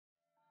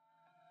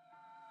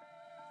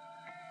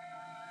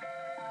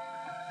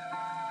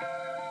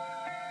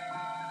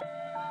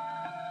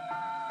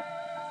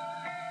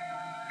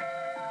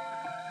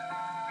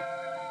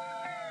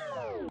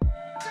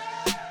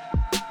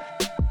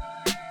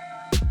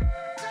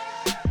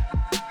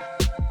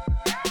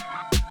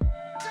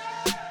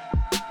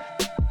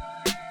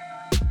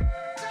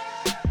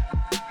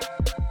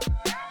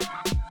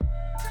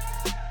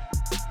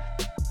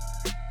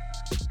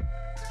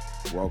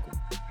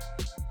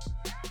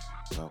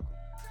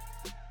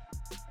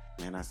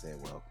And I said,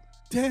 well,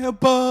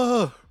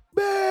 Tampa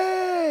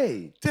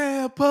Bay!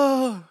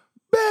 Tampa.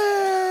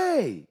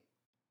 Bay!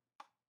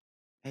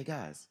 Hey,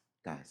 guys.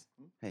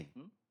 Hey.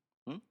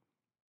 Hmm?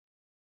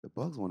 The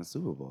Bucks won a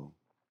Super Bowl.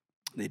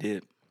 They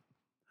did.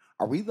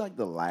 Are we like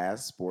the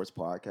last sports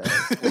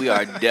podcast? We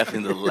are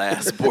definitely the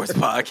last sports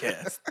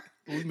podcast.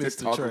 We missed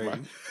the talk about-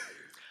 train.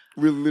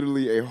 We're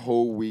literally a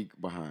whole week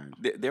behind.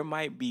 There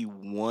might be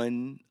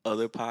one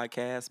other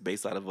podcast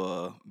based out of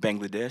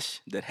Bangladesh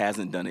that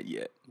hasn't done it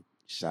yet.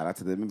 Shout out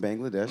to them in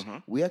Bangladesh.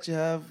 Mhm. We actually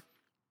have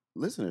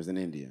listeners in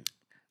India.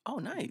 Oh,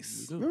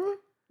 nice. We do. Remember?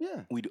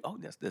 Yeah. We do. Oh,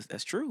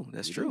 that's true.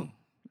 That's We true. do.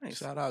 Nice.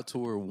 Shout out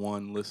to our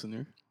one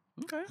listener.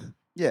 Okay.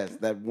 Yes,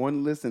 that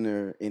one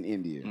listener in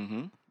India.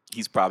 Mm-hmm.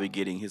 He's probably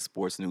getting his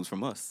sports news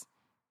from us.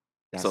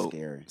 That's So-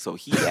 scary. So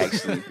he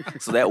actually,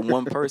 so that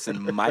one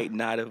person might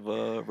not have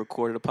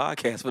recorded a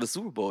podcast for the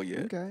Super Bowl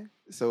yet. Okay.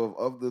 So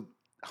of the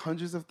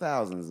hundreds of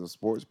thousands of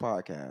sports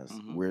podcasts,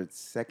 Mhm. we're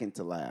second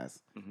to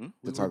last Mm-hmm. to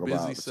We talk were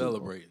about busy the Super Bowl.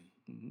 celebrating.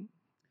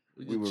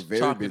 Mm-hmm. We were just very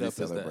chalk it busy up as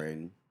that.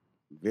 celebrating.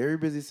 Very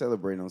busy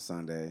celebrating on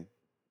Sunday.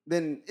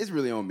 Then it's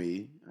really on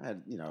me. I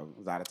had,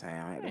 was out of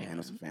town. I had to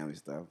handle some family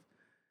stuff.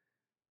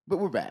 But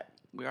we're back.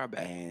 We are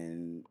back.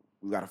 And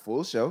we got a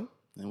full show.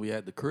 And we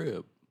had the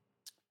crib.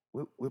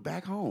 We're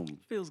back home.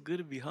 Feels good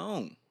to be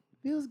home.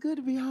 Feels good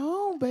to be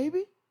home,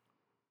 baby.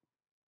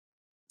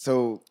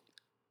 So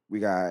we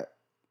got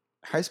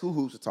high school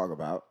hoops to talk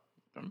about.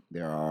 Mhm.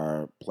 There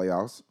are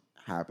playoffs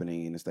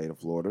happening in the state of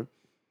Florida.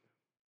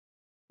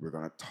 We're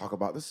going to talk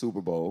about the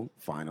Super Bowl,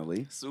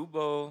 finally. Super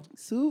Bowl.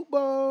 Super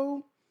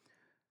Bowl.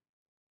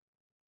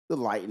 The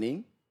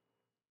Lightning.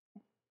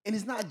 And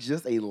it's not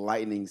just a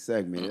Lightning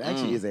segment. It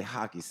actually Mm-mm. is a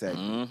hockey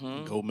segment.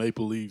 Mm-hmm. Go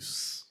Maple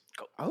Leafs.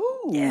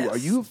 Oh, are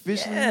you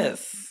officially?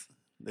 Yes.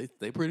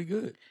 They pretty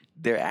good.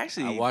 They're I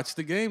actually watched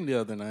the game the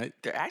other night.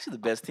 they're actually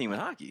the best team in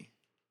hockey.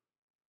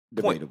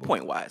 Debatable.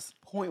 Point wise.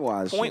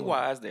 Point-wise, Point sure.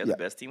 wise, they're Yeah. the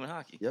best team in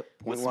hockey. Yep,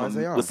 With point-wise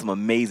some, they are. with some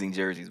amazing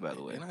jerseys, by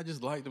the way. And I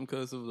just liked them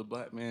because of the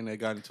black man that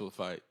got into a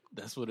fight.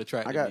 That's what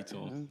attracted I got me to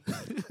him.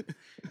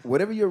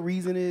 whatever your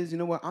reason is, you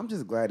know what? I'm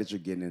just glad that you're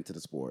getting into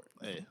the sport.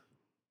 Hey,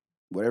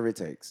 Whatever it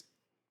takes.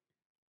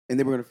 And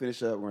then we're gonna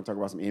finish up. We're gonna talk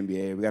about some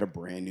NBA. We got a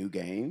brand new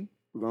game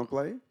we're gonna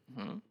play.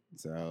 Mhm.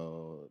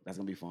 So that's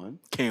gonna be fun.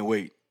 Can't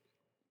wait.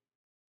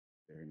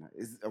 Very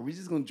nice. Are we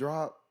just gonna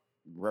drop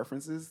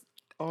references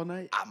all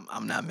night?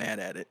 I'm not mad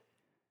at it.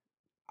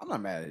 I'm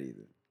not mad at it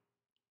either.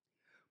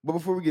 But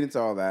before we get into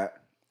all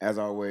that, as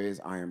always,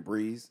 I am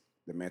Breeze.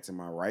 The man to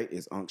my right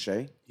is Unc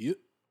Shay. yep.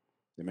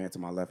 The man to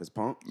my left is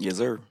Punk. Yes,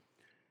 sir.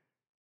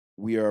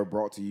 We are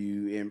brought to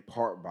you in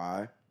part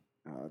by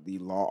the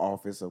law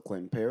office of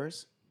Clinton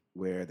Paris,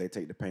 where they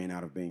take the pain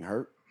out of being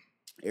hurt.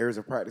 Areas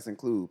of practice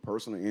include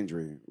personal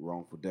injury,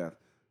 wrongful death,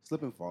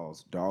 slip and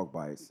falls, dog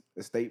bites,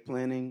 estate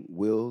planning,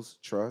 wills,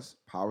 trusts,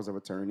 powers of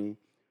attorney,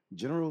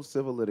 general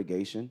civil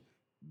litigation,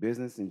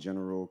 business and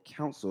general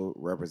counsel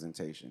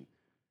representation.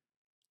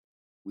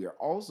 We are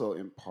also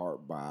in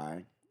part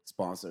by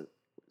sponsored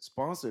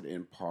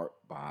in part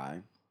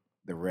by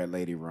the Red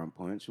Lady Rum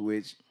Punch,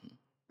 which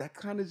that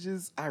kind of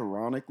just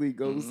ironically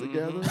goes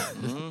together. A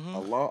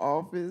Mm-hmm. law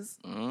office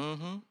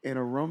Mm-hmm. and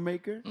a rum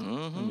maker. I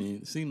Mm-hmm. mean,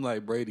 it seemed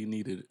like Brady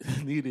needed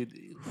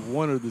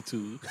one of the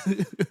two.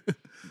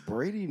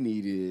 Brady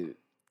needed.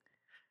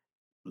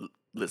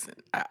 Listen,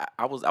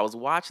 I was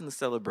watching the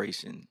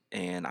celebration,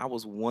 and I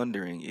was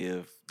wondering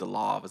if the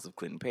law office of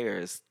Clinton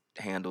Paris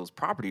handles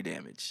property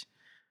damage,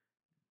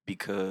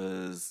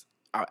 because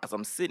as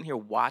I'm sitting here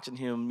watching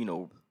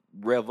him,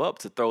 rev up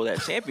to throw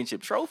that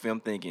championship trophy, I'm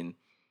thinking,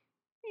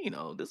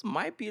 this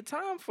might be a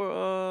time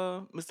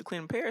for Mr.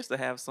 Clinton Paris to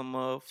have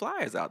some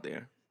flyers out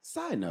there.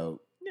 Side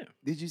note. Yeah.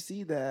 Did you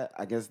see that?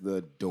 I guess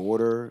the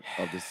daughter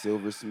of the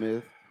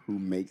silversmith who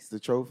makes the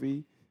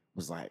trophy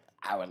was like,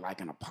 I would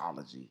like an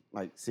apology.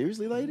 Like,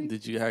 seriously, lady?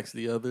 Did you ask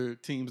the other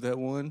teams that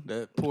won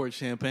that poured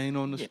champagne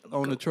on the Yeah,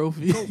 on the go-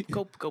 trophy?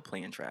 Go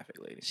play in traffic,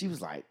 lady. She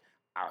was like,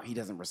 oh, he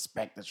doesn't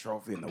respect the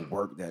trophy and the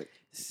work that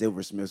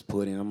silversmiths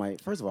put in. I'm like,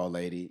 first of all,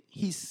 lady,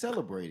 he's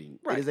celebrating.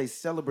 Right. It is a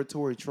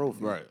celebratory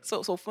trophy. Right.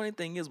 So funny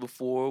thing is,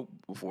 before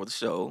the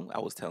show, I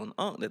was telling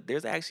Unc that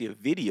there's actually a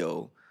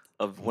video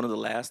of one of the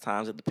last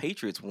times that the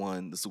Patriots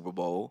won the Super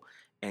Bowl,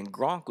 and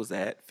Gronk was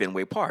at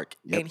Fenway Park,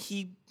 Yep. and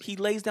he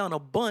lays down a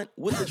bunt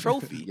with the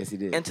trophy. Yes, he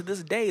did. And to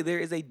this day, there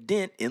is a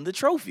dent in the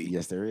trophy.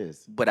 Yes, there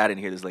is. But I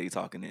didn't hear this lady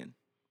talking in.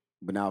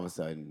 But now all of a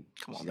sudden,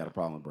 Come she's on, got a man.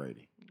 problem with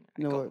Brady.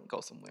 You know go, what?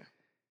 Go somewhere.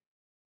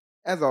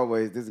 As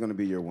always, this is going to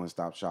be your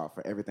one-stop shop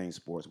for everything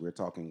sports. We're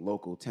talking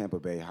local Tampa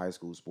Bay high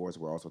school sports.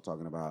 We're also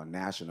talking about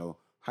national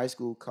high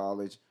school,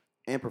 college,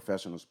 and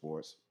professional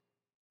sports.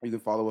 You can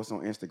follow us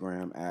on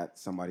Instagram at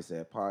Somebody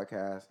Said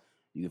Podcast.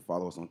 You can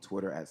follow us on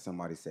Twitter at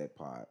Somebody Said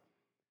Pod.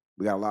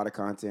 We got a lot of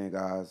content,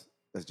 guys.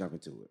 Let's jump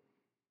into it.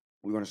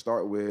 We're going to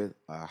start with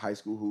high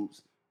school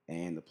hoops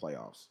and the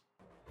playoffs.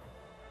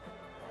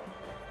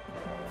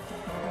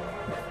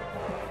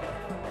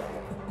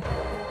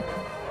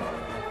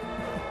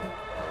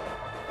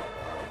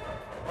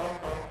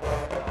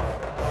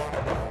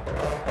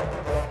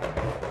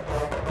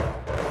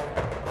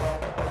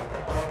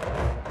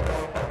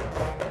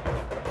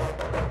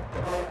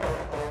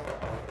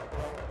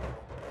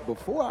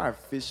 Before I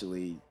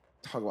officially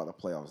talk about the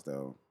playoffs,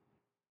 though,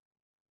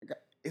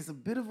 it's a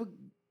bit of a,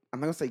 I'm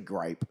not going to say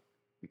gripe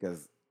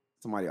because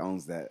somebody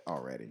owns that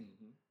already.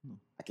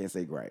 I can't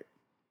say gripe.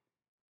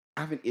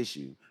 I have an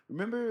issue.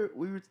 Remember,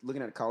 we were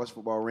looking at college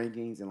football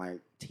rankings and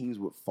like teams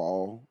would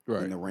fall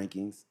Right. in the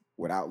rankings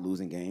without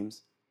losing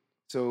games.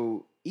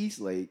 So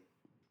Eastlake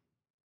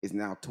is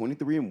now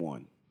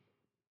 23-1.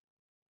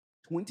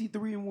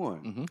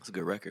 23-1. That's a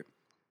good record.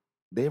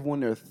 They have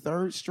won their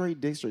third straight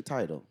district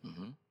title.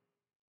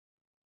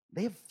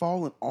 They have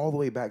fallen all the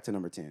way back to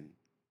number 10.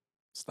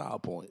 Style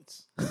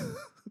points.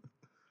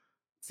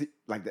 See,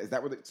 like, is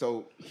that what?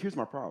 So here's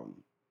my problem.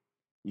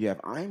 You have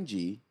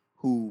IMG,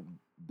 who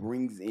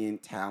brings in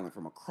talent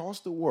from across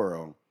the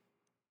world.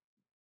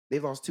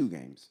 They've lost 2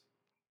 games.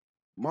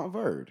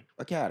 Montverde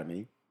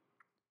Academy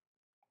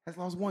has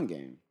lost 1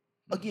 game.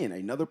 Again,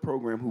 another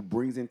program who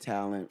brings in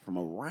talent from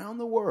around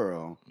the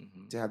world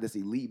to have this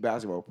elite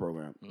basketball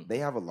program. They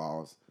have a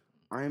loss.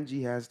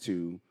 IMG has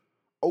 2.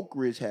 Oak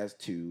Ridge has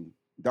 2.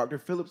 Dr.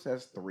 Phillips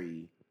has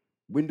 3.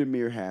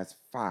 Windermere has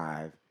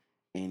 5.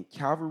 And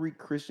Calvary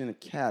Christian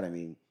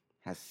Academy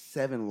has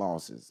 7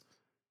 losses.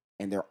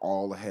 And they're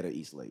all ahead of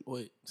Eastlake.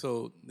 Wait,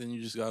 so then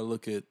you just got to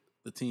look at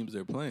the teams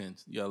they're playing.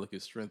 You got to look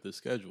at strength of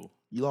schedule.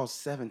 You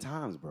lost 7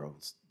 times, bro.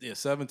 Yeah,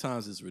 7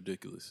 times is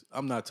ridiculous.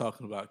 I'm not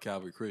talking about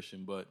Calvary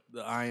Christian, but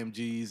the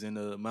IMGs and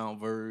the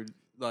Montverde,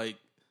 like,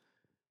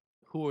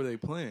 who are they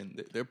playing?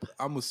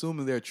 I'm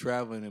assuming they're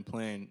traveling and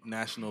playing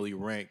nationally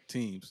ranked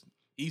teams.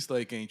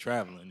 Eastlake ain't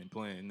traveling and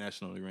playing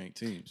nationally ranked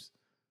teams.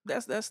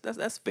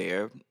 That's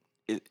fair.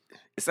 It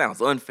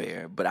sounds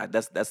unfair, but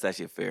that's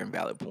actually a fair and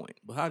valid point.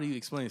 But how do you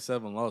explain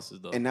 7 losses,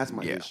 though? And that's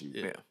my issue.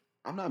 Yeah.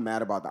 I'm not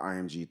mad about the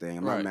IMG thing.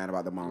 I'm Right. not mad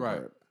about the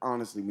Montverde. Right.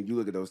 Honestly, when you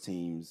look at those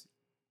teams,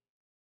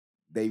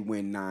 they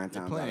win 9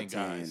 They're times out playing of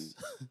 10. guys.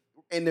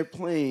 And they're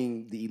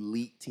playing the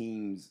elite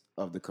teams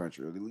of the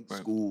country, or the elite Right.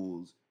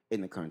 schools in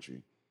the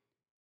country.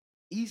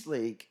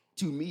 Eastlake,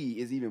 to me,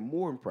 is even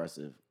more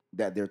impressive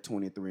that they're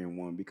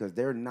 23-1 because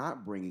they're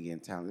not bringing in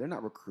talent. They're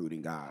not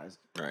recruiting guys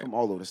Right. from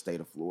all over the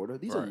state of Florida.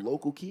 These are Right.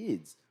 local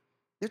kids.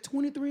 They're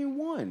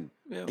 23-1.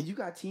 Yeah. And you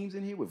got teams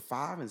in here with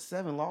 5 and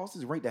 7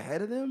 losses ranked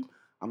ahead of them.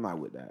 I'm not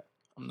with that.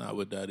 I'm not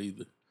with that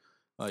either.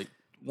 Like,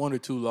 1 or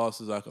 2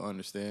 losses I can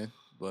understand,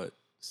 but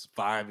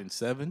 5 and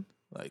 7?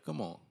 Like,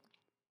 come on.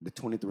 The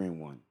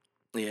 23-1.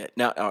 Yeah.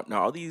 Now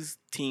are these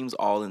teams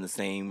all in the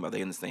same? Are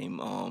they in the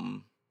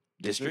same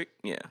district?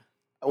 Yeah.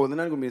 Well, they're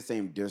not going to be in the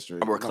same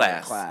district. Or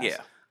Not class.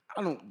 Yeah.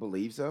 I don't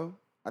believe so.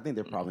 I think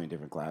they're probably in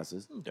different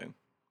classes. Okay.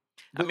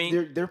 But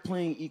they're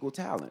playing equal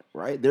talent,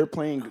 right? They're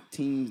playing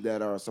teams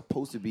that are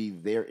supposed to be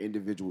their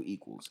individual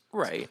equals,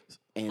 Right.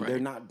 and they're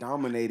not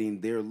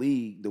dominating their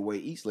league the way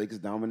Eastlake is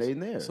dominating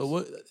theirs. So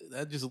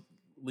that just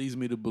leads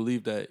me to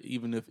believe that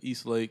even if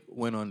Eastlake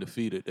went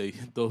undefeated,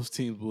 those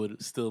teams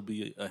would still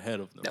be ahead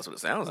of them. That's what it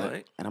sounds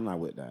like. And I'm not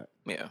with that.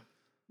 Yeah.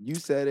 You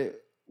said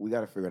it. We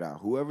got to figure it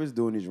out. Whoever's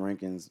doing these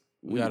rankings,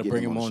 we got to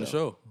bring him on the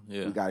show.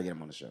 Yeah. We got to get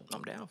him on the show.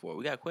 I'm down for it.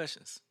 We got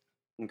questions.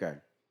 Okay.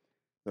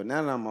 So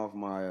now that I'm off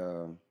my,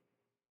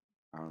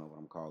 I don't know what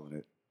I'm calling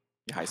it.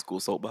 Your high school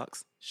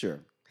soapbox. Sure.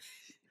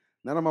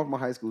 Now that I'm off my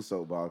high school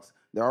soapbox,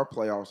 there are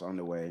playoffs on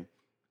the way.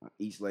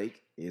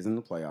 Eastlake is in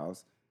the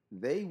playoffs.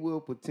 They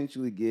will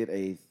potentially get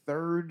a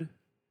third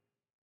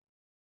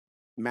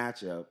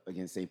matchup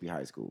against St. Pete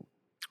High School.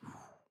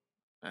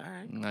 All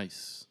right.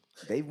 Nice.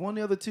 They've won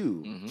the other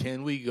 2. Mhm.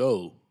 Can we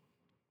go?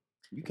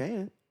 You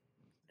can.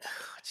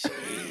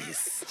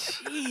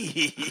 Jeez.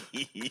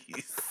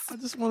 I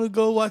just want to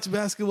go watch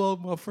basketball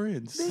with my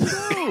friends.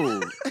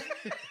 No.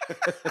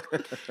 All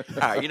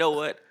right. You know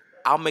what?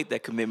 I'll make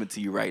that commitment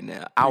to you right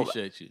now. I'll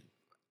Appreciate you.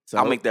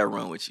 So make that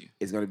run with you.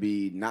 it's going to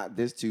be not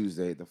this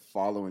Tuesday, the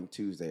following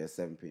Tuesday at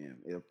 7 p.m.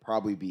 It'll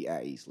probably be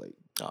at Eastlake.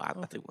 Oh, I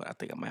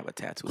think I might have a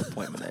tattoo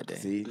appointment that day.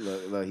 See,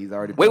 look, he's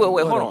already. Wait, hold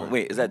Whatever. on.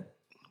 Wait, is that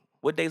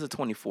what day is the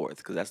 24th?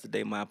 Because that's the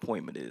day my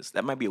appointment is.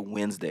 That might be a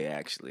Wednesday,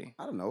 actually.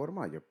 I don't know. What am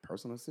I, your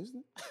personal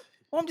assistant?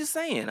 Well, I'm just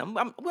saying. We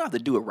don't have to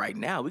do it right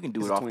now. We can do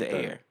It's it the off the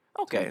 23rd. air.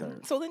 Okay.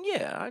 23rd. So then,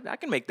 yeah, I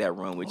can make that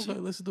run with Okay,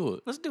 you. let's do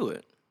it. Let's do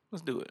it.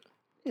 Let's do it.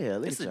 Yeah,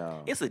 look It's at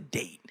y'all. it's a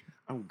date.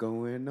 I'm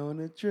going on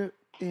a trip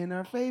in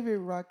our favorite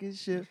rocket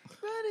ship.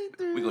 Running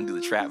through We're gonna do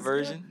the trap sky.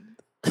 version.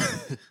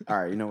 All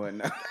right, you know what?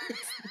 No.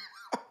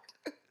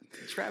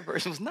 The trap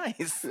version was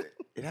nice.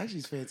 It actually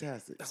is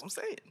fantastic. That's what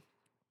I'm saying.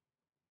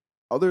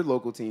 Other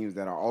local teams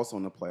that are also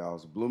in the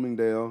playoffs: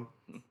 Bloomingdale.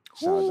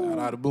 Shout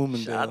out to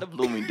Bloomingdale. Shout out to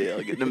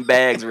Bloomingdale. Get them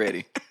bags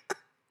ready.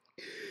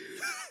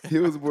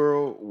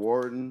 Hillsboro,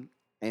 Warden,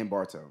 and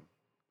Bartow.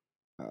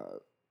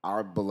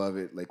 Our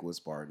beloved Lakewood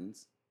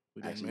Spartans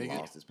We didn't actually make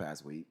lost this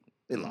past week.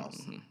 They lost.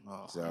 Mhm.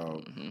 Oh.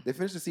 So Mhm. they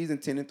finished the season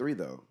 10-3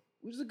 though,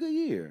 which is a good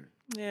year.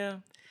 Yeah.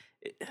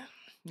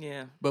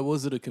 Yeah. But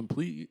was it a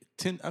complete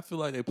 10? I feel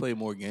like they played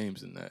more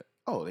games than that.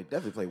 Oh, they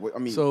definitely played. I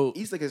mean, So-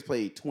 Eastlake has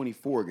played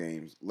 24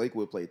 games.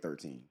 Lakewood played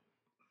 13.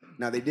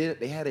 Now they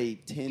had a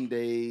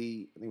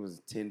 10-day, I think it was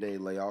a 10-day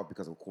layoff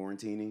because of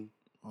quarantining.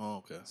 Oh,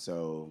 okay.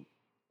 So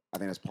I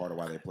think that's part of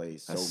why they play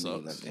so That many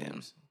sucks, less man.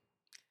 games.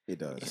 It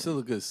does. It's still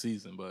a good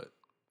season, but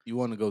You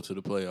want to go to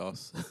the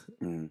playoffs.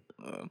 Mm.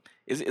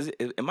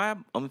 Am I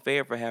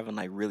unfair for having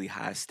like really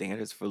high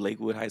standards for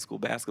Lakewood High School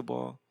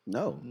basketball?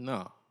 No,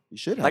 No. you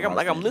should have. Like I'm high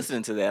like I'm standards.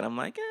 listening to that. I'm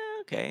like,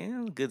 okay,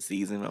 good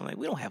season. I'm like,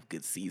 we don't have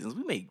good seasons.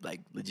 We make like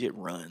legit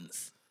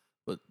runs.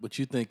 But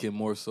you thinking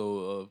more so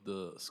of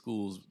the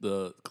schools,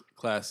 the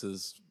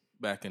classes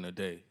back in the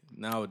day.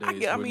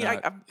 Nowadays, I we're mean,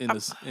 not I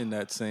in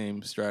that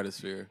same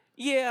stratosphere.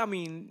 yeah. I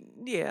mean,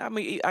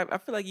 I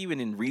feel like even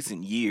in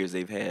recent years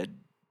they've had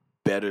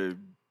better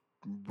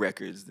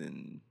records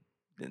than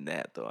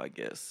that, though. I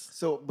guess.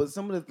 So, but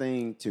some of the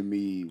thing to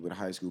me with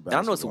high school And I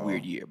basketball, know it's a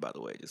weird year, by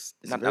the way. Just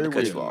It's a not to very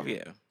cut you weird off.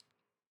 year. Yeah.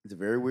 it's a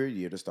very weird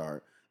year to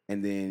start,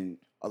 and then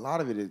a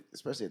lot of it is,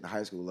 especially at the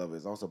high school level,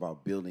 is also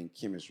about building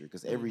chemistry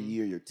because every Mhm.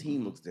 year your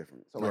team Mhm. looks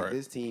different. So, like Right.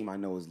 this team, I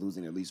know is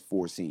losing at least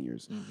 4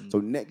 seniors. Mhm. So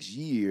next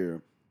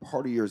year,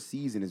 part of your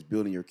season is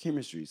building your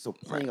chemistry. So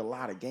playing Right. a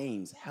lot of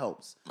games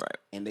helps, Right.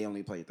 and they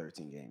only play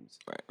 13 games.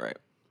 Right.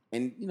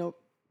 And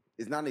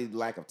it's not a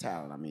lack of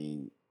talent. I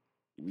mean,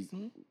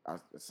 Mhm. I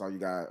saw you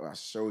guys. I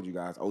showed you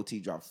guys. OT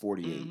dropped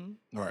 48, Mhm.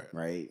 Right.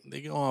 right?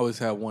 They can always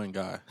have one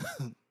guy.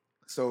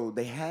 So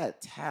they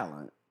had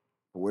talent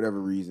for whatever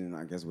reason.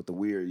 I guess with the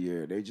weird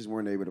year, they just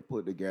weren't able to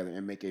put together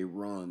and make a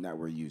run that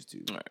we're used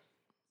to. Right.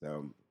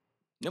 So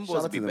Them Shout boys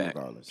will out be to them back.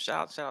 regardless.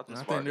 Shout out to And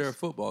the I think they're a Spartans.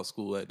 football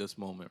school at this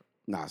moment.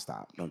 nah,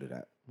 stop. Don't do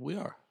that. We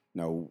are.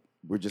 No,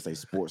 we're just a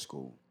sports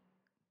school,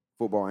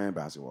 football and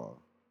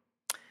basketball.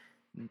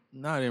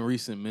 Not in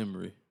recent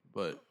memory,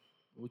 but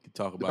we could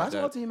talk The about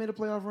basketball that. team made a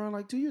playoff run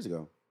like 2 years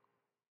ago.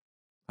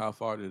 How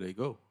far did they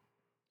go?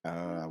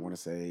 I want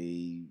to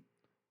say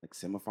like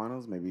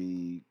semifinals,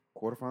 maybe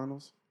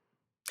quarterfinals.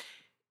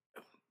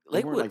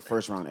 They weren't Lakewood, like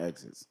first round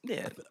exits.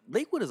 yeah,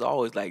 Lakewood is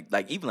always like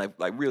even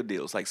like real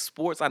deals, like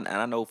sports. And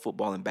I know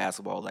football and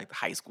basketball, like the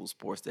high school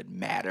sports that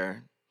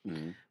matter.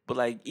 Mhm. But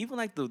like even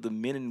like the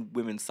men and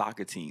women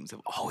soccer teams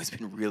have always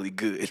been really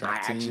good. I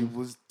Track actually team.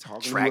 was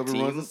talking to Track whoever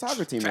runs the team,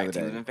 soccer team the track other teams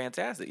day. have been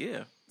fantastic.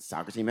 Yeah,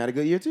 Soccer team had a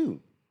good year too.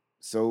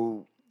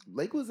 So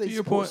Lake was a To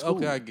your sports point,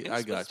 okay, school.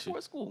 I got you.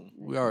 Sports school.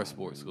 We are a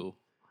sports school.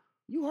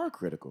 You are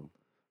critical.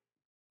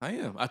 I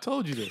am. I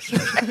told you this. You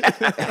I'm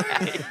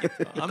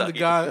thought the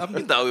guy.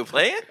 You thought we were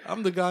playing?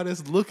 I'm the guy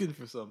that's looking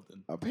for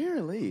something.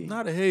 Apparently.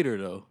 Not a hater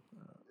though.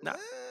 Nah.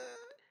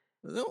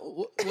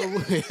 No,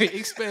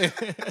 expand.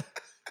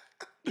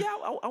 Yeah,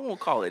 I won't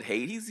call it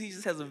hate. He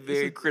just has a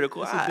very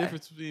critical It's eye. a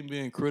difference between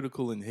being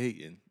critical and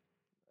hating.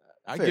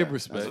 I Fair. give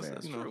That's respect. fair.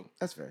 That's you know. true.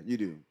 That's fair. You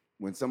do.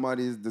 When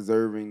somebody is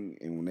deserving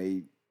and when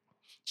they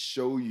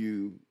show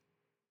you,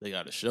 They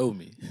got to show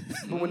me.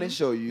 but when they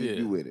show you, Yeah.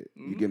 you with it.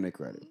 You Mhm. give them their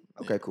credit.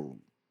 Okay, cool.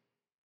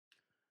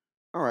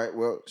 All right.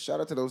 Well, shout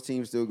out to those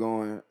teams still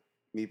going.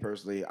 Me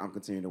personally, I'm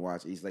continuing to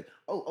watch East Lake.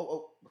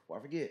 Oh, before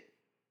I forget.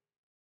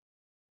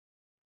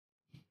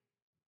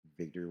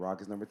 Victory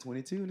Rock is number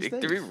 22 in the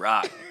Victory States.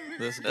 Rock.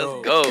 Let's Let's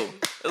go. go.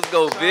 Let's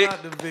go, Shout Vic.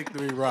 out to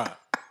Victory Rock.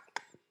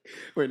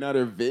 Wait, not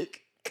a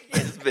Vic. Yeah,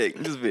 just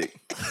Vic. Just Vic.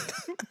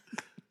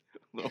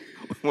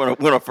 We're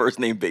on a first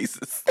name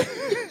basis.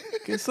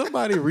 Can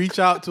somebody reach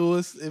out to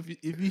us if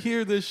you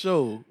hear this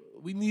show?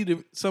 We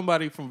need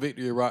somebody from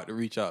Victory Rock to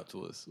reach out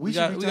to us. We We should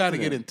got reach we out got to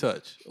to get them. in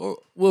touch, or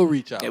we'll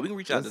reach out. Yeah, we can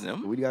reach out to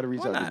them. We got to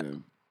reach Why out not? to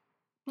them.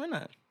 Why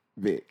not?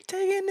 Vic.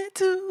 Taking it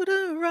to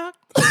the rock.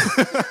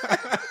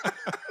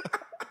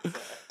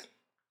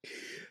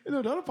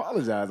 Don't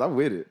apologize. I'm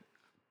with it.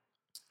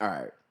 All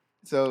right.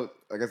 So,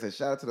 like I said,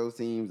 shout out to those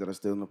teams that are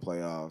still in the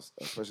playoffs,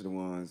 especially the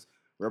ones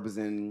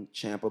representing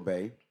Champa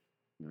Bay,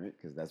 right?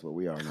 Because that's what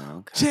we are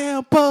now.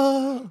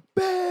 Champa,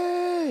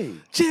 Bay!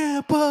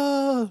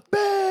 Champa.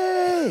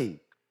 Bay!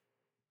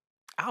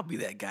 I'll be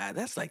that guy.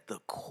 That's like the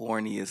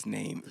corniest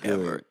name Good,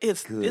 ever.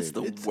 It's good.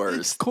 the It's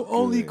worst.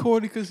 only Good.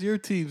 corny because your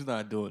team's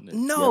not doing it.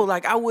 No, Yeah.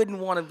 like I wouldn't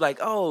want to like,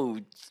 oh,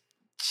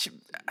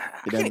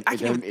 I can't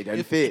even. It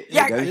doesn't fit.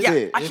 Yeah, It doesn't yeah,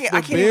 fit. I If can't. the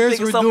I can't Bears even think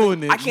were of something.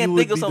 doing it, I you can't would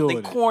think of be something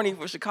doing it. corny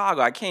for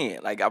Chicago. I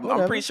can't. Like I'm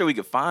Whatever. pretty sure we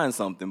could find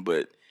something,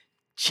 but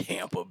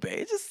Champa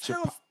Bay. It just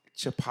sounds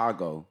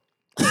Chicago.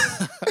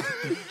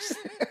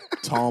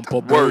 Tampa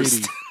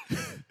Worst.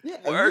 Brady. Yeah,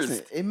 Worst.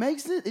 listen, it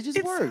makes it. It just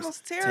It works.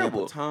 sounds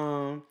terrible.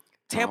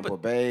 Tampa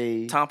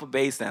Bay. Tampa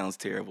Bay sounds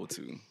terrible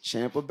too.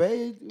 Champa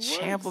Bay. it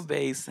Tampa works.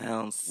 Bay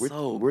sounds We're,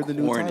 so we're the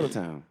new corny. title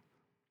town.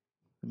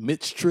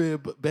 Mitch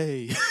Tribb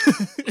Bay.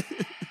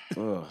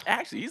 Ugh,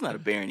 Actually, he's not a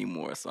Bear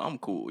anymore, so I'm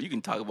cool. You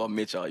can talk about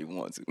Mitch all you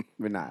want to.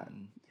 we're not.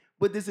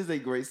 But this is a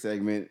great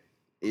segment.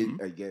 It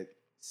Mhm. a good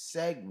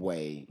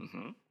segue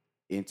Mm-hmm.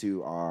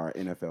 into our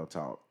NFL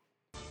talk.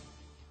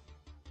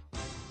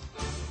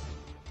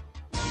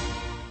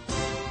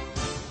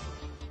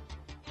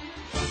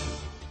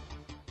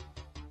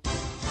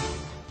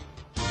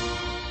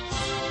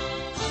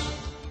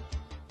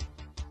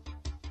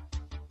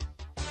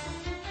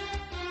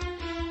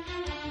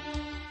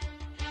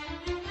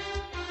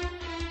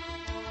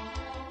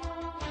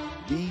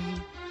 The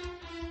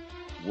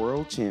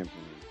world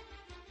champion,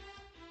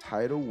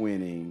 title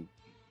winning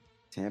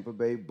Tampa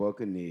Bay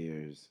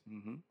Buccaneers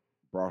Mm-hmm.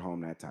 brought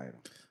home that title.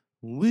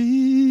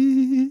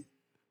 We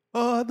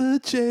are the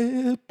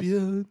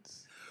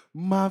champions.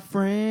 my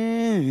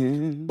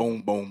friend.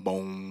 Boom, boom,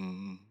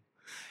 boom.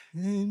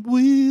 And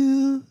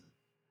we'll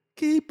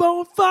keep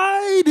on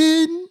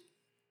fighting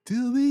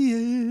till the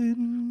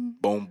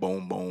end. Boom,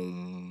 boom,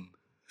 boom.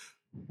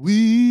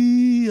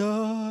 We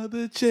are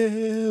the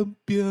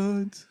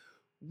champions.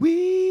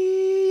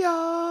 We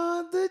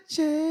are the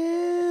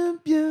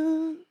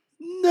champions.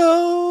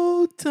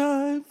 No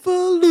time for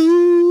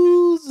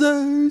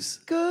losers.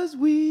 Cause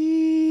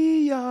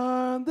we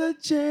are the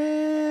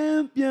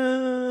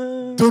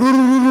champions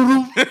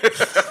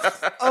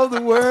of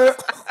the world.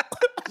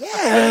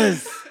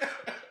 Yes.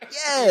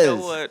 Yes. You know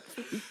what?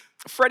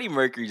 Freddie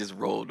Mercury just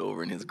rolled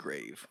over in his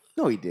grave.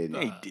 No, he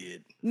didn't. He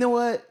did. You know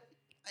what?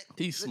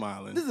 He's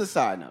smiling. This is a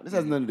side note. This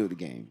has nothing to do with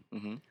the game.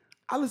 Mm-hmm.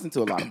 I listen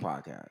to a lot of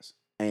podcasts,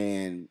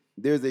 and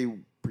there's a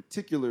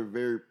particular,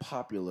 very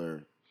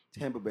popular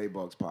Tampa Bay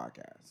Bucks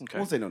podcast. Okay. I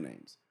won't say no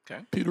names.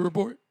 Okay. Peter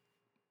Report.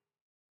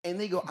 And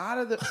they go out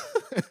of the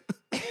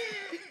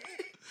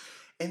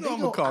and You know they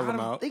I'm go gonna call out them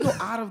of, out. they go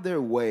out of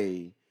their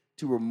way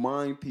to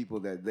remind people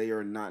that they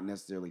are not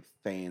necessarily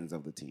fans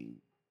of the team.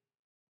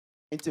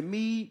 And to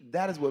me,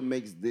 that is what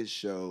makes this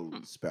show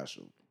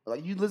special.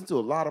 Like you listen to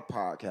a lot of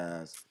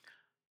podcasts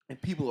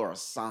and people are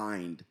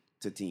assigned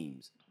to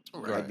teams.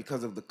 Right. Like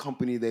because of the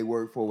company they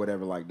work for,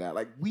 whatever like that.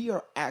 Like we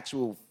are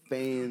actual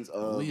fans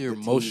of We are the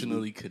teams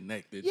emotionally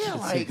connected. Yeah,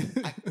 like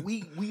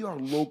we are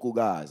local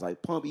guys.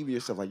 Like Pump, even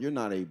yourself, like you're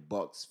not a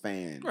Bucks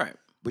fan. Right.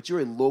 But you're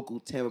a local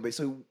Tampa Bay.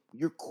 So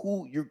you're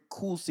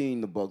cool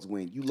seeing the Bucks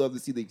win. You love to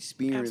see the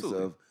experience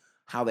Absolutely. of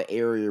how the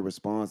area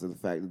responds to the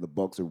fact that the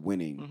Bucks are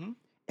winning. Mm-hmm.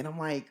 And I'm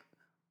like,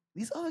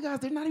 these other guys,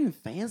 they're not even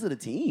fans of the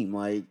team.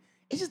 Like,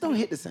 it just don't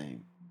hit the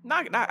same.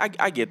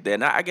 I get that.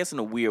 And I guess in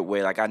a weird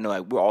way, like I know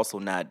like we're also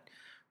not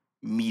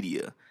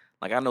media.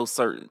 Like I know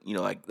certain,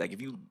 like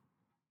if you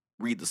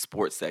read the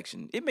sports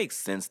section, it makes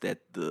sense that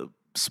the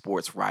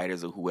sports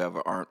writers or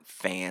whoever aren't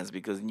fans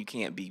because then you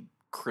can't be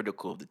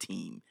critical of the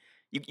team.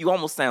 You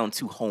almost sound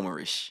too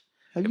homerish.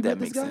 Have If you that met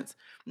this makes guy? sense.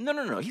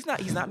 No. He's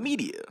not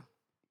media.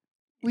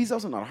 Well, he's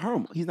also not a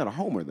homer. He's not a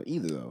homer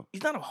either, though.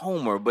 He's not a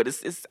homer, but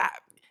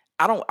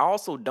I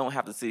also don't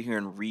have to sit here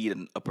and read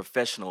a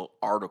professional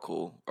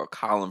article or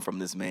column from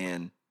this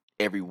man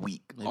every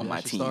week Maybe on I my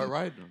should team. start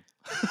writing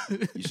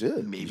them. You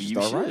should. Maybe you you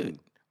start should. writing.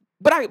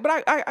 But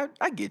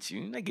I get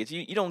you. I get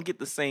you. You don't get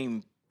the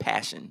same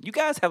passion. You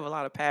guys have a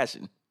lot of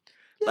passion.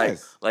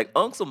 Yes. Like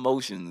Unc's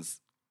emotions,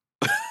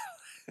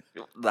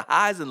 the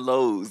highs and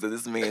lows that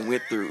this man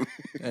went through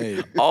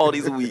Hey, all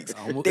these weeks,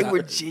 almost- they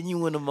were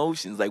genuine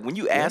emotions. Like when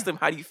you asked him,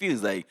 "How do you feel?"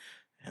 He's like,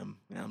 "I'm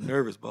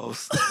nervous,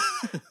 boss."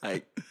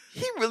 Like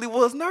he really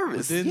was But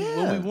nervous. then when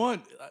Yeah. we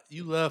won,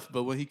 you left.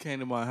 But when he came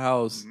to my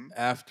house Mhm.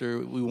 after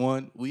we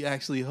won, we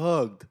actually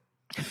hugged.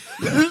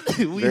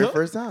 Very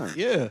first time.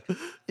 Yeah.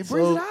 It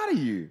brings So- it out of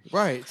you.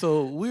 Right.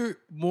 So we're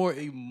more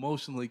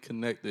emotionally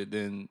connected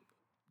than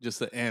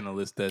just an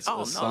analyst that's Oh,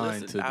 no,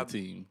 assigned listen, to I- the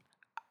team.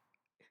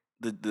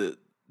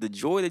 The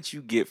joy that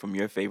you get from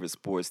your favorite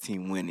sports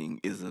team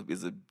winning is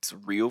it's a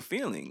real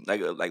feeling.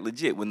 Like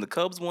legit. When the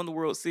Cubs won the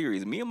World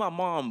Series, me and my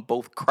mom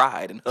both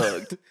cried and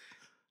hugged.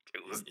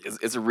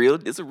 It's a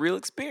real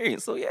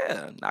experience. So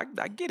yeah,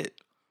 I get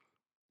it.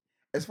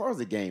 As far as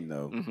the game,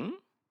 though, Mm-hmm.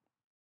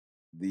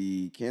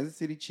 the Kansas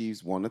City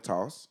Chiefs won the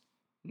toss,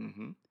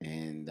 Mm-hmm.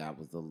 and that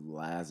was the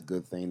last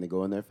good thing to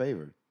go in their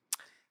favor.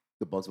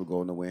 The Bucks were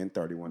going to win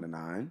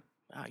 31-9.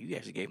 Wow, you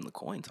actually gave them the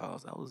coin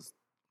toss. That was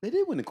They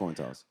did win the coin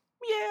toss.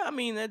 yeah. I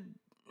mean that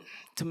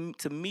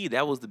to me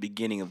that was the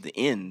beginning of the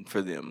end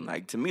for them.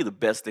 Like to me, the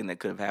best thing that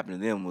could have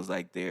happened to them was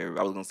like I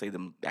was gonna say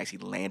them actually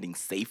landing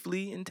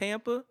safely in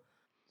Tampa.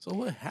 So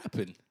what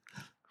happened?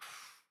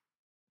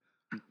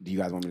 Do you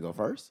guys want me to go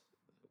first?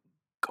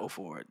 Go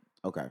for it.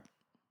 Okay.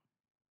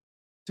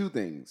 Two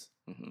things.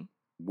 Mm-hmm.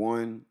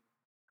 One,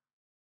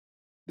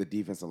 the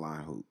defensive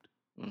line hooped.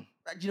 Mm.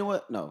 You know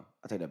what? No,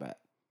 I take that back.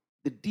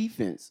 The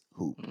defense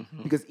hooped.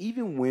 Mm-hmm. Because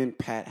even when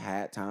Pat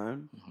had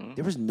time, Mm-hmm.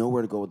 there was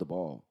nowhere to go with the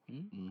ball.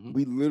 Mm-hmm.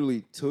 We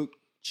literally took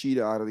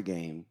Cheetah out of the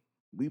game.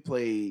 We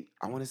played,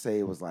 I want to say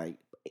it was like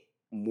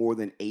more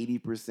than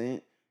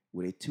 80%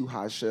 with a too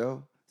high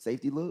shell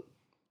safety look.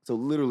 So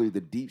literally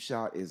the deep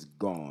shot is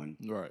gone.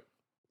 Right.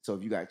 So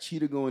if you got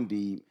Cheetah going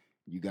deep,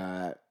 you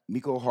got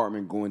Miko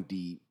Hartman going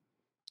deep,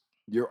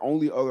 your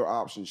only other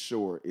option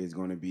short is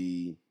going to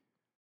be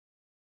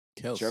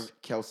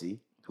Kelsey.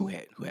 Who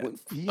had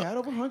He had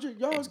over 100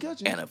 yards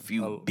catching. and a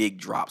few Oh. big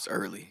drops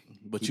early.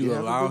 But He you did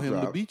have a allow good him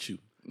to drop. beat you.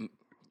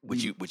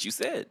 What you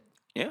said.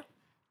 Yeah.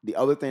 The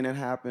other thing that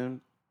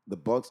happened, the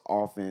Bucks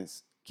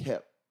offense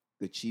kept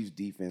the Chiefs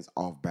defense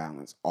off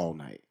balance all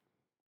night.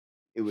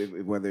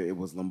 Whether it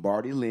was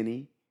Lombardi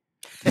Lenny,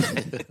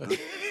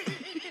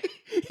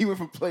 he went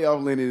from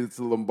playoff Lenny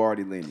to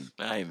Lombardi Lenny.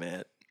 I ain't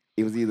mad.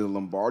 It was either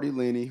Lombardi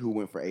Lenny, who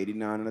went for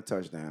 89 and a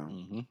touchdown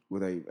Mm-hmm.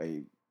 with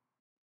a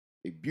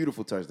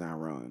beautiful touchdown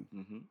run,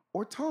 Mm-hmm.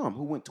 or Tom,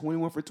 who went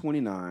 21 for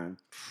 29,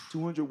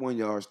 201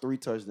 yards, 3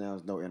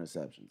 touchdowns, no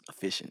interceptions.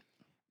 Efficient.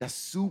 That's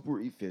super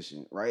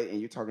efficient, right? And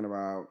you're talking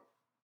about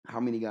how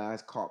many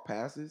guys caught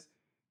passes?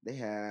 They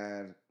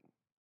had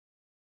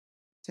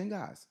 10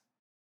 guys.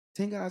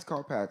 10 guys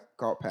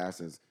caught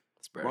passes.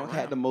 Spread Gronk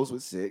had the around. most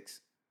with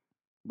 6,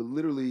 but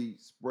literally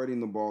spreading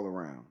the ball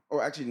around.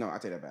 Or actually, no, I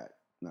take that back.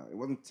 No, it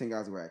wasn't 10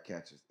 guys who had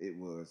catches. It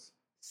was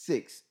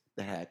 6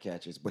 that had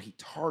catches, but he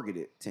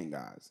targeted 10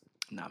 guys.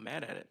 Not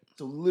mad at it.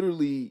 So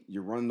literally,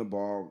 you're running the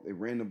ball. They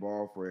ran the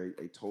ball for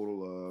a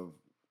total of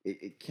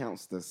it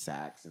counts the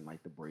sacks and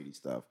like the Brady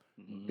stuff.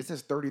 Mhm. It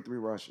says 33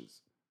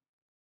 rushes,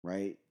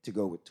 right? To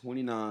go with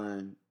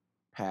 29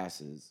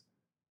 passes,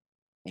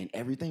 and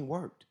everything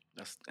worked.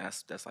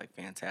 That's like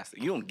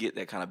fantastic. You don't get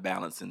that kind of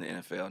balance in the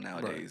NFL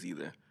nowadays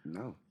either.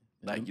 No,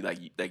 Like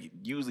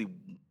usually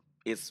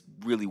it's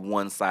really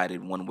one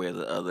sided one way or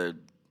the other.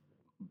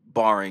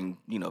 Barring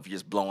if you're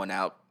just blowing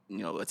out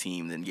a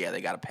team, then yeah they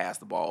got to pass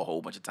the ball a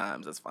whole bunch of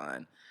times. That's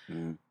fine.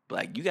 Mhm. But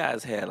like you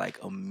guys had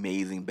like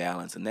amazing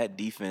balance, and that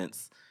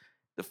defense,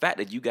 the fact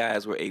that you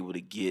guys were able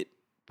to get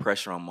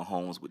pressure on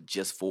Mahomes with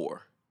just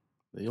 4.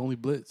 They only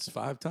blitzed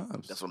 5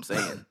 times. That's what I'm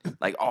saying.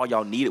 Like all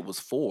y'all needed was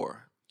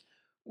 4.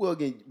 Well,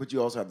 again, but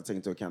you also have to take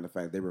into account the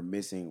fact they were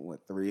missing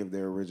 3 of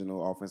their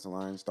original offensive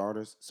line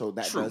starters, so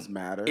that True. does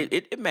matter.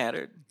 It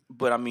mattered,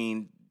 but I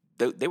mean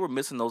they were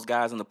missing those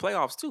guys in the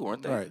playoffs too,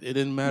 weren't they? Right. It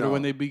didn't matter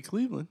when No. they beat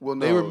Cleveland. Well,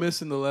 They were no.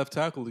 missing the left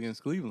tackle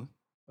against Cleveland,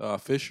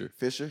 Fisher.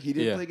 Fisher, he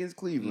didn't Yeah. play against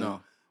Cleveland,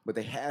 No. but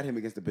they had him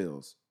against the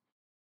Bills.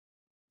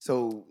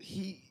 So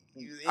he.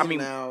 I mean,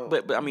 now,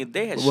 but I mean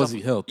they had But was he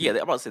shuffled- healthy? Yeah, I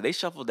was about to say they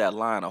shuffled that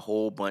line a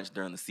whole bunch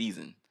during the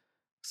season,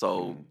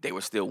 so Mhm. they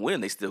were still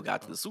winning. They still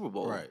got to the Super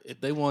Bowl. Right. If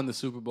they won the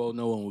Super Bowl,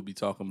 no one would be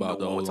talking about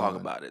No the one would talk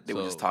O-line. about it. They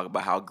would just So- talk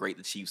about how great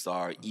the Chiefs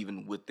are,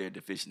 even with their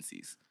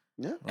deficiencies.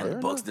 yeah, And fair the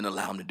Bucks enough. didn't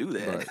allow them to do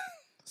that. Right.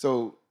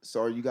 So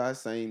are you guys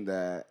saying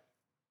that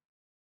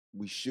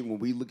we should, when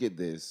we look at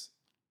this,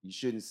 you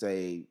shouldn't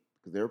say,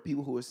 because there are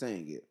people who are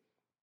saying it,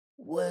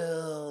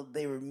 well,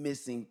 they were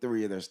missing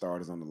 3 of their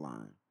starters on the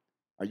line.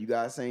 Are you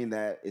guys saying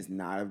that it's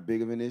not as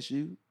big of an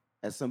issue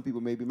as some people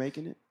may be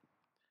making it?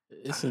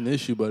 It's an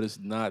issue, but it's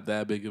not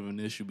that big of an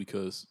issue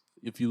because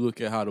if you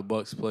look at how the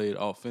Bucks played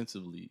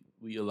offensively,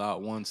 we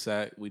allowed 1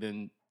 sack. We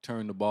didn't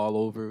turn the ball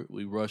over.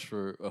 We rushed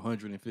for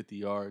 150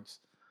 yards.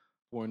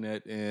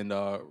 Fournette and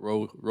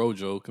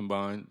Rojo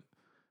combined.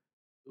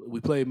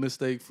 We played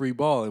mistake-free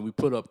ball, and we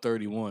put up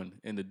 31.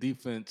 And the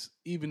defense,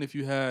 even if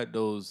you had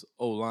those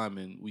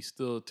O-linemen, we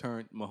still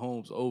turned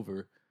Mahomes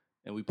over,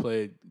 and we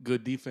played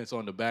good defense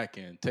on the back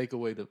end. Take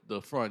away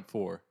the front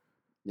 4.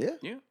 Yeah.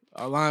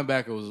 Our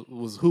linebacker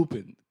was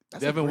hooping.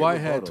 That's a Devin great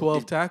White had rebuttal.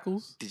 12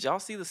 tackles Did y'all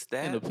see the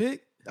and a stat?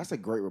 pick. That's a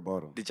great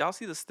rebuttal. Did y'all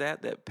see the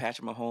stat that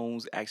Patrick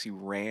Mahomes actually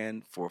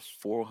ran for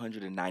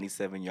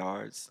 497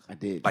 yards, I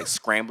did. like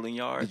scrambling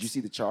yards? Did you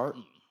see the chart?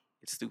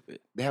 It's stupid.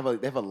 They have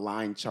a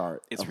line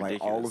chart It's of like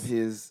all of ridiculous.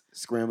 his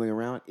scrambling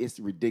around. It's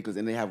ridiculous,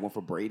 and they have one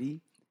for Brady.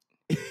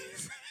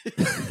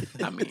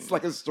 I mean, it's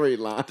like a straight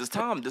line. Does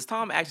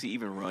Tom actually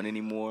even run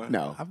anymore?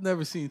 No, I've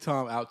never seen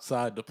Tom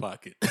outside the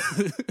pocket.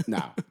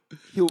 no.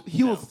 He'll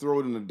No. throw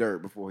it in the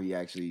dirt before he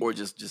actually. Or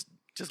just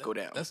go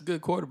down. That's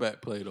good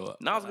quarterback play, though.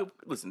 No, it's good.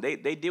 Listen, they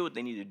did what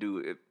they needed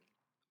to do.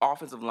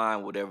 Offensive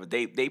line, whatever.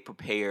 They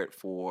prepared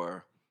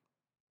for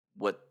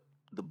what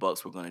the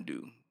Bucks were going to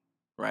do,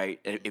 right?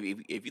 And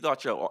if you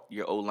thought your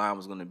O line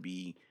was going to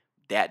be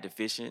that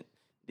deficient,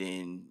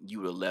 then you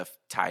would have left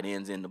tight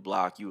ends in the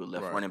block. You would have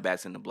left Right. running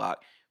backs in the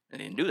block, and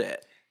didn't do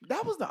that.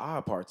 That was the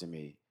odd part to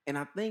me, and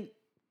I think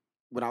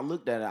when I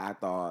looked at it, I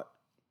thought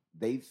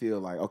they feel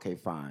like, okay,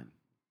 fine.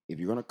 If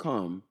you're gonna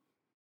come,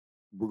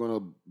 we're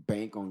gonna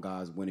bank on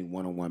guys winning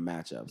one-on-one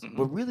matchups. Mhm.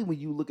 But really, when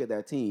you look at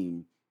that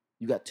team,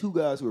 you got 2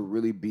 guys who are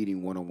really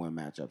beating one-on-one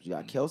matchups. You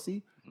got Mhm.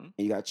 Kelsey Mhm. and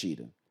you got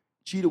Cheetah.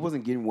 Cheetah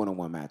wasn't getting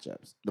one-on-one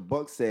matchups. The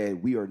Bucks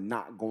said we are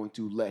not going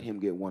to let him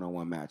get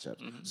one-on-one matchups.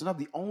 Mhm. So now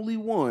the only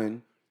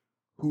one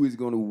who is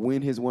going to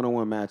win his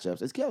one-on-one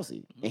matchups is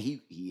Kelsey, Mhm. and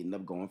he ended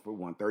up going for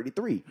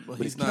 133. But But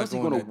he's is not Kelsey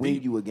going going to that win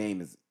deep. you a game?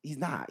 He's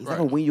not. He's not Right.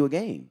 going to win you a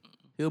game,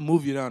 He'll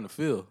move you down the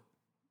field,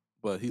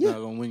 but he's Yeah. not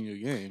going to win you a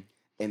game.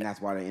 and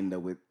that's why they end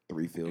up with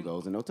 3 field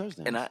goals and no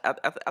touchdowns. And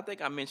I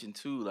think I mentioned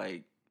too,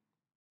 like,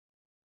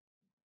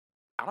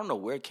 I don't know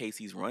where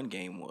KC's run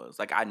game was.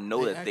 Like, I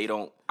know They that they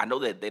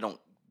don't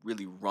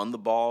really run the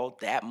ball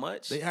that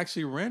much. They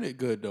actually ran it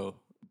good, though.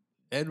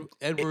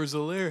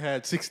 Edwards-Helaire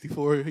had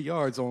 64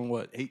 yards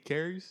on, 8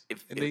 carries?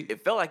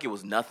 It felt like it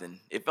was nothing.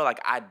 It felt like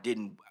I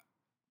didn't.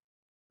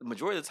 The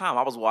majority of the time,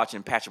 I was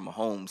watching Patrick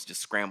Mahomes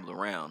just scramble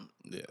around.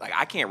 Yeah. Like,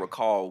 I can't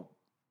recall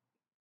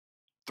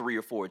 3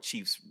 or 4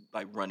 Chiefs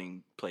like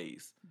running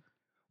plays.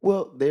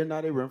 Well, they're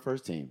not a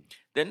run-first team.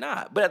 They're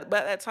not. But at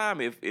that time,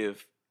 if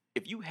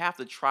you have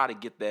to try to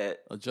get that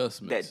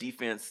Adjustments.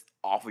 defense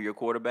off of your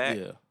quarterback,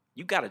 Yeah.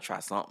 you got to try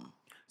something.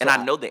 And So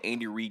I know that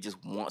Andy Reid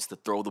just wants to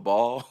throw the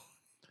ball.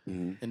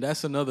 Mhm. And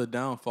that's another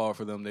downfall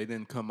for them. They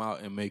didn't come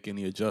out and make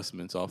any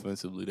adjustments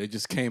offensively. They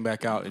just came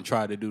back out and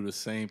tried to do the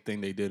same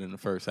thing they did in the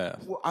first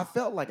half. Well, I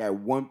felt like at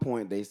one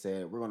point they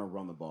said we're going to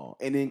run the ball,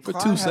 and then For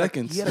Clyde 2 had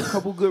seconds. he had a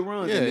couple good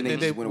runs, Yeah, and and then they then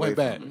just they went went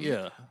away back. from it.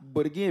 Yeah.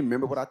 But again,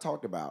 remember what I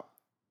talked about?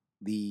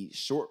 The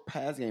short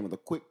pass game or the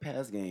quick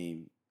pass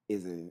game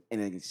is an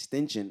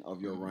extension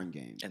of your run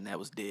game. And that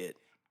was dead.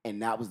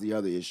 And that was the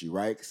other issue,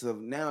 right? So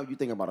now you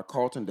think about a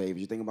Carlton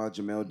Davis, you think about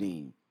Jamel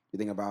Dean, you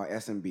think about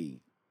SMB.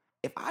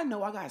 If I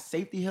know I got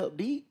safety help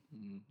deep,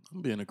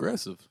 I'm being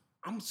aggressive.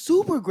 I'm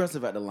super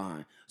aggressive at the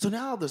line. So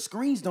now the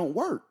screens don't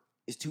work.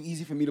 It's too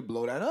easy for me to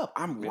blow that up.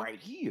 I'm right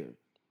here.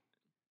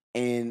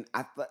 And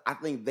I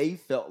think they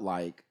felt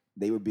like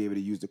they would be able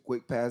to use the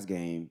quick pass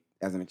game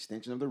as an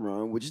extension of the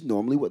run, which is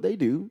normally what they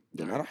do.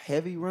 They're not a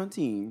heavy run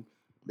team.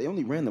 They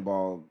only ran the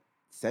ball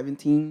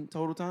 17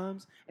 total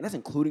times, and that's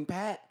including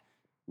Pat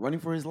running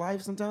for his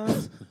life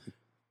sometimes.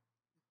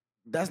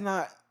 That's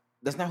not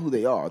who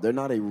they are. They're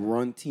not a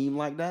run team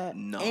like that.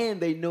 No. And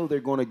they know they're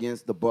going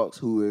against the Bucs,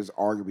 who is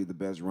arguably the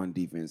best run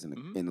defense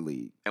in the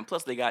league. And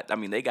plus, they got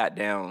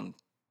down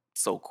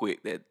so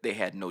quick that they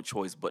had no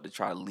choice but to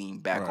try to lean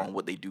back on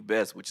what they do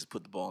best, which is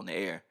put the ball in the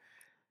air.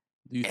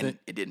 Do you think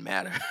it didn't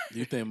matter? Do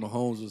you think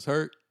Mahomes was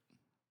hurt?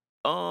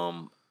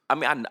 I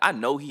mean, I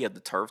know he had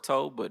the turf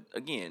toe, but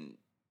again,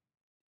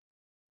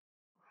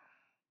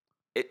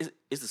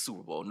 it's the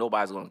Super Bowl.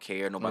 Nobody's gonna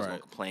care. Nobody's gonna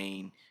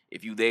complain.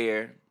 If you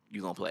there,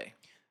 you're gonna play.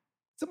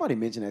 Somebody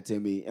mentioned that to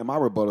me, and my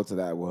rebuttal to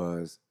that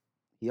was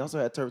he also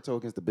had turf toe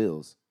against the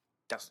Bills.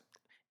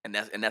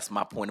 That's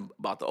my point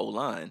about the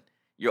O-line.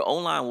 Your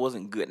O-line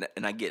wasn't good,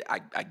 and I get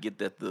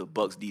that the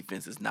Bucs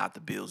defense is not the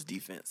Bills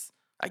defense.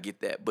 I get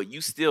that, but you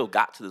still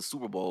got to the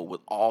Super Bowl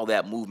with all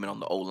that movement on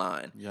the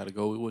O-line. You got to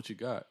go with what you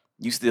got.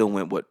 You still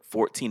went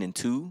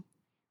 14-2,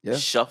 Yeah,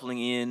 shuffling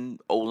in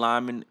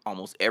O-linemen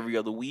almost every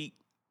other week.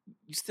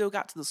 You still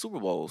got to the Super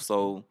Bowl,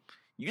 so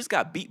you just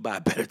got beat by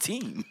a better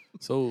team.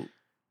 So,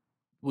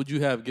 would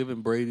you have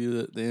given Brady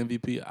the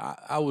MVP?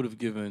 I would have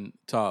given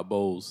Todd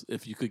Bowles.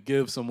 If you could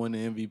give someone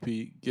the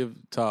MVP, give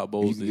Todd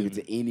Bowles you can give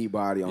it to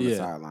anybody on the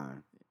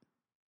sideline.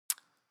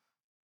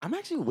 I'm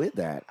actually with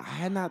that. I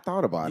had not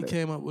thought about it. He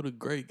came up with a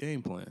great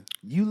game plan.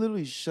 You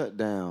literally shut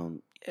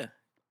down. Yeah.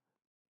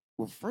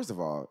 Well, first of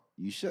all,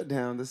 you shut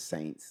down the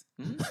Saints.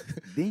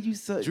 Then you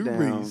shut Drew down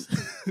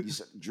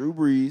Brees. Drew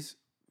Brees,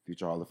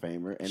 future Hall of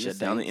Famer, and shut the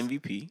down the Saints.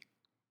 MVP.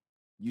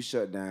 You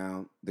shut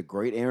down the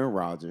great Aaron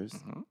Rodgers,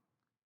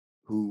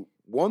 who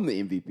won the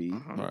MVP,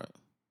 Right.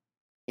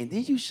 and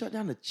then you shut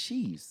down the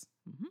Chiefs.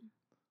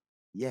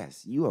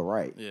 Yes, you are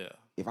right. Yeah.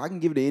 If I can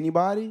give it to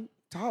anybody,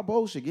 Todd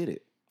Bowles should get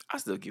it. I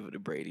still give it to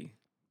Brady.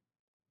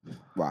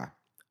 Why?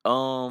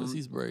 Because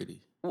he's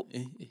Brady. Well,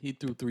 He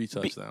threw 3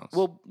 touchdowns.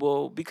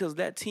 Well, because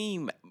that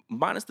team,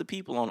 minus the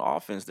people on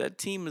offense, that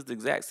team is the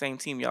exact same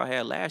team y'all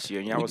had last year,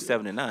 and y'all were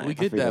 7-9. we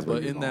get feel that's that, where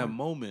but you're in that going.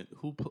 moment,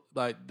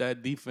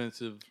 that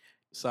defensive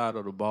side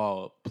of the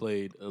ball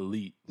played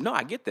elite No,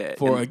 I get that.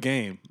 for And a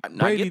game.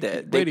 no, I get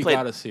that. Brady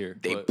got us here.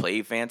 They but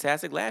played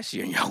fantastic last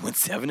year, and y'all went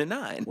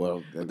 7-9.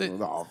 Well, the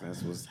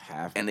offense was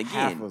half of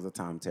the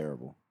time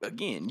terrible.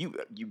 Again, you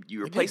get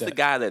replaced the that.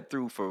 guy that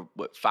threw for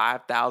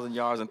 5,000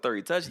 yards and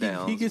 30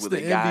 touchdowns. he gets with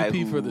the a guy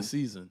MVP for the who-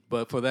 season,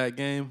 but for that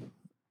game,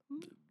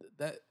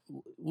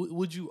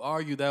 would you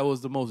argue that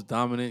was the most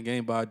dominant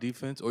game by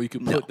defense, or you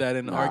could put that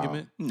in the No.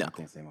 argument No, I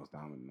can't say most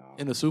dominant. No.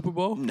 in the Super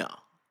Bowl? no,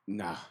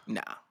 Nah.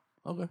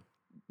 Okay.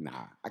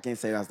 Nah. I can't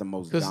say that's the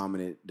most 'Cause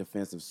dominant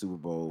defensive Super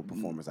Bowl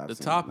performance I've The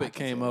seen. topic I can't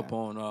came say up that.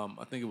 on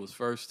I think it was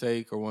First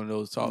Take or one of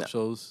those talk No.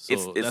 shows.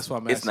 So that's why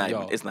I'm asking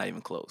y'all. It's not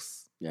even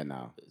close. Yeah,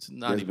 no. It's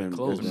not There's even been-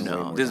 close. there's been way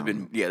No, more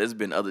there's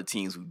been other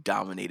teams who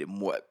dominated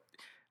more.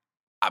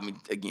 I mean,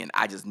 again,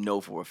 I just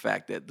know for a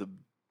fact that the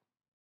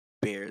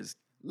Bears.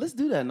 Let's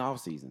do that in the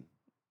offseason.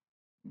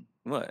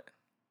 What?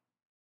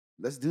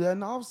 Let's do that in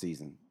the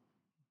offseason.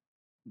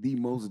 The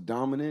most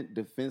dominant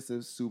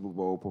defensive Super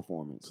Bowl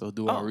performance. So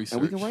do our Oh, research.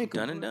 and we can rank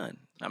Done them. and done.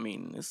 I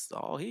mean, it's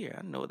all here.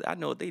 I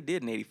know what they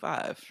did in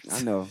 '85.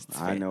 I know. It's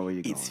I know where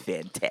you're It's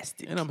going.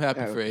 fantastic. And I'm happy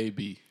Yeah. for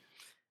AB.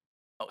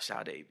 Oh, shout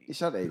out to AB.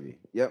 Shout out to AB.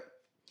 Yep.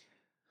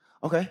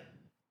 Okay.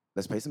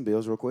 Let's pay some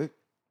bills real quick.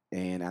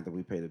 And after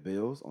we pay the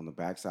bills, on the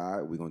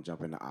backside, we're going to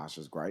jump into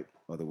Asha's gripe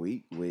of the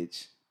week,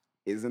 which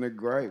isn't a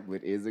gripe,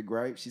 but is a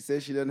gripe. She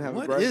says she doesn't have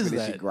What a gripe, is but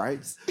then she that?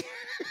 gripes.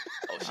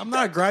 Oh, she I'm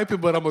not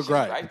griping, but I'm a she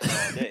gripe. griped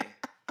all day.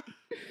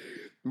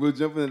 We'll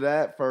jump into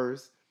that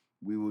first.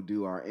 We will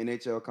do our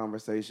NHL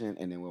conversation,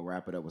 and then we'll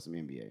wrap it up with some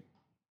NBA.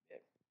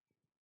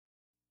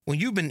 When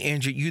you've been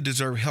injured, you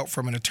deserve help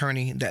from an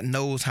attorney that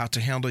knows how to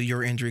handle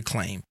your injury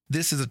claim.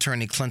 This is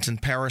attorney Clinton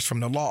Paris from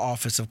the Law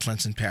Office of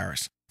Clinton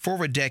Paris. For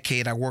over a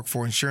decade, I worked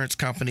for insurance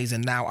companies,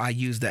 and now I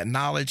use that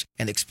knowledge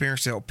and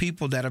experience to help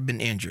people that have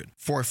been injured.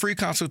 For a free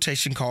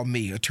consultation, call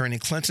me, attorney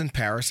Clinton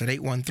Paris, at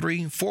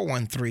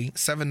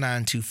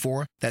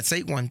 813-413-7924. That's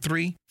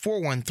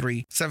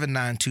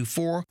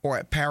 813-413-7924, or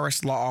at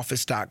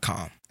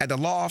parislawoffice.com. At the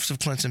Law Office of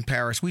Clinton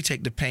Paris, we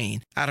take the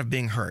pain out of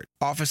being hurt.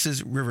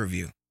 Offices,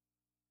 Riverview.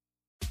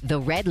 The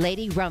Red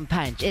Lady Rum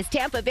Punch is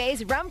Tampa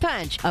Bay's rum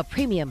punch, a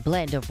premium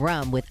blend of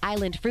rum with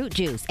island fruit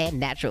juice and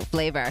natural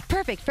flavor.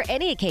 Perfect for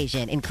any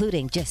occasion,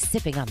 including just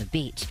sipping on the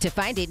beach. To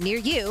find it near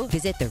you,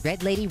 visit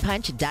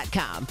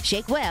theredladypunch.com.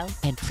 Shake well,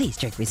 and please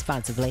drink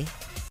responsibly.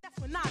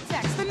 When I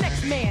text the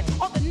next man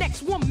or the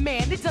next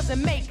woman, it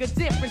doesn't make a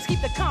difference.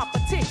 Keep the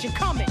competition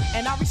coming.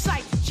 And I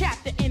recite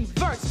chapter in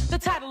verse. The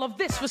title of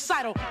this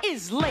recital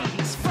is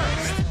Ladies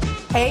First.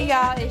 Hey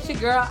y'all, it's your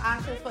girl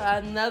Asha for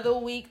another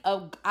week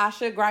of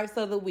Asha Gripes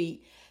of the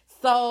Week.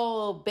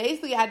 So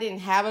basically I didn't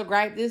have a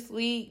gripe this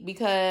week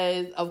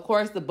because of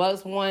course the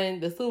Bucks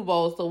won the Super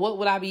Bowl. So what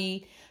would I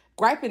be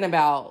griping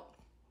about?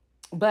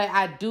 But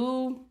I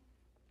do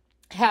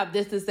have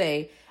this to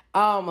say.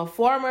 A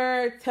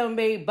former Tampa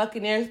Bay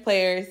Buccaneers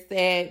player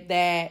said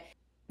that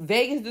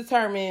Vegas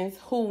determines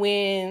who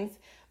wins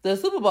the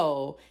Super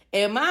Bowl.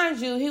 And mind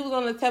you, he was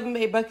on the Tampa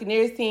Bay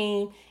Buccaneers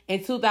team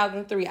in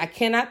 2003. I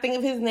cannot think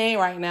of his name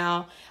right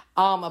now.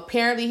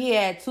 Apparently he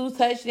had 2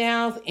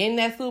 touchdowns in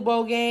that Super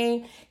Bowl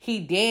game. He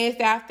danced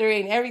after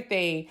it and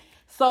everything.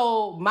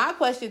 So my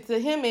question to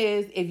him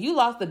is, if you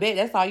lost the bet,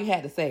 that's all you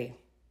had to say.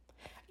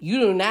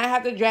 You do not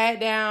have to drag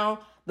down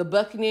the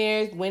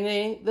Buccaneers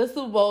winning the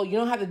Super Bowl. You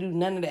don't have to do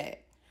none of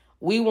that.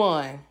 We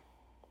won.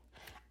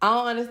 I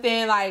don't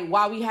understand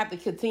why we have to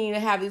continue to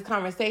have these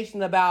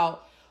conversations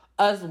about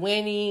us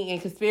winning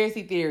and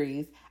conspiracy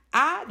theories.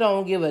 I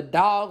don't give a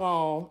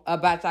doggone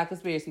about y'all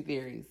conspiracy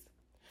theories.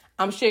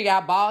 I'm sure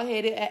y'all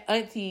bald-headed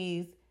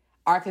aunties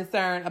are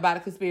concerned about the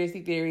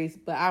conspiracy theories,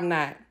 but I'm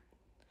not.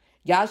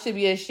 Y'all should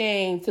be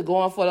ashamed to go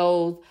on for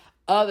those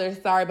other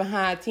sorry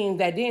behind teams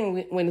that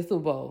didn't win the Super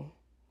Bowl.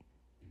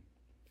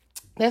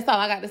 That's all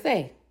I got to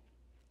say.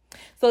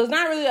 So it's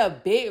not really a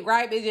big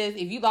gripe. It's just,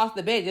 if you lost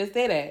the bet, just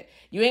say that.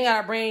 You ain't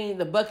got to bring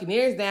the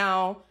Buccaneers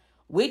down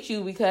with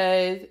you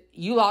because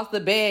you lost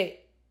the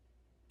bet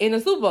in the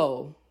Super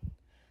Bowl.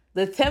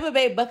 The Tampa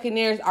Bay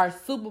Buccaneers are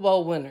Super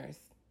Bowl winners.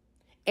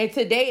 And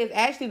today is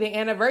actually the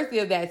anniversary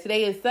of that.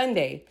 Today is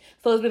Sunday.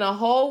 So it's been a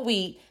whole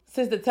week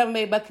since the Tampa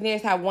Bay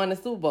Buccaneers have won the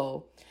Super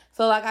Bowl.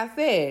 So like I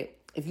said,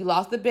 if you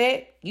lost the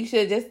bet, you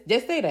should just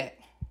say that.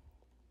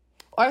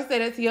 Or say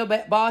that to your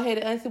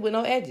bald-headed auntie with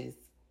no edges.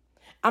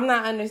 I'm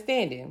not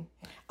understanding.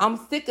 I'm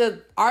sick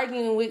of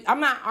I'm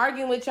not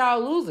arguing with y'all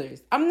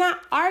losers. I'm not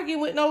arguing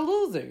with no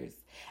losers.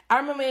 I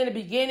remember in the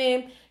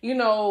beginning,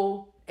 everybody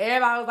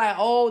was like,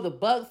 oh, the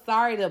Bucks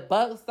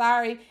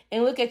sorry.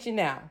 And look at you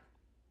now.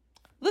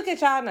 Look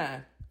at y'all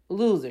now.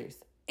 Losers.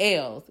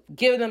 L's.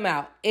 Giving them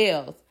out.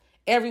 L's.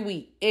 Every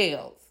week.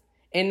 L's.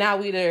 And now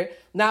we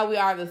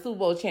are the Super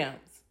Bowl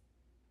champs.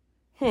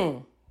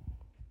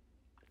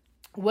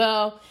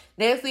 Well,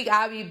 next week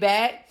I'll be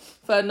back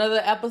for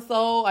another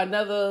episode,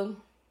 another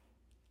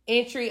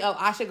entry of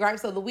Asha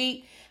Gripes of the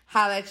Week.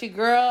 Holla at your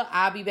girl.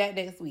 I'll be back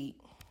next week.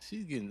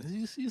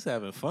 She's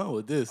having fun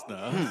with this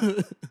now.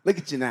 Look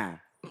at you now.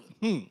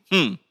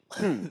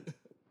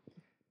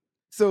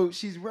 So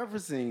she's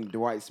referencing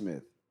Dwight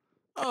Smith.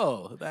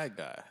 Oh, that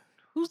guy.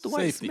 Who's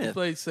Dwight Safety. Smith? He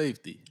played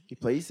safety. He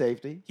played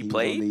safety. He was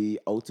played?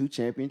 on the 02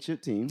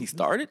 championship team. He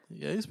started?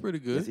 Yeah, he's pretty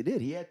Yes, good. he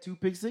did. He had 2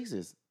 pick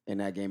sixes in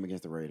that game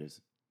against the Raiders.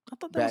 I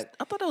thought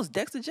that was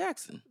Dexter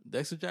Jackson.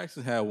 Dexter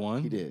Jackson had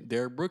one. He did.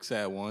 Derek Brooks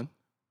had one.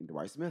 And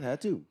Dwight Smith had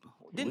 2.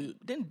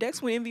 Didn't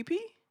Dex win MVP?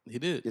 He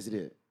did. Yes, he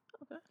did.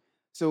 Okay.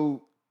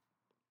 So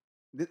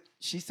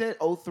she said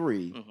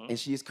 03, Mhm. and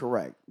she is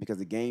correct because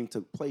the game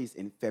took place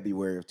in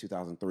February of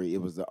 2003.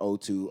 It was the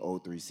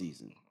 02-03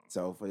 season.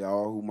 So for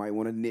y'all who might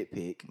want to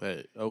nitpick,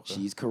 Hey, okay.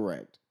 she's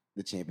correct.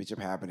 The championship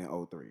happened in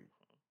 03.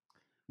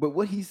 But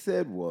what he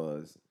said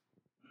was,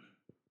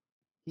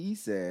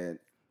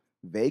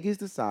 Vegas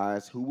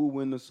decides who will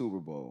win the Super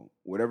Bowl,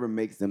 whatever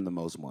makes them the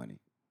most money.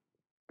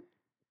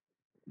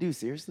 Dude,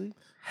 seriously?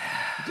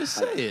 Just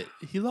say it.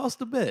 He lost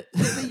the bet.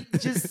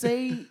 Just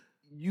say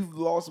you've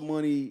lost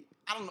money.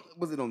 I don't know.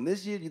 Was it on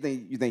this year? You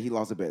think he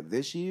lost a bet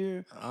this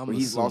year? Or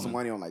he's lost assuming.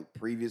 money on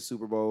previous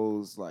Super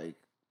Bowls?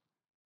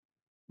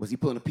 Was he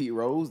pulling a Pete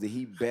Rose? Did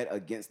he bet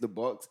against the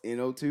Bucks in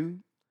 02?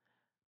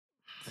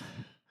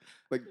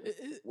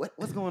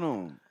 What's going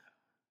on?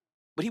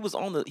 But he was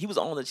on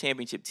the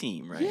championship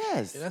team, right?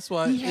 Yes. That's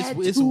why He had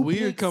it's 2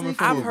 weird pick coming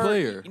sixes. from I've a heard.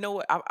 player. You know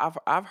what?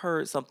 I've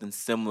heard something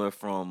similar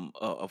from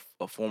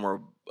a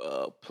former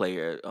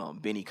player,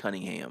 Benny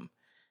Cunningham,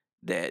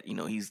 that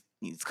he's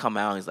come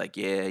out and he's like,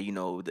 yeah, the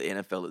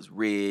NFL is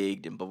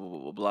rigged and blah blah blah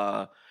blah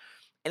blah,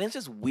 and it's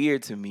just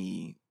weird to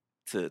me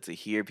to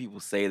hear people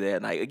say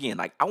that. And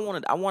I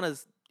want to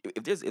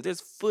if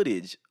there's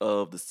footage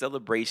of the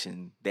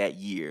celebration that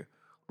year,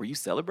 were you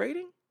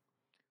celebrating?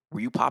 Were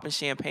you popping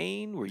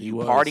champagne? Were He you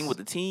was. partying with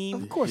the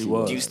team? Of course he he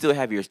was. Do you still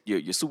have your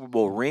Super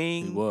Bowl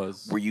ring? He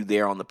was. Were you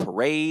there on the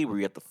parade? Were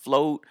you at the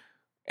float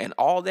and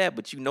all that?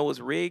 But it's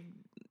rigged.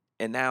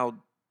 And now,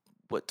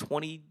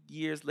 20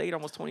 years later,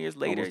 almost 20 years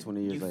later, Almost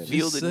 20 years you later.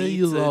 feel Just the say need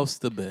you to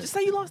lost the bet. just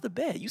say you lost the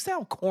bet. You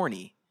sound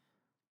corny.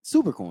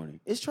 Super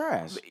corny. It's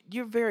trash.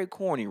 You're very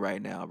corny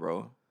right now,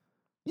 bro.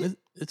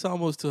 It's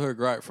almost to her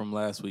gripe from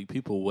last week.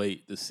 People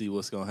wait to see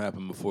what's going to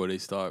happen before they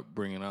start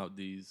bringing out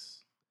these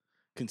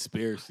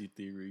conspiracy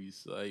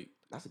theories.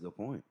 That's a good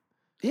point.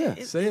 Yeah.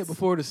 Say it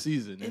before the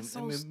season, and, it's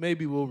so and then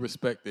maybe we'll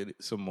respect it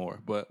some more.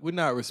 But we're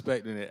not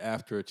respecting it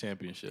after a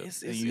championship,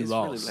 It's and you really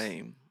lost.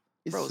 lame.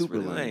 It's Bro, super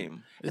it's really lame.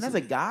 lame. And as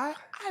a guy,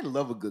 I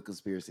love a good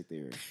conspiracy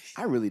theory.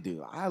 I really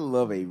do. I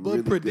love a But really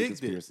good predict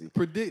conspiracy. it.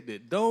 Predict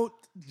it. Don't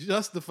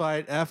justify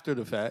it after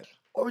the fact.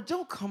 Or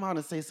don't come out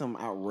and say something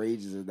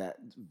outrageous as that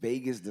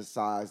Vegas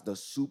decides the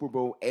Super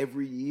Bowl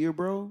every year,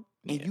 bro.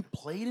 and Yeah. you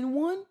played in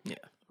one.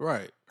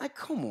 Right. Like,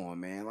 come on,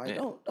 man. Like,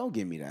 Yeah. don't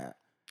give me that.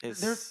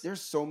 It's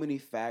There's so many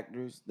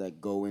factors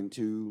that go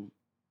into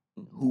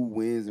who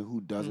wins and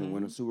who doesn't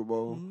win a Super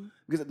Bowl. Mhm.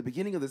 Because at the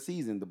beginning of the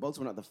season, the Bucks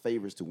were not the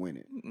favorites to win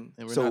it. Mm-mm.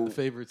 And we're So- not the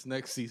favorites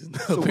next season,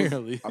 So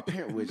apparently.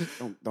 which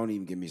don't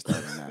even get me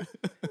started on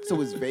that. So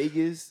is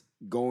Vegas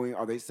going?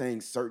 Are they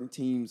saying certain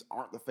teams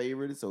aren't the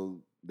favorites, so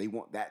they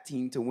want that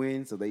team to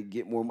win, so they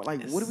get more?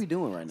 Like, what are we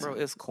doing right now? Bro,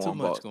 it's Too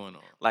much cornball. going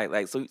on.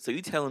 Like so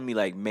you telling me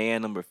like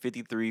man number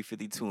 53,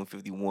 52, and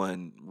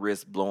 51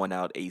 risk blowing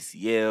out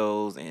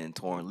ACLs and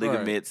torn Right.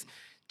 ligaments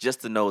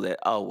just to know that,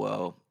 oh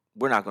well,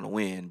 we're not gonna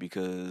win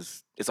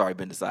because it's already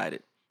been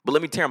decided. But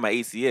let me tear my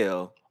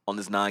ACL on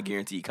this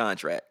non-guaranteed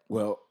contract.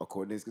 Well,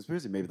 according to this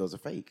conspiracy, maybe those are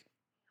fake.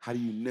 How do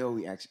you know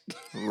he actually?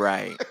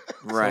 Right.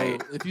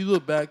 Right. So if you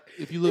look back,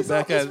 It's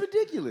at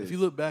ridiculous. if you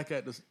look back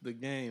at the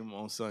game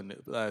on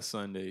last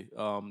Sunday,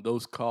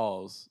 those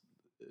calls,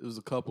 it was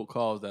a couple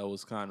calls that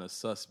was kind of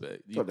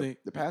suspect. Do you So think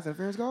the pass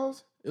interference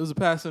calls? it was a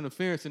pass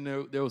interference, and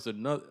there was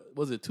another?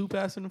 Was it two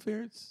pass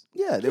interference?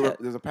 Yeah, Yeah.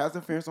 there's a pass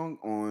interference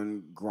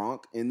on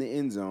Gronk in the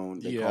end zone.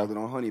 They Yeah. called it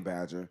on Honey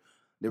Badger.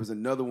 There was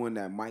another one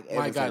that Mike Evans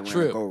Mike got had ran a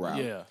tripped. go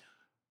route. Yeah,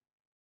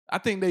 I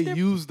think they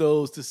used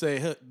those to say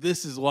 "Huh,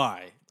 this is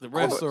why the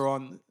refs are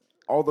on.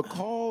 All the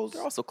calls,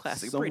 They're also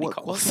classic Brady somewhat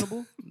calls.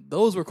 questionable.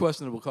 Those were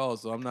questionable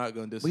calls, so I'm not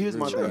going to But disagree. here's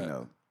my with thing, that.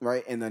 though,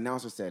 right? And the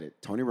announcer said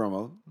it. Tony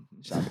Romo.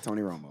 Shout out to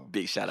Tony Romo.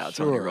 Big shout out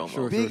Sure, Tony Romo.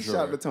 sure. Big shout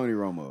out to Tony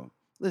Romo.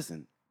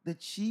 Listen, the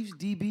Chiefs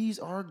DBs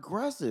are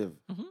aggressive.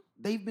 Mhm.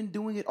 They've been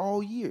doing it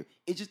all year.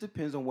 It just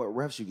depends on what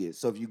refs you get.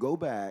 So if you go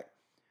back,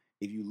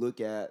 if you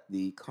look at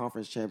the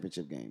conference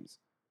championship games,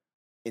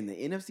 in the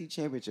NFC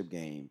championship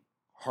game,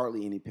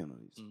 hardly any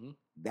penalties. Mhm.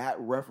 That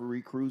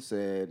referee crew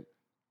said,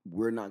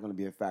 we're not going to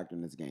be a factor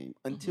in this game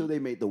until Mm-hmm. they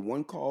made the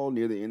one call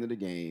near the end of the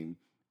game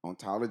on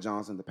Tyler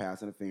Johnson, the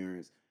pass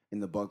interference,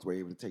 and the Bucks were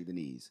able to take the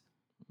knees.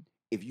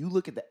 If you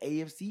look at the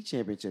AFC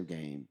championship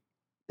game,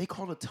 they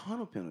called a ton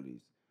of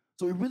penalties.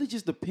 So it really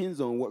just depends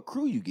on what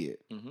crew you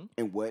get Mhm.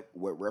 and what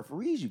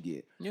referees you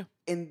get. Yeah.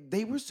 And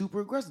they were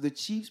super aggressive. The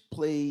Chiefs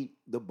played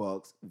the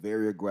Bucks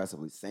very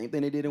aggressively. Same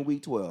thing they did in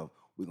week 12.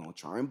 We're going to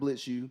try and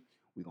blitz you.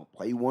 We're going to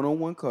play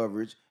one-on-one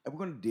coverage, and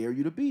we're going to dare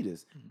you to beat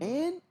us. Mhm.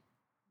 And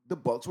the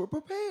Bucks were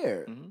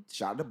prepared. Mhm.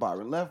 Shout out to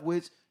Byron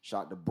Leftwich.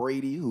 Shout out to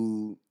Brady,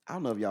 who, I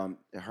don't know if y'all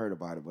heard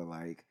about it, but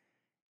like,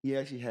 he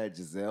actually had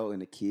Giselle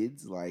and the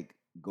kids like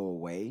go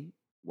away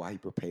while he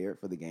prepared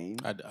for the game.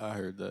 I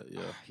heard that.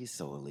 Yeah. He's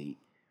so elite.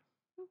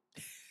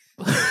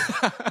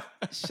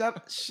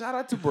 Shout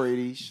out to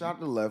Brady. Shout out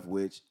to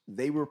Leftwich.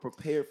 They were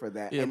prepared for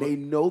that, Yeah, and but- they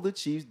know the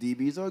Chiefs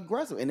DBs are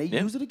aggressive, and they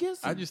Yeah. use it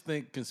against them. I just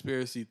think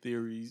conspiracy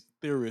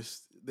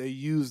theorists they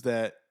use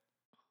that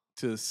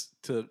to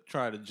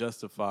try to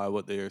justify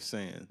what they are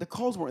saying. the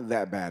calls weren't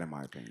that bad, in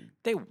my opinion.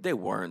 They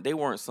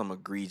weren't some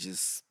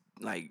egregious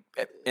like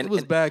It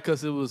was bad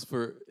because it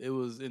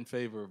was in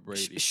favor of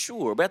Brady.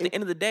 Sure, but at the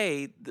end of the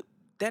day,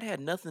 that had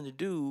nothing to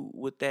do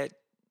with that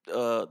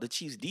the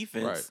Chiefs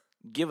defense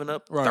giving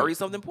up Right. 30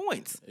 something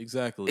points.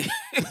 Exactly.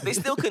 They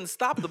still couldn't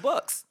stop the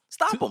Bucks.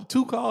 Stop them.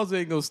 Two calls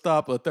ain't gonna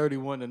stop a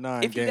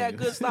 31-9 If game. you that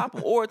good, stop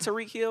them. Or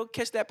Tariq Hill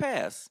catch that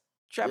pass.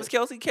 Travis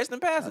Kelsey catch them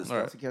passes. All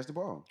right. To catch the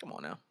ball. Come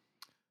on now.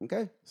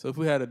 Okay. So if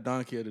we had a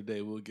donkey of the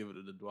day, we'll give it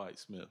to Dwight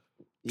Smith.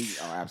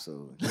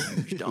 Absolutely.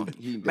 Huge donkey.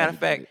 He Matter of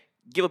definitely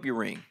fact, give up your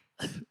ring.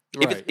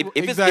 Right. If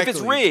it's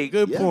Exactly. rigged,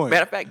 Good Yeah. point.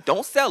 matter of fact,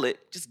 don't sell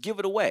it. Just give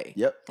it away.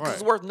 Yep. Because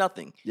it's Right. worth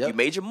nothing. Yep. You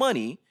made your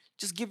money.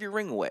 Just give your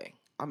ring away.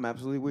 I'm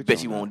absolutely with Bet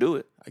you. you on won't that. do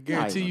it. I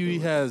guarantee gonna you he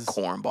do it. has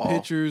Cornball.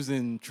 pictures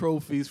and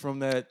trophies from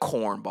that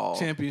Cornball.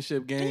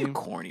 championship Man, you game.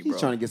 corny, He's bro.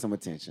 trying to get some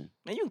attention.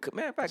 Man,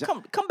 matter of fact,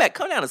 come back,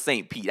 come down to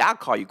St. Pete. I'll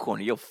call you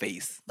corny. Your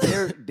face.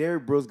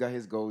 Derrick Brooks got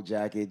his gold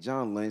jacket.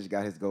 John Lynch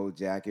got his gold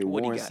jacket.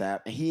 What he Warren got?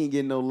 Sapp, and he ain't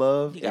getting no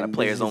love. He got a and this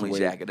players is his only way-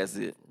 jacket. That's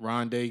it.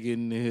 Rondé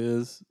getting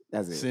his.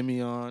 That's it.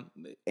 Simeon.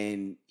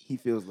 And he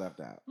feels left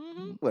out.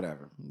 Mm-hmm.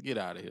 Whatever. Get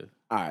out of here.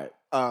 All right.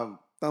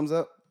 Thumbs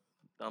up.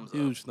 Thumbs up.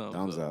 Huge thumbs,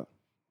 Thumbs up.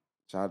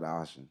 Shout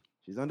out to Asha.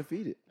 She's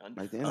undefeated.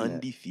 Like the internet.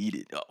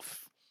 Undefeated. Oh,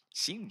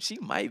 she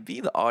might be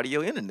the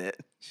audio internet.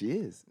 She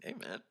is. Hey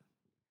man.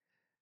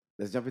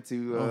 Let's jump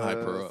into. Don't hype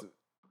her up.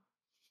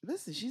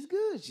 Listen, she's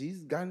good.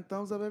 She's gotten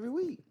thumbs up every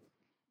week.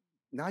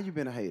 Now you've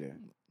been a hater.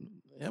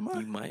 Am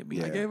I? You might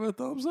be. I Yeah. gave her a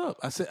thumbs up.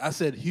 I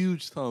said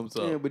huge thumbs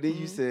Yeah, up but then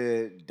you Mhm.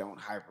 said don't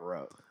hype her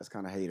up. That's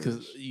kind of hater.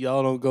 because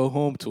y'all don't go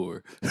home to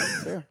her.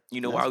 Fair.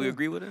 You know That's why we fair.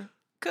 agree with her?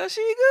 Cause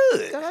she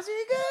good. Cause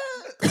she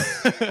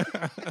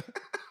good.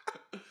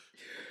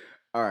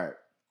 All right.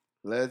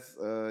 Let's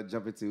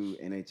jump into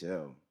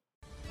NHL.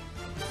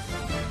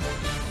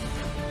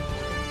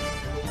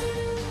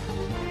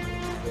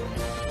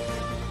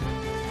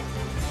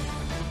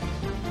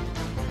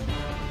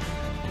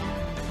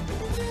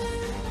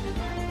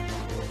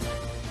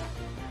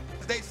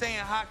 They saying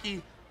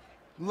hockey,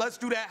 let's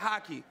do that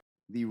hockey.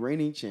 The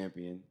reigning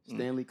champion,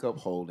 Stanley Cup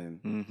holding.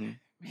 Mm-hmm.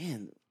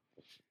 Man,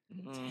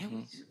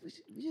 Tampa,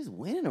 we just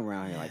winning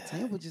around here. Like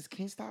Tampa just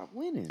can't stop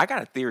winning. I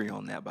got a theory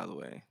on that, by the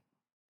way.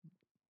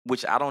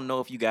 Which I don't know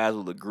if you guys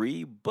will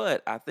agree,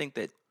 but I think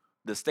that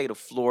the state of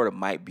Florida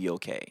might be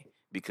okay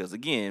because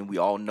again, we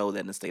all know that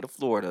in the state of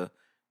Florida,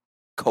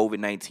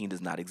 COVID-19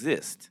 does not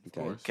exist. Of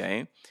course.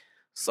 Okay,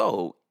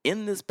 so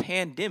in this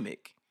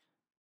pandemic,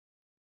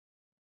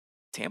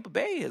 Tampa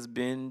Bay has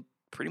been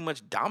pretty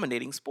much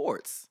dominating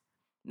sports.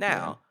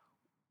 Now,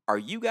 are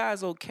you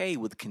guys okay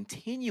with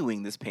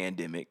continuing this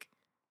pandemic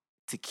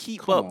to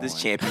keep Come up this on,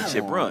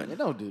 championship come on. run?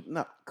 Don't do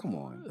no. Come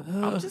on.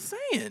 I'm just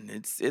saying,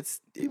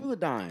 it's People are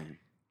dying.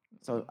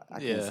 So I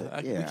can't Yeah, say, we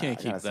can't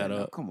I keep gotta say that no.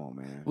 up. Come on,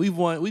 man. We've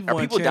won Are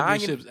people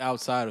dying in- championships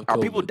outside of are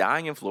COVID. people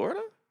dying in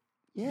Florida?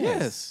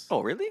 Yes.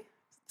 Oh, really?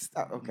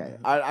 Stop. Okay.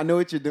 I know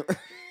what you're doing.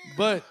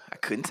 But I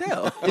couldn't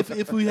tell.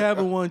 if we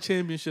haven't won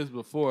championships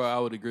before, I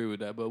would agree with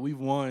that. But we've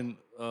won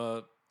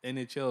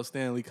NHL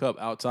Stanley Cup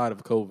outside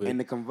of COVID. And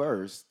the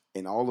converse,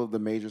 in all of the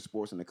major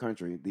sports in the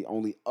country, the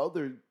only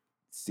other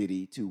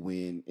city to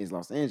win is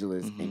Los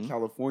Angeles, and Mhm.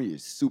 California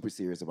is super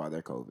serious about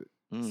their COVID.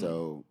 Mm,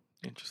 So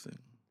interesting.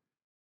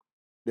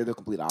 they're the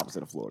complete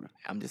opposite of Florida.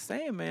 I'm just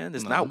saying, man.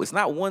 No. It's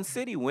not one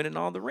city winning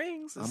all the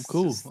rings. I'm It's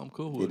cool. just- I'm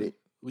cool Did with it. it?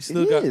 We It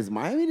still got. is.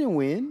 Miami didn't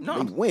win. No, they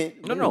I'm-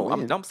 went. No, They no. didn't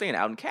win. I'm saying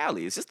out in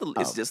Cali. It's just the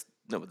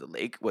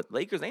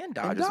Lakers and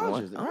Dodgers,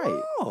 Dodgers, won.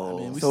 right. Oh,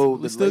 I mean, we, So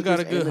we the still got a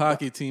Lakers and good the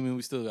hockey team, and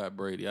we still got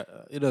Brady.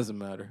 It doesn't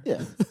matter.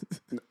 Yeah.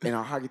 And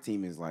our hockey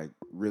team is like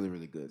really,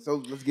 really good. So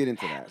let's get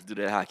into that. let's do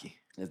that hockey.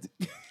 Let's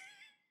do-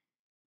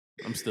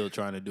 I'm still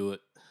trying to do it.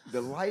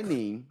 The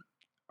Lightning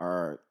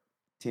are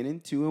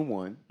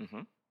 10-2-1,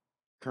 Mhm.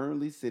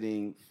 currently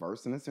sitting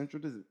first in the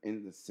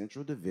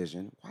Central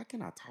Division. Why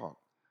can't I talk?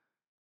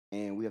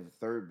 And we have the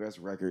third best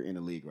record in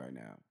the league right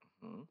now.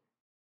 Mhm.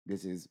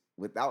 This is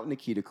without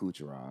Nikita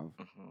Kucherov.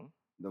 Mhm.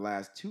 The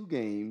last two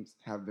games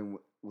have been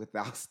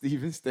without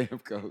Steven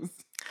Stamkos.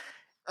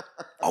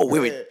 Oh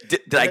wait.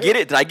 Did I get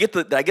it? Did I get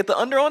the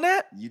under on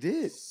that? You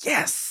did.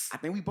 Yes. I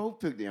think we both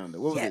picked the under.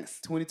 What was Yes.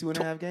 it? 22 and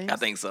a half games? I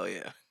think so.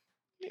 Yeah.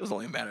 It was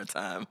only a matter of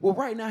time. Well,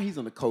 right now he's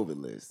on the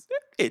COVID list.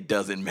 It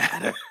doesn't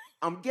matter.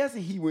 I'm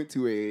guessing he went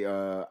to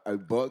a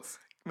Bucks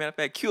Matter of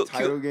fact, cue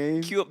title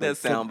game. up that Like,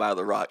 sound by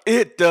The Rock.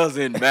 It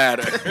doesn't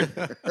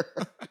matter.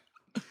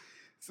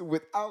 So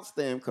without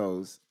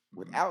Stamkos,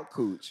 without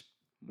Cooch,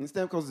 and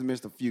Stamkos has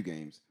missed a few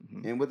games,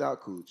 Mhm. and without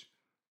Cooch,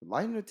 the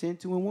Lightning are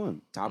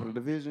 10-2-1, top of the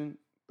division,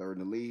 third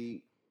in the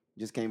league.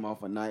 Just came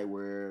off a night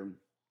where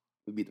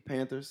we beat the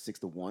Panthers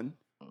 6-1,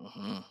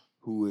 Mhm.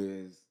 who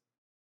is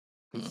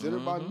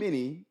considered by Mhm.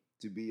 many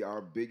to be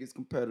our biggest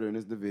competitor in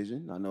this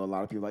division. I know a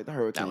lot of people like the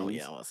Hurricanes.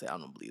 I want to say I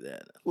don't believe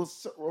that. Well,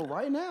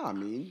 right now, I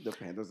mean, the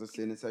Panthers are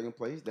sitting in second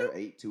place. They're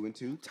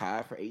 8-2-2,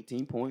 tied for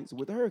 18 points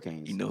with the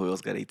Hurricanes. You know who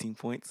else got 18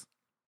 points?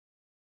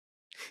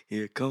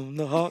 Here come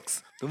the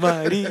Hawks, the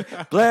mighty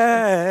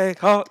Black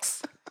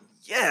Hawks.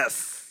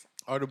 Yes.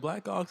 Are the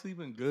Blackhawks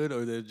even good,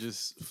 or they're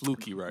just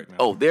fluky right now?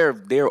 Oh, they're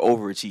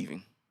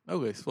overachieving.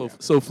 okay.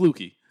 So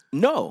fluky.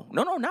 No,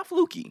 not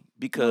fluky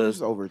Because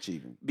because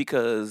overachieving.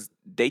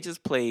 they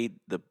just played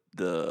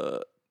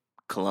the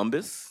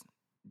Columbus,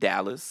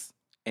 Dallas,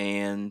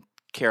 and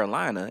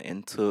Carolina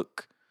and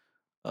took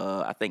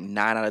I think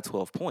 9 out of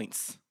 12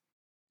 points.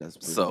 That's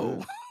pretty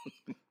So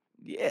good.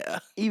 yeah.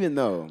 Even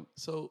though,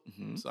 So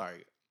Mhm.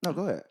 sorry. no,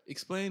 go ahead.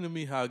 Explain to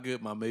me how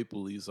good my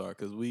Maple Leafs are,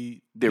 because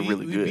They're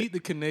really we good. beat the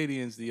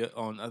Canadians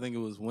on I think it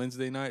was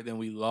Wednesday night, then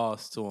we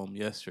lost to them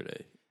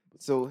yesterday.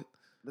 So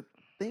the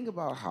thing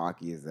about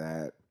hockey is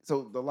that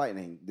the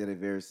Lightning did a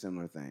very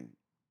similar thing.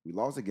 We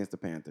lost against the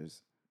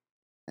Panthers,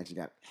 actually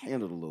got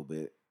handled a little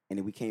bit, and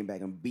then we came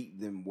back and beat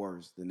them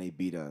worse than they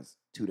beat us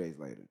 2 days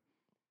later.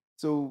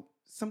 So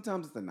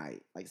sometimes it's the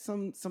night. Like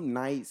some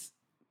nights,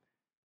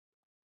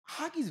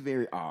 hockey's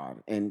very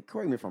odd. And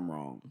correct me if I'm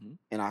wrong. Mhm.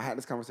 And I had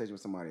this conversation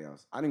with somebody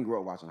else. I didn't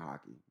grow up watching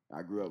hockey.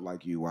 I grew up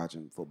like you,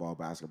 watching football,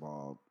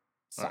 basketball,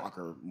 Right.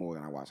 soccer more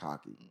than I watch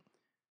hockey.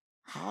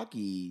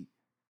 Hockey,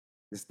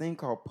 this thing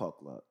called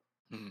puck luck,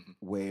 Mhm.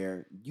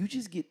 where you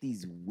just get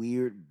these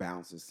weird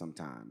bounces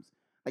sometimes.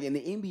 Like in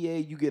the NBA,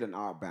 you get an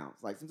odd bounce.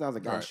 Like sometimes a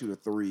guy Right. shoot a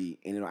three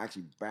and it'll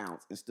actually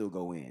bounce and still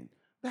go in.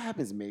 That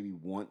happens maybe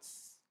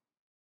once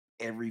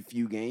every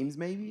few games,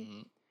 maybe.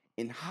 Mhm.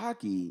 In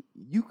hockey,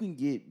 you can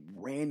get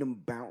random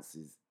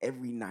bounces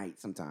every night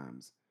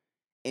sometimes.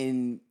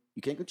 And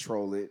you can't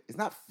control it. It's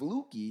not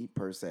fluky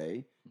per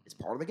se. It's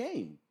part of the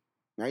game.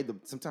 Right?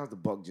 Sometimes the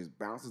puck just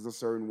bounces a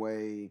certain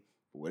way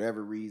for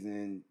whatever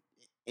reason.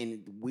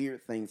 And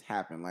weird things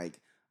happen. Like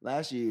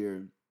last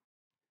year,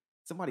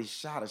 somebody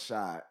shot a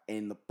shot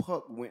and the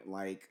puck went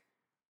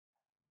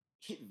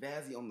hit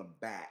Vazzy on the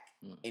back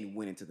Mm. and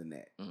went into the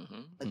net.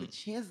 Mhm. Like the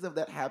chances of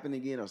that happening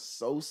again are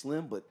so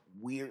slim, but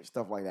weird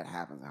stuff like that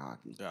happens in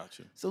hockey.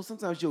 Gotcha. So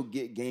sometimes you'll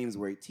get games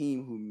where a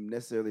team who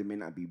necessarily may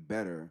not be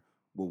better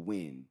will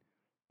win.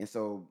 And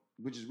so,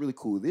 which is really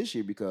cool this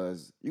year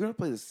because you're gonna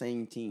play the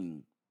same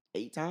team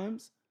 8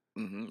 times.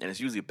 Mhm. And it's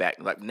usually back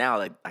like now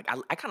like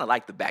I kind of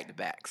like the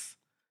back-to-backs.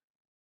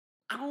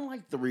 I don't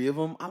like 3 of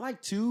them. I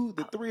like 2.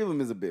 The 3 of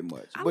them is a bit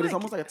much, I but it's like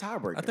almost like a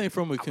tiebreaker. I think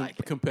from a I like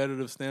it.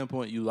 competitive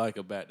standpoint, you like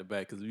a back to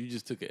back, because if you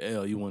just took an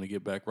L, you want to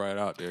get back right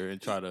out there and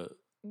try to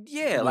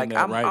Yeah, Win like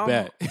that right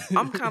back.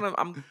 I'm kind of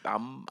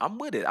I'm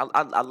with it.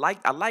 I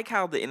like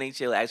how the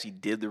NHL actually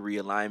did the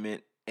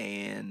realignment,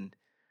 and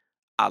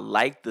I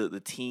like the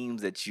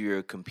teams that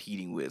you're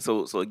competing with.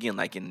 So again,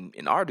 like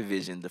in our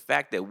division, the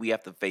fact that we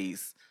have to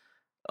face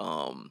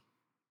the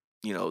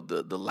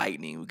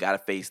Lightning, we got to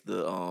face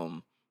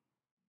the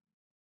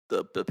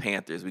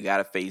Panthers, we got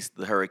to face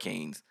the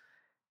Hurricanes.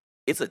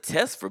 It's a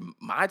test for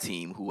my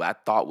team, who I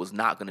thought was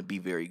not going to be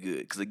very good.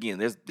 Because again,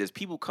 there's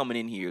people coming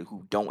in here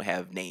who don't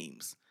have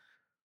names.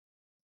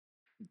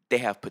 They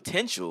have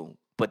potential,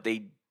 but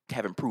they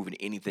haven't proven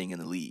anything in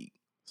the league.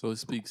 So it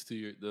speaks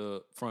to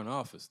the front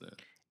office then.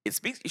 It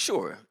speaks,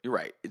 sure, you're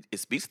right. It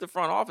speaks to the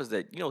front office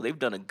that they've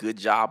done a good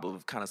job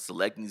of kind of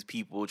selecting these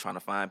people, trying to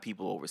find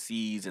people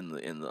overseas in the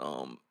in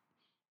the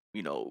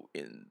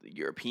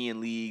European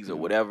leagues or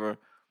whatever.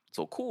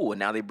 So cool, and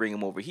now they bring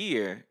them over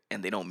here,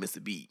 and they don't miss a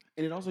beat.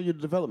 And it also your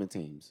development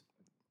teams.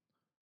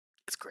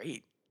 It's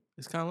great.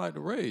 It's kind of like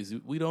the Rays.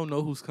 We don't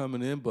know who's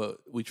coming in, but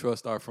we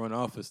trust our front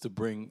office to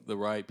bring the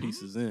right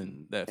pieces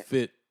in that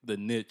fit the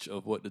niche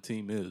of what the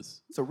team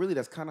is. So really,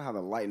 that's kind of how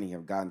the Lightning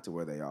have gotten to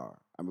where they are.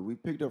 I mean, we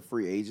picked up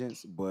free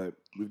agents, but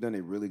we've done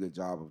a really good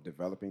job of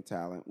developing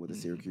talent with the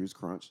Syracuse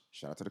Crunch.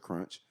 Shout out to the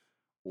Crunch.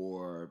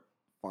 Or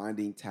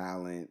finding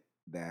talent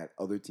that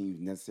other teams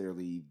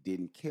necessarily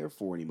didn't care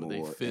for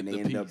anymore, and they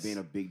ended up being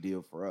a big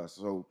deal for us.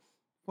 So,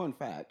 fun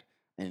fact,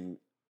 and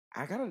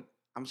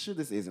I'm sure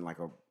this isn't like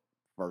a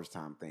first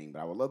time thing, but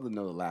I would love to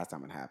know the last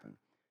time it happened.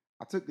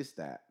 I took this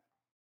stat.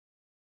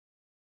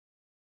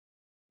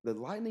 The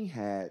Lightning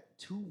had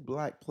 2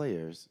 black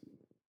players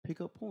pick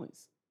up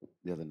points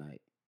the other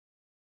night.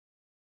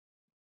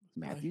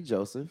 Matthew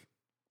Joseph,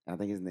 I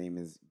think his name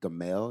is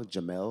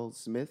Jamel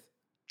Smith.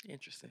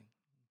 Interesting.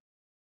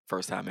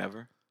 First time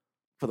ever.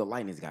 For the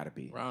Lightning, it's got to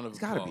be. Round of it's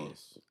got to be.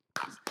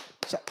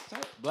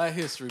 Black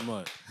History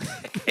Month.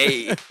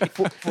 Hey.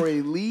 for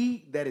a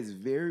league that is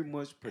very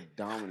much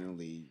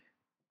predominantly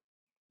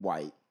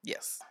white,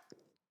 yes,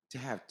 to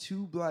have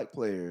 2 black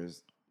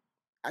players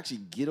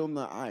actually get on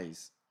the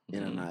ice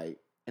in a night,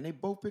 and they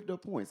both picked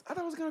up points. I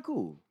thought it was kind of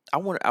cool. I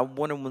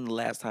wonder when the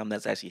last time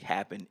that's actually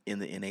happened in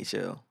the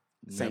NHL.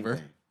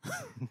 Never.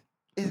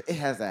 It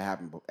has to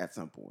happen at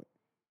some point.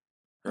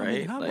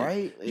 Right? I mean,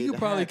 right? You could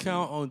probably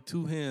count on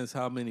 2 hands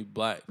how many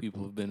black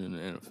people have been in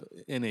the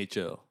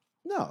NHL.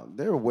 No,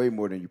 there are way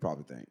more than you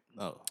probably think.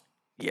 Oh.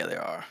 Yeah,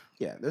 there are.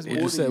 Yeah, there's more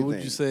Would you than say, you would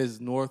think. you say it's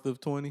north of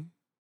 20?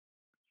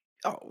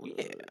 Oh,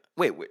 yeah.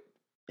 Wait.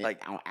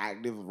 Like on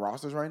active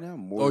rosters right now,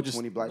 more than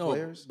 20 black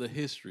players? The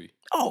history.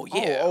 Oh,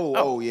 yeah.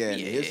 Oh, yeah. In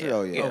the history?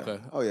 Oh, yeah. Okay.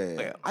 Oh,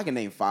 yeah. I can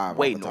name 5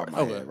 Way off the top of my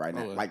north. head right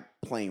now, like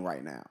playing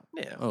right now.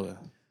 Yeah. Okay.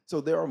 So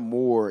there are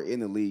more in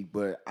the league,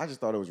 but I just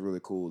thought it was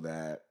really cool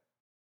that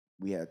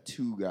we had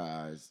 2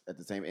 guys at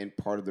the same, and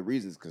part of the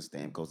reason is because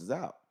Stamkos is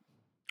out.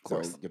 Of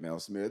course. So Jamel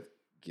Smith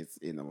gets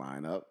in the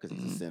lineup because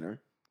he's a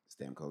center.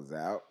 Stamkos is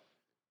out.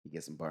 He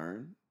gets some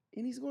burn,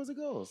 and he scores a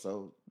goal.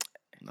 So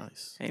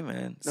nice. Hey,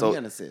 man. No, So he got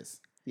an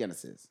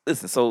assist.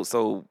 Listen,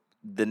 so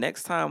the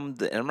next time,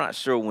 and I'm not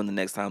sure when the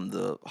next time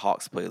the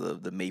Hawks play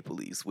the Maple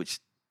Leafs, which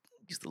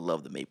used to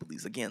love the Maple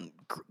Leafs. Again,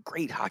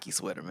 great hockey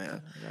sweater,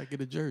 man. I gotta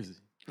get a jersey.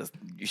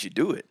 You should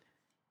do it.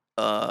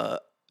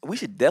 We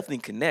should definitely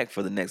connect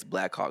for the next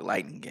Blackhawk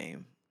Lightning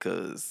game,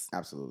 because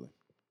Absolutely.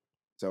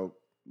 So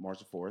March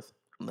the 4th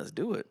let's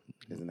do it.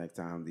 is the next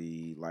time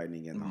the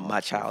Lightning and the Hawks My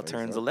will child face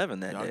turns up.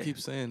 11 that Y'all day. keep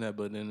saying that,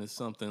 but then it's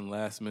something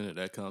last minute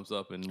that comes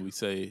up, and we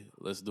say,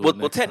 "Let's do it." Well,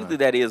 next technically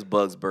time. that is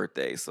Bug's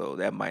birthday, so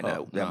that might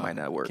not Nah, might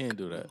not work. Can't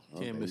do that.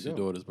 Okay, Can't miss you your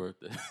go. daughter's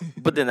birthday.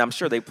 But then I'm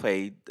sure they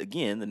play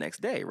again the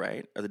next day,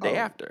 right, or the day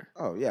after.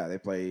 Oh, yeah. They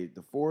played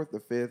the 4th, the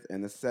 5th,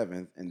 and the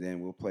 7th, and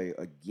then we'll play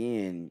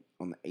again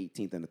on the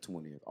 18th and the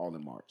 20th, all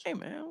in March. Hey,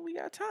 man, we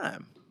got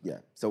time. Yeah.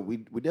 So we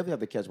definitely have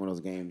to catch one of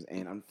those games,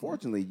 and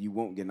unfortunately, you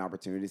won't get an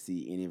opportunity to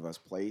see any of us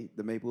play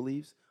the Maple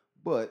Leafs.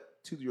 But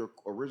to your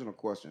original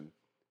question,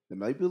 the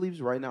Maple Leafs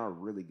right now are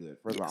really good.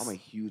 First of all, I'm a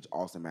huge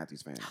Austin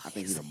Matthews fan. I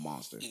think he's a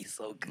monster. He's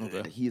so good.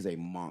 Okay. He is a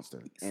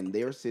monster. And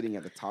they're sitting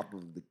at the top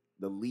of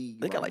the league.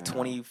 They got right like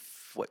now.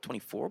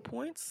 24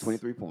 points?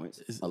 23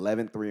 points,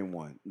 11, 3, and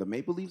 1. The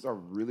Maple Leafs are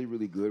really,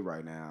 really good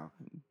right now.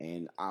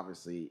 And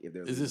obviously, if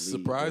there's Is this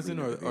surprising,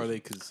 or are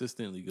they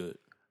consistently good?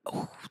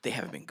 Oh, they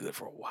haven't been good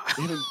for a while.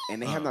 and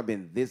they have not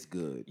been this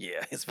good.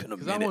 Yeah, it's been a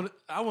Because minute.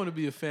 I want to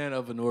be a fan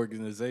of an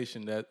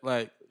organization that,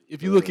 like,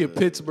 if you look at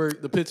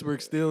Pittsburgh, the Pittsburgh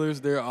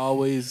Steelers, they're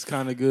always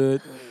kind of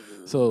good.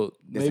 So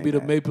This maybe ain't the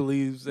that. Maple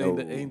Leafs ain't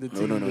the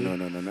No,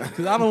 team. no.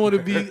 Because I don't want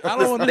to be. I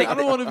don't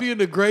want to be in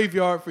the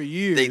graveyard for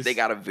years. They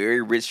got a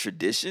very rich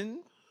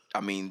tradition.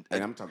 I mean,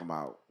 And I'm talking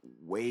about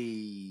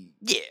way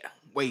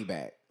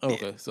back.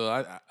 Okay, so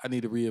I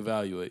need to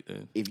reevaluate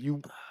then.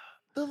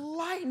 The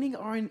Lightning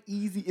are an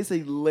easy, it's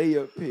a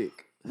layup pick.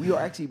 We are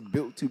actually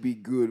built to be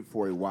good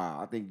for a while.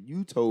 I think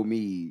you told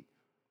me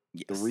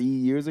 3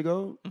 years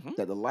ago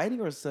that the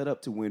Lightning are set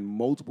up to win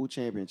multiple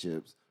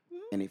championships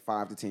in a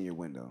 5 to 10 year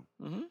window.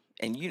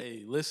 And you,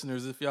 Hey,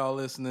 listeners, if y'all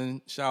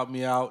listening, shout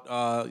me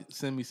out.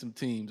 Send me some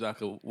teams I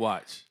could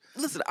watch.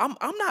 listen,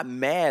 I'm not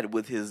mad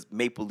with his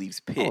Maple Leafs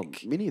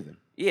pick. Oh, me neither.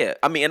 Yeah,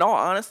 I mean, in all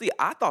honesty,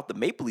 I thought the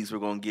Maple Leafs were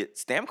going to get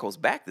Stamkos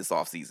back this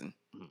offseason.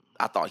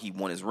 I thought he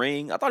won his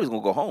ring. I thought he was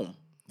going to go home.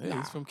 Hey,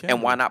 he's from Canada.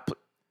 And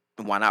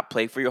why not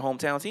play for your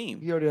hometown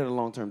team? He already had a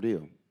long-term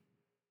deal.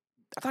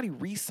 I thought he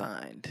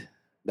re-signed.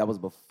 That was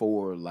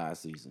before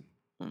last season.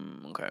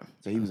 Okay.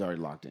 So he was already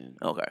locked in.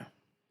 Okay.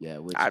 Yeah,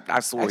 which I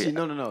swore. actually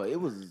no. It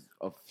was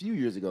a few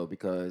years ago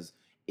because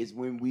it's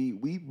when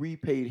we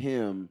repaid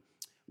him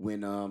when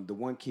the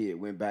one kid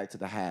went back to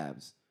the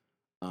Habs.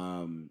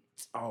 Jonathan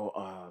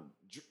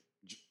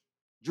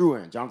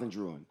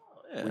Drouin.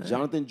 When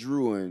Jonathan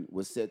Drouin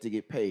was set to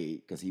get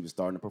paid because he was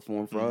starting to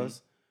perform for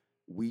us,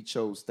 we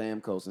chose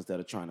Stamkos instead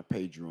of trying to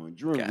pay Drouin.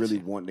 Drouin really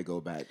wanted to go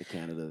back to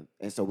Canada,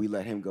 and so we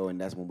let him go, and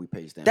that's when we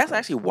paid Stamkos. That's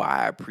actually why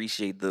I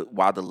appreciate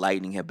why the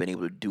Lightning have been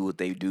able to do what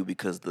they do,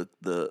 because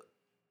the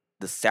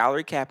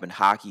salary cap in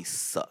hockey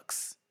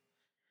sucks.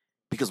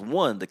 Because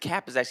one, the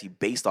cap is actually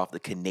based off the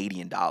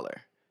Canadian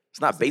dollar.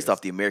 It's not based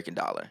off the American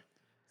dollar.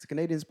 It's a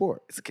Canadian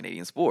sport. It's a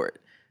Canadian sport.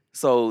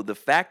 So the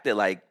fact that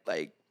like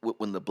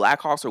when the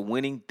Blackhawks are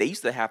winning, they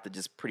used to have to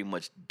just pretty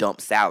much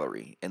dump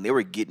salary, and they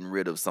were getting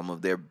rid of some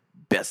of their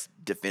best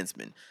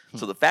defensemen.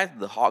 So the fact that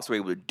the Hawks were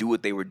able to do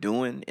what they were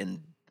doing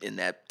in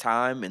that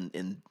time and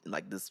in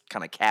like this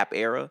kind of cap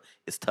era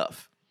is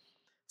tough.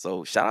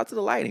 So shout out to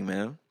the Lightning,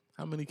 man.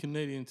 How many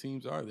Canadian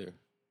teams are there?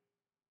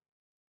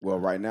 Well,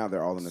 right now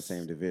they're all in the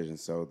same division,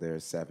 so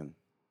there's 7.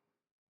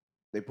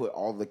 They put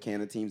all the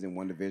Canada teams in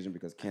one division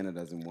because Canada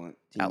doesn't want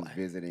teams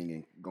visiting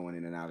and going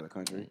in and out of the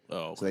country. Oh,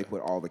 okay. So they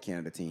put all the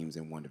Canada teams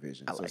in one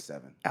division. So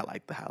 7. I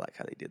like how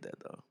they did that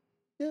though.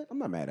 Yeah, I'm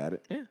not mad at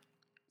it. Yeah.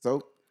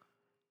 So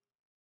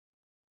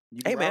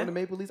you can Hey, ride man. the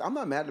Maple Leafs. I'm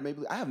not mad at the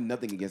Maple Leafs. I have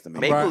nothing against the I'm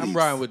Maple Leafs. I'm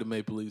riding with the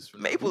Maple Leafs. For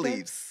now. Maple Okay.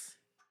 Leafs.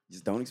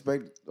 Just don't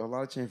expect a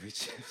lot of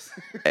championships.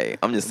 Hey,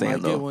 I'm just They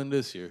saying might get though. one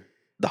this year.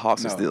 The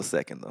Hawks are No. still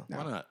second though.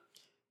 Why not?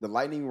 The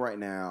Lightning right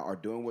now are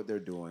doing what they're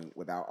doing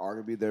without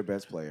arguably their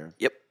best player.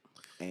 Yep.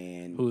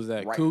 And Who's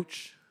that? right-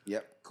 Cooch?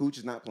 Yep, Cooch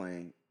is not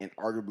playing, and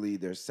arguably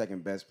their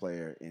second best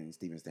player in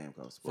Steven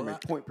Stamkos. From Well, a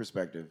point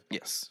perspective,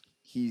 Yes.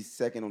 he's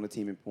second on the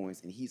team in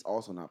points, and he's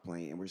also not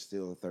playing, and we're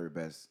still the third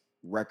best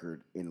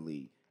record in the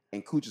league.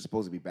 And Cooch is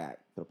supposed to be back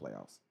for the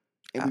playoffs.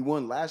 And we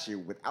won last year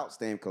without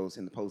Stamkos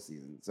in the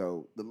postseason.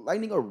 So the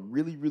Lightning are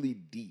really, really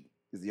deep,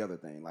 is the other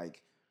thing.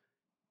 Like,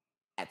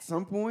 at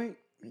some point,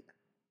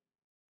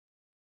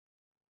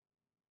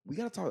 we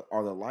got to talk,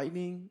 are the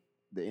Lightning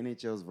the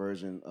NHL's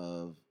version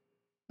of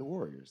the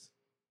Warriors?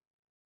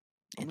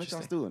 I'm let y'all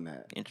Interesting. stew on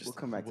that. We'll Interesting.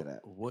 come back to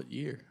that. What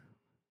year?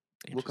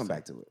 We'll come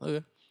back to it.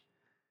 Okay.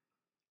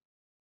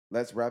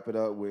 Let's wrap it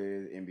up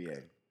with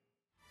NBA.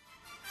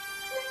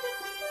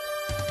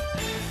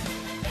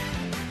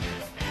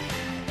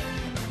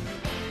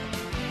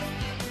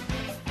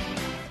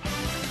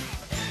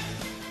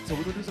 So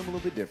we're gonna do something a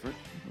little bit different.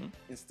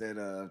 Instead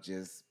of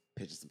just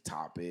pitching some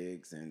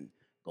topics and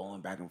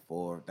going back and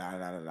forth, da da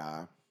da da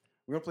da.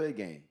 We're gonna play a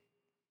game.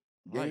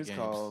 The I game like is games.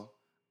 called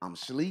I'm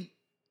Sleep,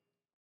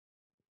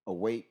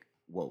 Awake,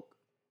 Woke.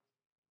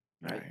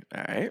 All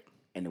right.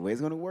 And the way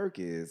it's gonna work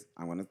is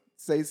I'm gonna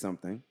say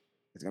something.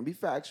 It's gonna be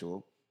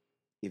factual.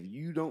 If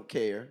you don't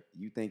care,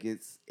 you think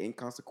it's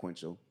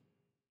inconsequential,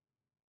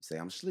 say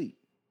I'm asleep.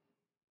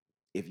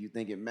 If you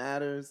think it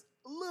matters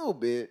a little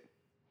bit,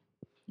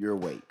 you're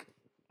awake.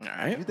 All If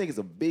right. you think it's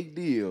a big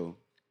deal,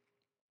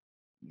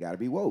 you gotta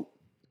be woke.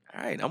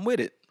 All right. I'm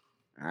with it.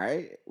 All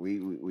right?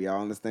 We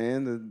all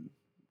understand the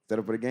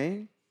setup of the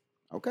game?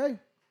 Okay.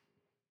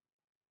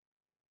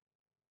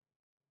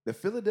 The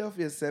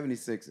Philadelphia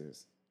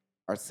 76ers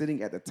are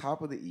sitting at the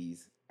top of the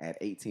East at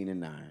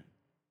 18-9.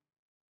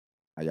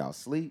 Are y'all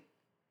asleep,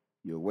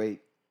 you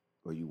awake,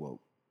 or you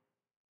woke?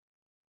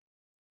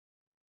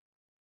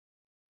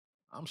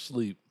 I'm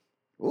sleep.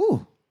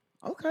 Ooh,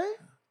 okay.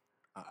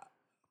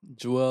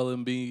 Joel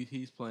Embiid,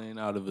 he's playing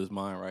out of his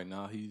mind right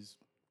now. He's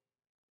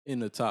in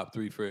the top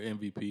 3 for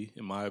MVP,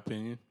 in my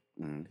opinion.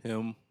 Mm-hmm.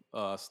 Him,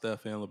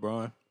 Steph, and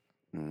LeBron.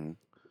 Mm-hmm.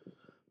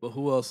 But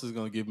who else is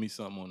going to give me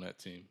something on that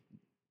team?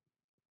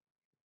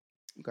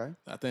 Okay.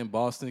 I think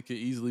Boston could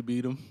easily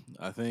beat him.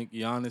 I think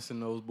Giannis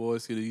and those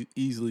boys could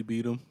easily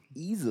beat him.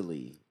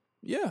 Easily.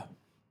 Yeah.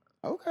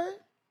 Okay.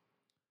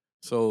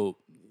 So,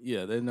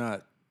 yeah, they're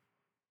not.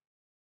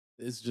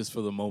 It's just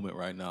for the moment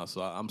right now.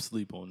 So I'm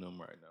sleep on them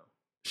right now.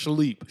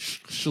 Sleep.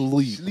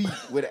 Sleep. Sleep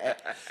with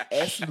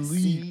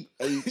SCHLEEP.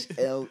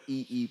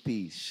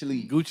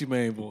 Sleep. Gucci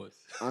Mane voice.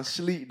 I'm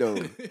sleep though.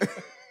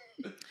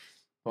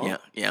 Huh?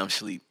 Yeah. I'm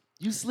sleep.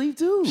 You sleep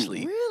too?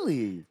 Sleep.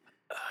 Really?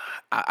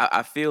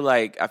 I feel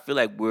like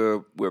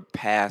we're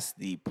past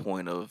the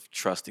point of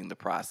trusting the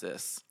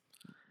process,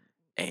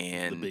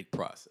 and The big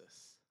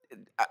process.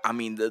 I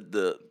mean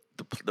the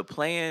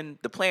plan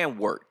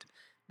worked.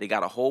 They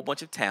got a whole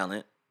bunch of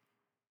talent,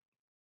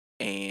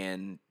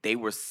 and they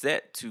were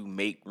set to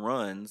make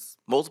runs,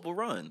 multiple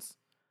runs.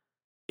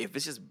 If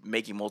it's just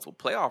making multiple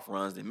playoff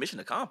runs, then mission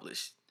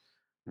accomplished.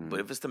 But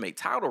if it's to make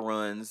title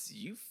runs,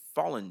 you've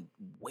fallen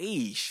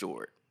way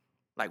short.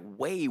 Like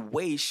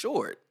way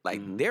short.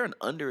 Like they're an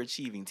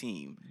underachieving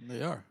team.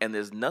 They are. And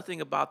there's nothing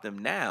about them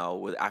now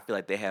where I feel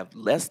like they have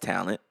less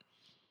talent.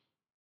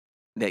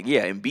 That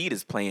Embiid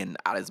is playing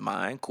out of his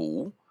mind,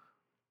 cool,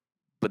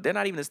 but they're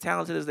not even as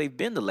talented as they've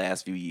been the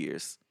last few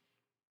years.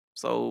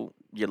 So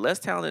you're less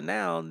talented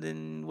now,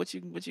 then what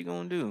you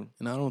gonna do?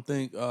 And I don't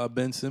think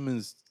Ben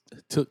Simmons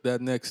took that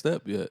next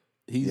step yet.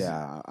 He's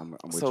Yeah, I'm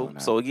with you on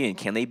that. So again,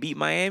 can they beat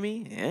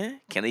Miami?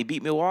 Can they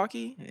beat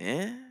Milwaukee?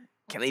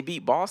 Can they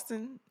beat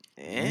Boston?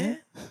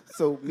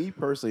 So me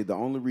personally, the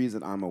only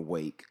reason I'm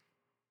awake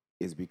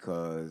is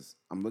because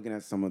I'm looking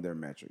at some of their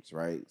metrics,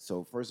 right?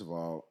 So first of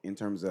all, in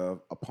terms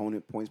of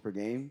opponent points per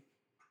game,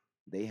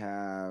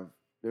 they're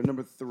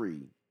number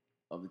 3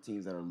 of the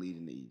teams that are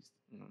leading the East.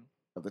 Mhm.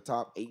 Of the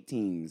top 8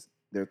 teams,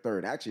 they're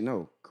third. Actually,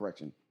 no,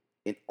 correction.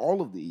 In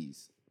all of the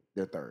East,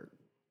 they're third.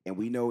 And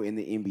we know in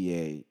the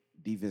NBA,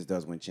 defense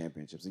does win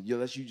championships. And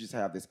unless you just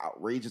have this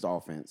outrageous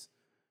offense,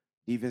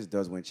 defense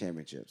does win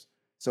championships.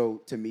 So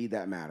to me,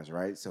 that matters,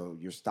 right? So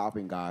you're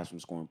stopping guys from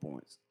scoring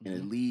points in a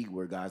league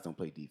where guys don't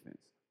play defense.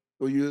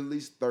 Well, you're at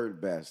least third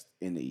best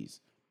in the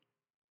East.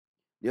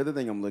 The other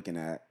thing I'm looking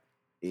at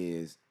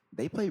is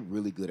they play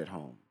really good at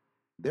home.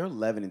 They're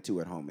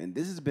 11-2 at home. And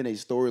this has been a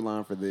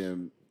storyline for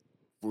them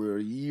for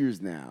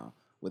years now,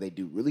 where they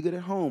do really good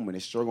at home and they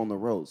struggle on the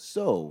road.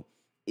 So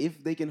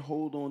if they can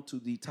hold on to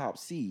the top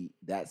seed,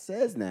 that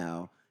says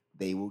now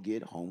they will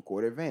get home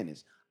court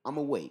advantage. I'm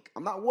awake.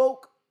 I'm not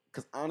woke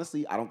because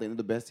honestly, I don't think they're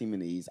the best team in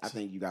the East. I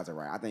think you guys are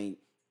right. I think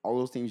all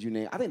those teams you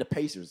named, I think the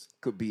Pacers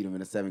could beat them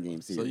in a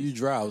 7-game series. so you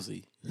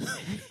drowsy.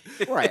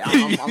 right?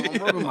 I'm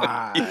rubbing my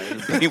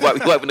eyes. You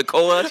wiping the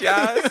cold out your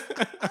eyes?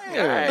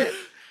 All right.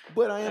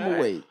 But I am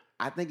awake.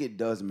 I think it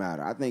does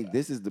matter. I think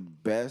this is the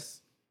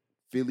best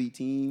Philly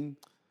team.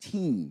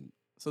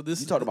 So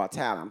this You talked about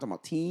talent. I'm talking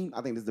about team.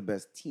 I think this is the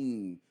best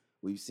team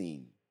we've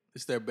seen.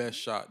 it's their best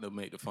shot to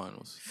make the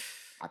finals.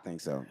 I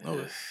think so.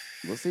 Okay.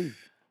 We'll see.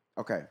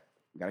 Okay.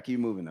 Got to keep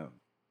moving, though.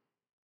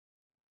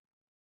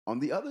 On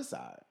the other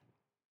side,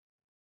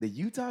 the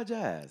Utah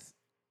Jazz,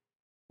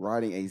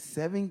 riding a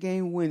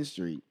 7-game win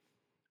streak,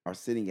 are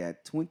sitting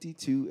at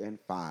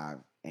 22-5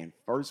 and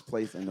first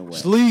place in the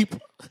West. Sleep.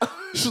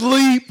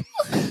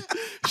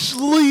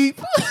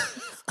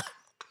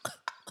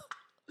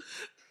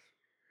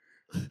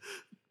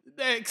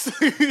 Next.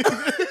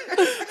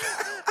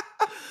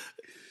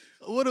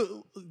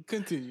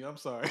 Continue. I'm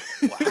sorry.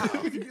 Wow.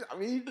 I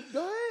mean,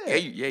 go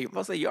ahead. You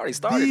must say you already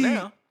started The-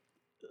 now.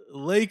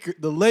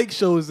 The Lake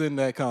Show is in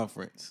that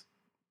conference.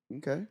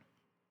 Okay.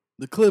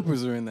 The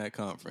Clippers are in that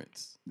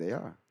conference. They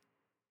are.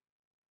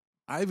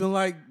 I even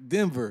like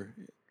Denver.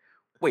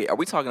 Wait, are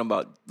we talking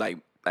about like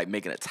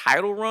making a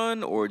title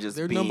run or just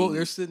being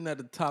They're sitting at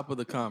the top of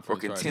the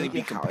conference. continue Right to now. be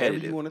However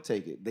competitive? you want to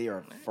take it. They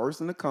are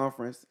first in the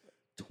conference,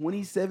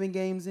 27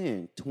 games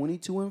in,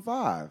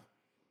 22-5.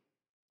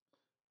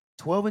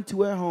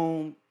 12-2 at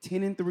home,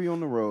 10-3 on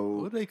the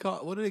road. What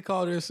do they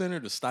call their center?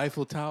 The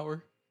Stifle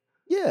Tower.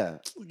 Yeah.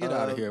 Get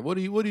out of here. What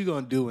are you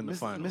gonna do in the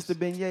finals? Mr.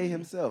 Beignet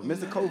himself,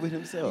 Mr. COVID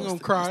himself. You gonna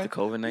cry? Mr.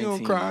 COVID-19, You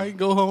gonna cry? man.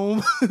 Go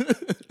home.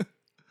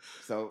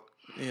 So,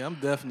 Yeah, I'm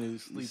definitely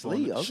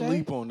Sleep, okay.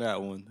 sleep on that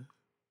one.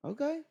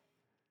 okay.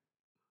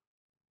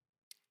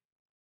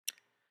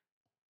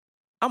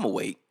 I'm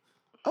awake.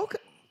 Okay.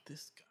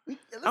 This guy.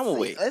 I'm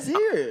awake. Let's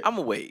hear it. I'm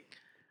awake.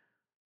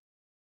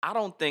 I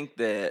don't think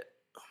that.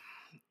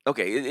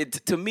 Okay,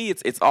 to me,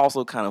 it's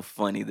also kind of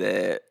funny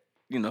that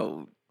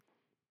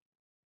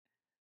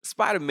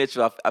Spider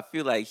Mitchell. I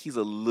feel like he's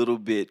a little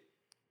bit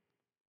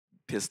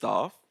pissed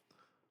off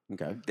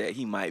Okay. that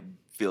he might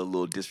feel a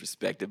little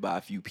disrespected by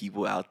a few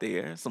people out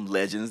there, some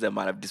legends that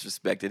might have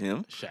disrespected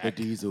him. The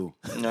Diesel.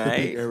 All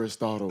right.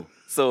 Aristotle.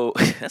 So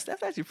that's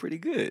actually pretty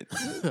good.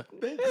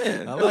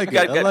 Yeah. I like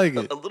Got- it. I got like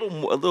it. A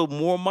little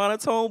more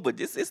monotone, but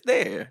it's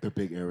there. The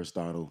big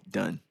Aristotle.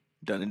 Done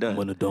and I'm done.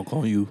 gonna dunk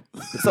on you.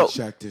 So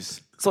Shactus.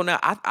 so now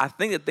I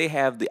think that they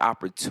have the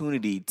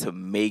opportunity to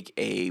make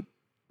a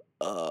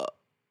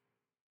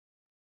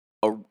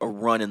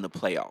run in the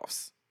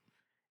playoffs.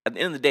 At the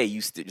end of the day,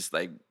 you still just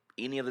like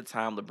any other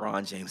time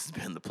LeBron James has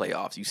been in the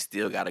playoffs, you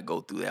still got to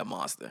go through that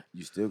monster.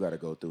 You still got to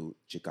go through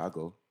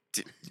Chicago.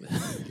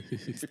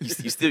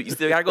 You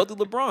still got to go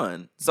through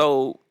LeBron.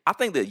 So I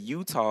think that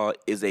Utah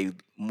is a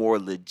more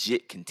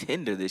legit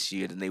contender this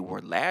year than they were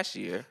last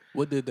year.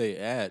 What did they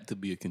add to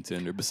be a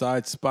contender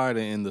besides Spider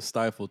and the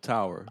Stifle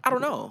Tower? I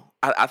don't know.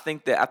 I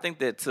think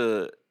that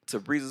to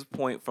Breeze's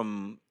point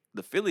from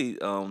the Philly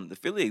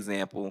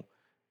example,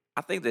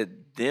 I think that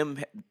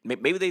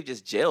maybe they've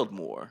just gelled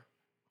more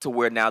to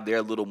where now they're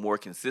a little more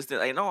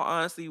consistent. In all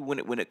honesty,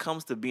 when it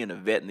comes to being a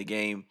vet in the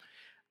game,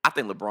 I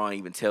think LeBron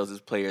even tells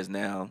his players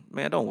now,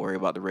 man, don't worry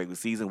about the regular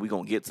season. We're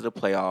going to get to the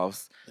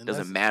playoffs. And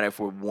Doesn't matter if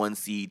we're 1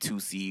 seed,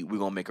 2 seed. We're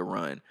going to make a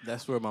run.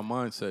 That's where my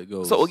mindset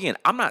goes. So, again,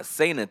 I'm not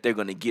saying that they're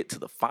going to get to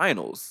the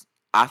finals.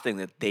 I think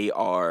that they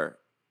are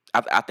 –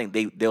 I think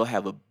they'll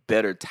have a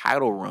better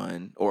title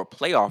run or a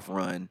playoff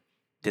run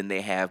than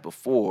they have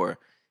before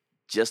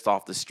just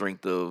off the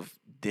strength of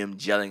them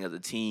gelling as a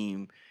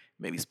team.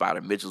 Maybe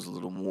Spider Mitchell's a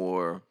little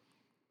more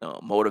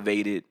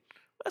motivated.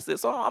 That's it.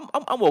 So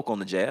I'm woke on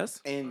the Jazz.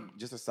 And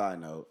just a side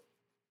note,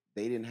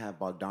 they didn't have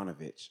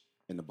Bogdanovich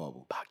in the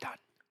bubble.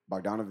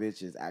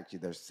 Bogdanovich is actually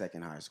their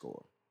second highest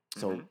scorer.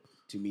 So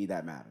to me,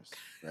 that matters,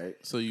 right?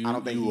 So you I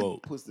don't think you he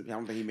woke. I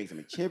don't think he makes them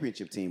a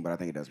championship team, but I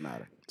think it does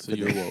matter. So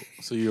you're woke.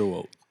 So you're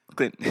woke.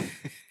 Clinton.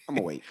 I'm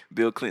awake.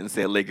 Bill Clinton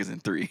said Lakers in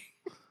 3.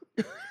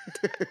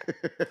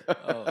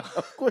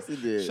 Of course he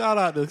did. Shout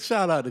out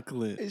to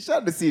Clint. Hey,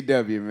 shout out to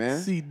CW,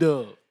 man.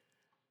 C-Dub.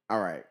 All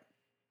right.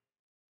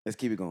 Let's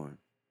keep it going.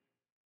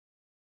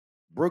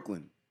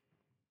 Brooklyn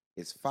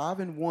is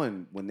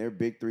 5-1 when their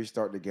big three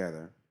start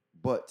together,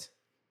 but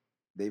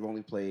they've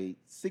only played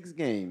 6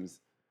 games,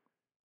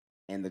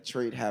 and the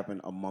trade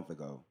happened a month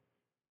ago.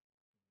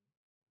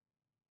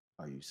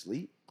 Are you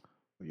asleep?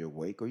 Are you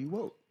awake or you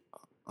woke?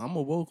 I'm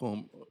awake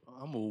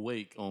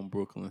on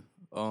Brooklyn.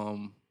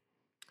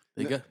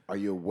 They got Are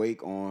you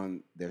awake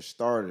on their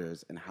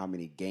starters and how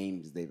many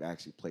games they've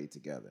actually played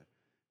together?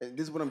 And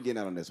this is what I'm getting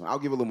at on this one. I'll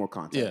give a little more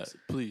context.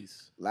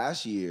 please.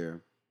 Last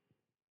year,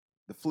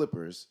 the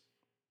Flippers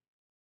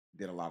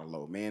did a lot of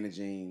load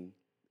managing,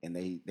 and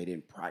they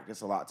didn't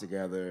practice a lot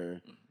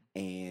together,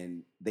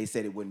 and they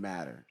said it wouldn't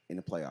matter in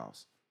the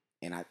playoffs.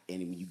 And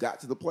when you got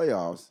to the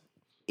playoffs,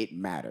 it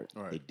mattered.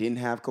 Right. They didn't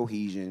have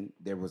cohesion.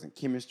 There wasn't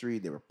chemistry.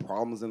 There were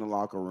problems in the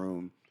locker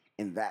room.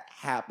 And that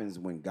happens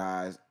when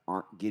guys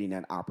aren't getting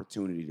that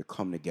opportunity to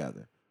come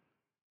together.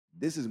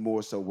 This is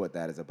more so what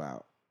that is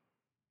about.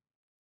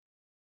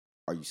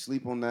 Are you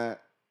sleep on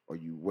that, or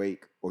you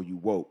wake, or you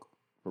woke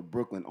for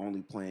Brooklyn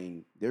only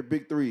playing their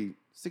big three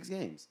 6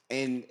 games?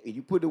 And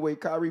you put the way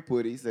Kyrie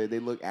put it, he said they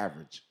look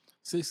average.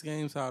 6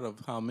 games out of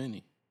how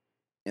many?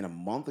 In a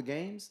month of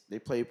games, they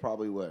play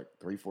probably,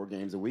 3-4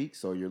 games a week?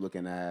 So you're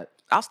looking at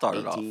I'll start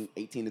it off.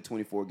 18 to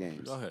 24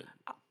 games. Go ahead.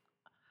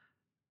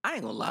 I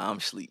ain't gonna lie, I'm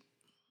asleep.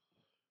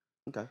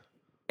 Okay.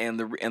 And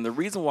the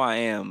reason why I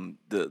am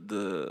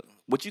the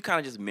what you kind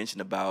of just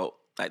mentioned about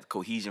like the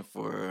cohesion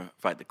for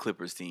like the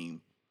Clippers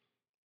team,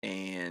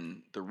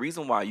 and the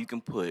reason why you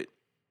can put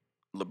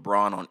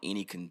LeBron on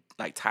any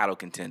title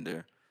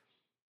contender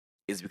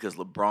is because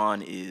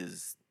LeBron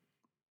is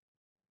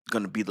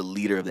going to be the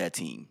leader of that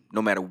team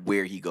no matter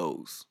where he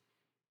goes,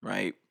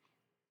 right?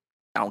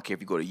 I don't care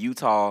if you go to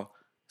Utah,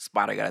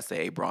 Spider got to say,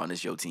 hey, Bron, this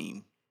is your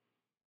team.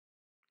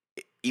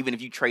 Even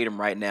if you trade him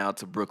right now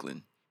to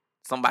Brooklyn,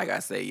 somebody got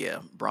to say, yeah,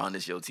 Bron,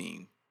 this is your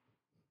team.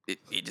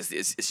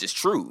 It's just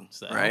true, It's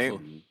the right?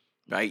 alpha.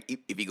 Right?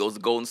 If he goes to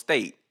Golden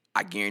State,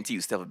 I guarantee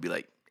you Steph would be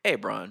like, hey,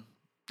 Bron,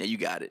 yeah, you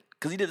got it.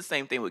 Because he did the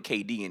same thing with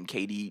KD, and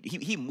KD,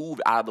 he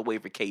moved out of the way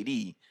for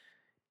KD,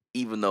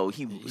 even though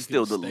he was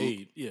still the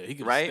stayed. Yeah, he could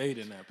have right? stayed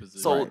in that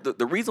position. So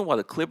the reason why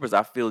the Clippers,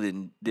 I feel,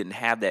 didn't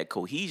have that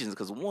cohesion is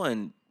because,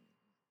 one,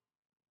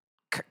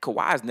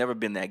 Kawhi's never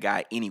been that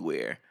guy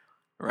anywhere,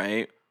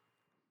 right?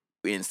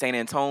 In San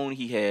Antonio,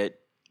 he had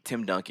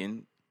Tim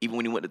Duncan. Even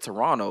when he went to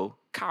Toronto,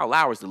 Kyle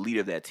Lowry's the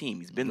leader of that team.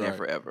 He's been there Right.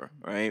 forever,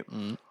 right?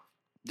 Mhm.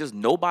 There's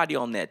nobody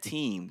on that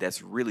team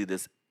that's really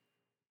this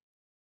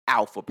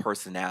alpha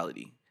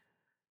personality.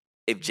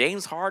 If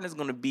James Harden is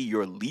going to be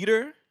your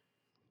leader,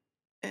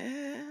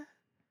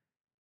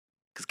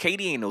 because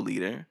KD ain't no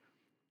leader.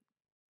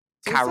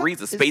 So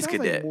Kyrie's a space it sounds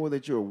cadet. like more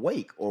that you're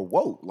awake or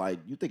woke. Like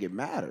you think it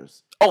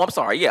matters. Oh, I'm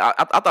sorry. Yeah,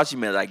 I thought you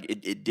meant like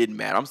it didn't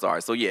matter. I'm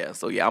sorry. So yeah,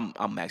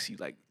 I'm actually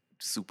like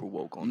super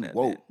woke on You that.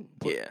 woke.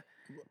 bit. Yeah.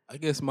 I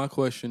guess my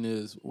question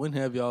is, when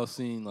have y'all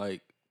seen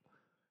like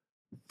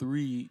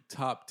 3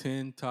 top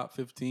 10, top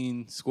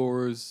 15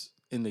 scorers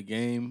in the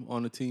game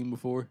on a team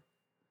before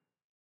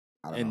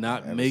I don't and know if I've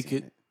not ever make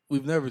seen it?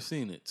 We've never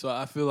seen it. So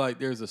I feel like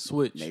there's a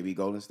switch. Maybe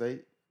Golden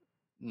State.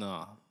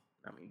 No.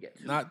 I mean, you got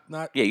two.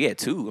 Not Yeah, yeah,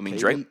 two. I mean, KD,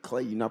 Drake.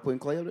 Clay. You not putting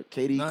Clay on it?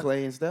 KD, Not-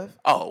 Clay, and Steph.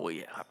 Oh, well,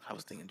 yeah. I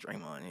was thinking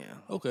Draymond.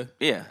 Yeah. okay.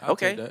 Yeah. I'll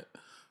okay. take that.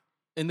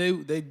 And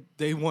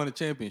they won a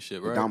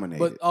championship, They right? dominated.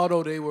 But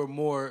although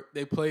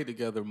they played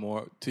together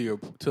more to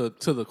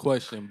the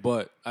question,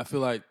 but I feel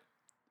like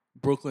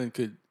Brooklyn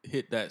could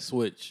hit that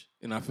switch,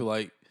 and I feel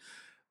like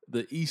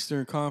the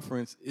Eastern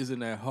Conference isn't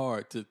that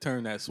hard to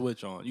turn that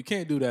switch on. You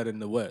can't do that in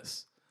the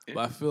West. Yeah.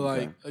 But I feel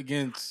Okay. like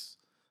against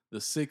the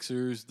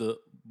Sixers, the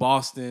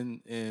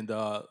Boston, and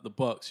the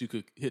Bucks, you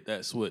could hit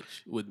that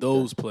switch with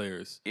those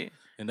players. Yeah.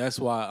 And that's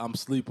why I'm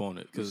sleep on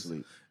it, You because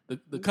sleep.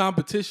 the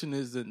competition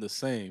isn't the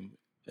same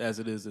as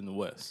it is in the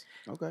West.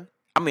 Okay.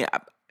 I mean,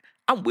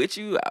 I'm with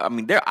you. I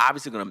mean, they're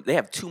obviously they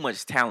have too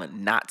much talent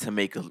not to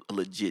make a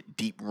legit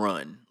deep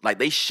run. Like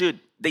they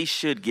should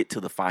get to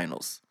the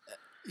finals.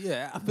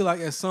 Yeah, I feel like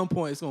at some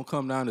point it's gonna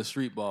come down to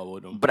street ball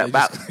with them. But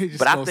They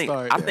just I gonna think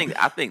start-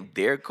 I think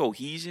their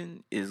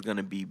cohesion is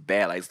gonna be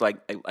bad. Like it's like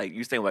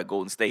you're saying about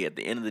Golden State. At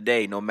the end of the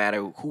day, no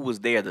matter who was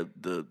there,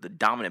 the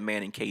dominant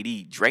man in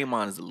KD,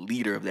 Draymond is the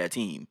leader of that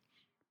team.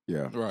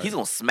 Yeah. right. He's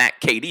gonna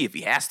smack KD if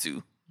he has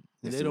to.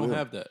 Yes, They he don't will.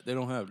 have that. They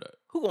don't have that.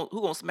 Who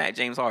gonna smack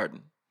James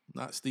Harden?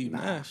 Not Steve Nah.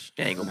 Nash.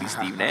 It ain't gonna be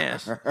Steve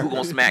Nash. Who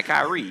gonna smack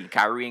Kyrie?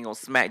 Kyrie ain't gonna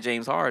smack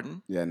James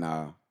Harden. Yeah.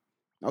 Nah.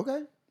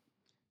 Okay.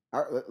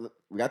 All right.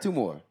 We got 2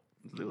 more.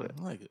 Let's do it.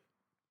 I like it.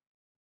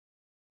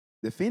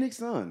 The Phoenix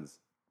Suns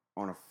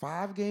on a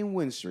 5-game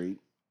win streak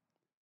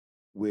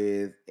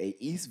with a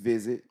East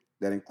visit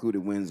that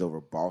included wins over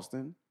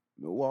Boston,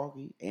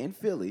 Milwaukee, and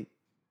Philly,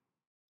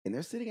 and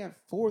they're sitting at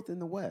 4th in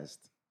the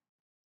West.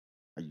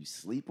 Are you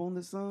sleep on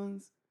the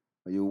Suns?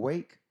 Are you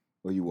awake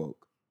or you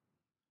woke?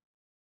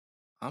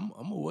 I'm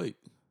awake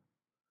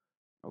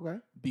Okay.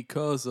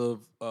 because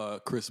of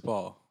Chris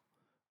Paul.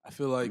 I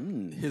feel like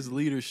his Mm.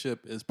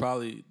 leadership is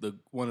probably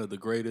one of the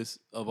greatest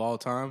of all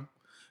time.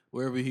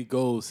 Wherever he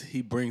goes,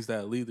 he brings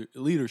that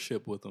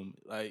leadership with him.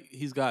 Like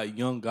he's got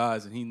young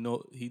guys, and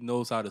he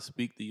knows how to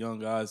speak to young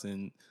guys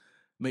and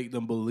make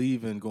them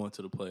believe in going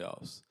to the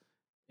playoffs.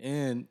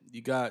 And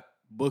you got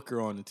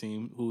Booker on the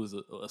team, who is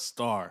a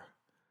star.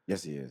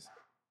 Yes, he is.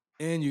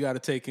 And you got to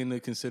take into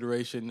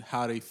consideration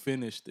how they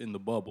finished in the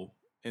bubble,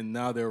 and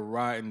now they're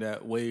riding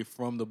that wave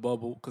from the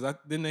bubble. Because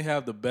didn't they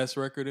have the best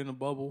record in the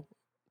bubble?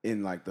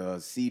 In like the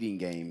seeding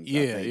games, I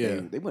Yeah, think yeah.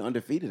 they went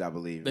undefeated, I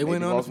believe. They Maybe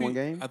went lost undefeated. one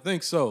game. I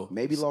think so.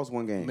 Maybe lost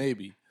one game.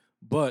 Maybe.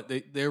 But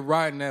they're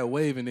riding that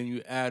wave, and then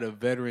you add a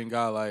veteran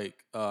guy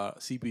like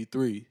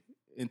CP3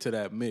 into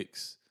that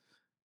mix.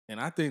 And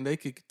I think they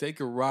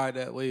could ride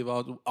that wave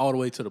all the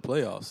way to the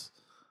playoffs.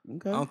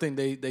 Okay. I don't think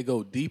they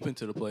go deep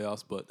into the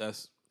playoffs, but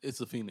it's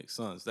the Phoenix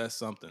Suns. That's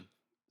something.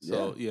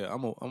 So yeah,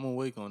 I'm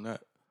awake on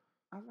that.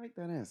 I like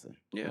that answer.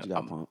 Yeah, What you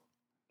got, Pump?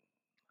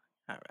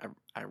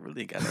 I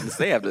really got nothing to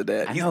say after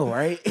that. I know,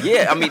 right?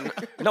 Yeah, I mean,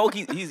 no,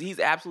 he's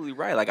absolutely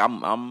right. Like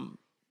I'm.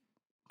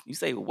 You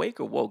say awake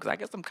or woke? 'Cause I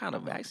guess I'm kind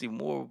of actually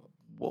more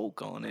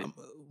woke on it.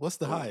 What's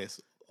the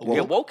highest?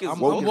 Yeah, woke is I'm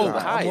woke is woke. the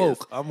I'm highest.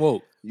 woke. I'm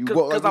woke. You 'Cause-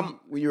 woke, like, 'cause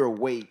when you're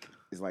awake,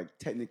 it's like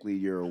technically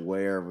you're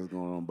aware of what's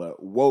going on,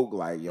 but woke,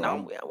 like yo,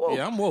 No, yeah, woke.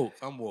 Yeah, I'm woke.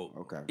 I'm woke.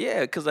 okay.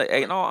 Yeah, because like,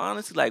 in all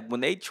honesty, like when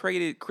they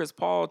traded Chris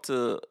Paul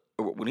or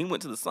when he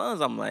went to the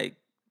Suns, I'm like,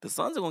 the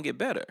Suns are gonna get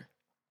better.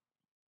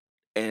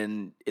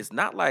 And it's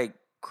not like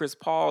Chris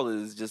Paul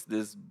is just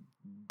this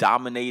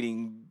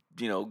dominating,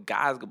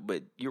 guys.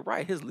 But you're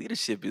right, his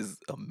leadership is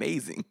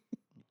amazing.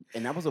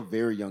 And that was a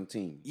very young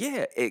team.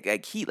 Yeah,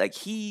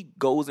 he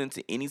goes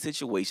into any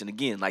situation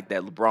again, like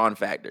that LeBron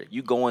factor.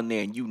 You go in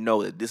there and you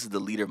know that this is the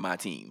leader of my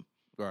team.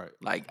 Right.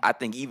 Like I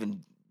think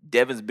even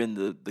Devin's been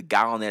the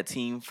guy on that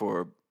team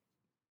for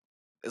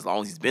as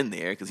long as he's been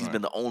there because he's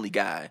been the only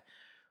guy.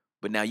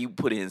 But now you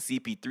put in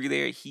CP3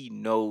 there, he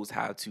knows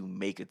how to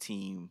make a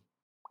team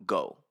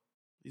go.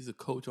 He's a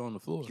coach on the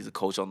floor. He's a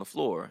coach on the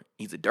floor.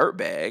 He's a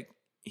dirtbag.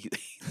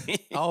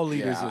 All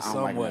leaders Yeah, are I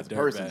don't like him somewhat as a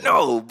person. dirtbags.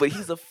 No, but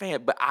he's a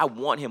fan. But I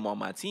want him on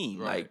my team.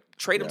 Right. Like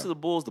trade him Yeah. to the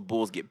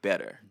Bulls get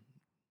better.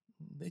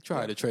 They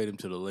tried to trade him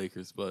to the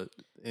Lakers, but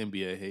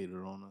NBA hated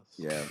on us.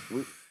 Yeah,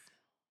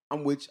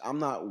 I'm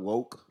not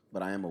woke,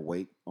 but I am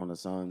awake on the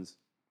Suns,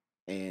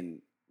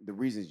 and the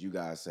reasons you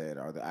guys said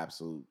are the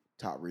absolute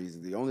top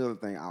reasons. The only other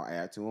thing I'll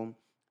add to them,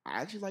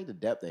 I actually like the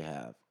depth they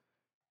have.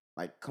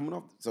 Like coming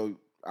off, so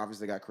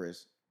obviously they got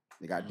Chris,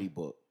 they got D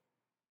Book.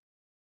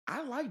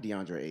 I like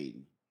DeAndre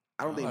Ayton.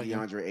 I don't I think like him.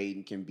 DeAndre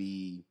Ayton can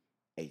be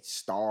a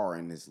star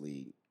in this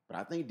league, but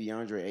I think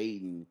DeAndre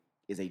Ayton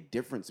is a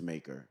difference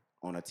maker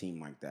on a team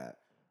like that.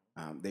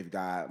 They've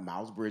got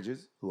Miles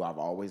Bridges, who I've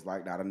always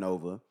liked out of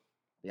Nova.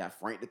 They got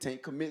Frank the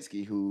Tank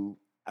Kaminsky, who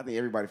I think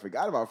everybody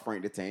forgot about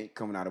Frank the Tank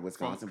coming out of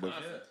Wisconsin, but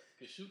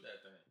can shoot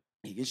that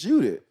thing. he can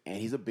shoot it, and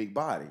he's a big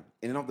body.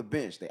 And then off the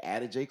bench, they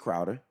added Jay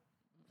Crowder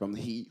from the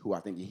Heat, who I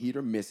think the Heat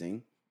are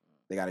missing.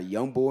 They got a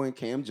young boy in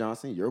Cam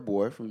Johnson, your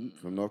boy from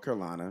North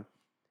Carolina.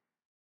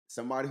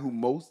 Somebody who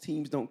most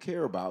teams don't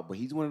care about, but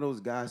he's one of those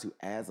guys who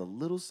adds a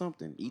little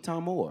something.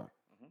 Eton Moore.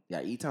 They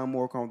got Eton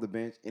Moore come off the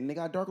bench, and they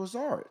got Darko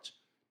Saric,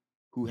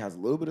 who has a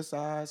little bit of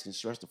size, can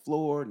stretch the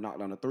floor, knock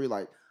down the three.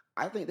 Like,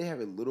 I think they have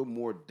a little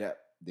more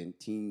depth than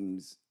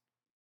teams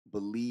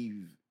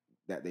believe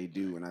that they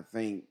do, and I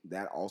think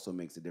that also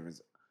makes a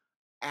difference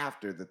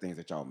after the things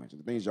that y'all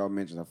mentioned. The things y'all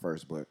mentioned are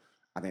first, but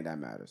I think that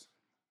matters.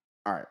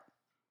 All right,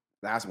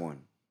 last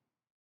one.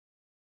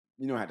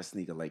 You know how to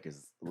sneak a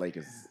Lakers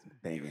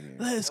thing in here.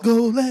 Let's go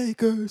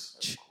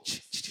Lakers.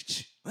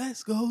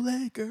 Let's go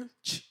Lakers.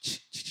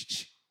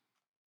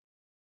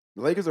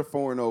 The Lakers are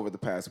 4-0 over the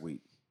past week,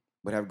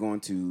 but have gone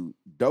to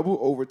double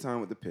overtime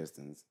with the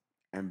Pistons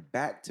and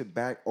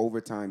back-to-back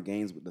overtime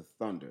games with the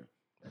Thunder,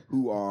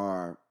 who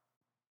are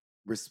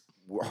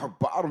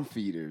bottom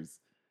feeders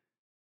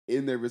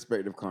in their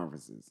respective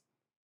conferences.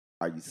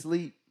 Are you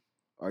asleep?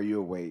 Are you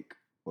awake?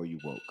 Or you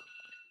woke?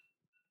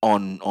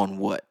 On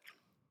what?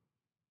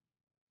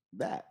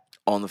 That.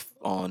 On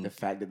The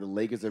fact that the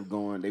Lakers have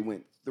gone, they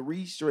went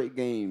 3 straight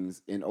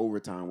games in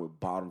overtime with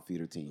bottom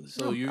feeder teams.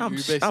 So you're I'm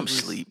basically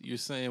sleep. you're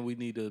saying we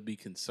need to be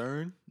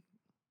concerned?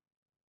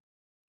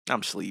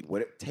 I'm sleep.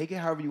 Take it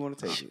however you want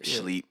to take it.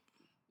 Sleep.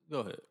 Go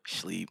ahead.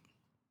 Sleep.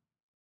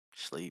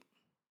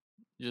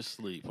 Just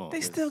sleep. Huh?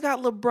 They still got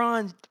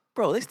LeBron,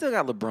 bro. They still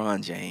got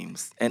LeBron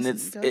James, and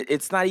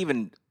it's not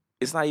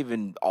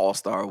even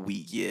All-Star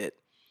week yet.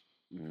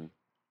 Mhm.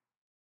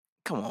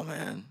 Come on,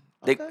 man.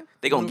 Okay.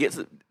 They gonna get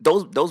to,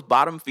 those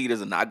bottom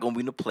feeders are not gonna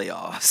be in the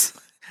playoffs.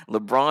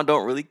 LeBron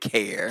don't really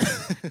care,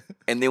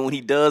 and then when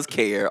he does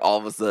care, all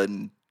of a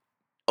sudden,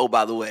 oh,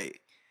 by the way,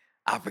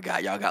 I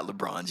forgot y'all got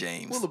LeBron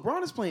James. Well,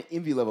 LeBron is playing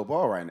MVP level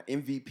ball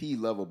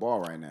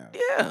right now.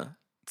 Yeah.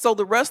 So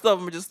the rest of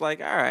them are just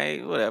like, all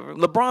right, whatever.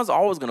 LeBron's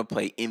always gonna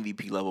play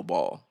MVP level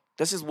ball.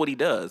 That's just what he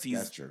does.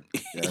 That's true.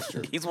 Yeah, that's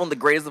true. He's one of the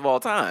greatest of all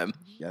time.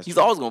 That's He's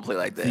true. always gonna play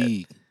like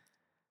that.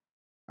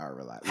 All right,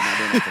 relax.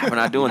 We're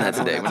not doing that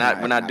today.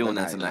 We're not doing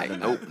that Not tonight.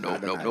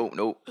 tonight.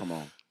 Nope. Come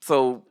on.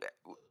 So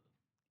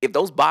if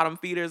those bottom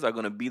feeders are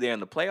gonna be there in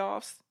the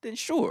playoffs, then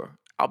sure,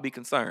 I'll be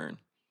concerned.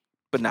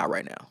 But not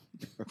right now.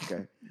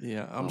 Okay.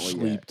 Yeah, I'm where you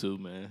sleep at? too,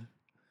 man.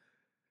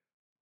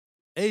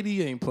 AD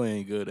ain't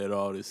playing good at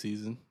all this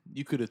season.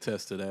 You could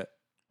attest to that.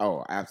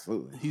 Oh,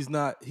 absolutely. He's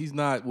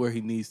not where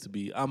he needs to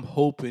be. I'm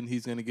hoping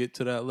he's gonna get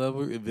to that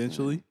level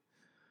eventually.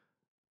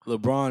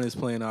 LeBron is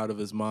playing out of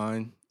his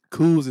mind.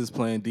 Kuz is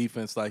playing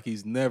defense like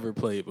he's never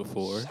played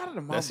before. Shout out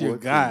to my That's boy your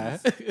guy.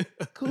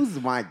 Kuz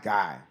is my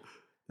guy.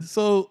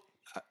 So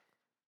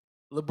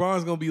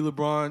LeBron's gonna be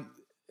LeBron.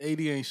 AD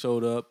ain't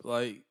showed up.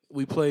 Like,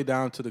 we play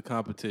down to the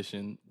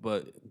competition,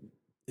 but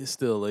it's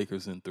still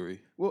Lakers in 3.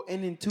 Well,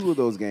 and in 2 of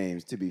those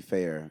games, to be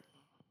fair,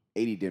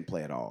 AD didn't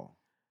play at all.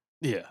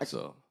 Yeah.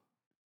 So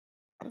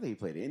I don't think he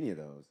played any of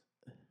those.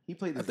 He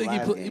played I this think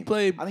last he game.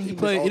 played. I think He missed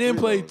played. all He didn't 3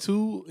 of play those.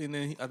 2, and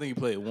then I think he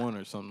played 1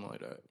 or something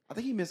like that. I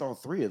think he missed all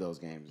 3 of those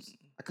games.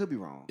 I could be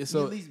wrong. It's He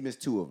so- at least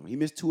missed 2 of them. He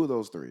missed 2 of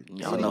those 3.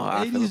 Y'all know how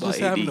I feel AD's about just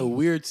having AD. a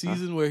weird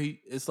season where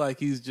it's like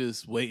he's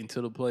just waiting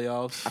till the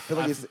playoffs. I feel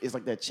like it's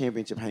like that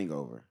championship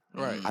hangover.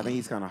 right. I think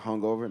he's kind of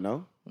hungover.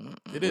 No,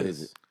 It What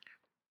is. is it?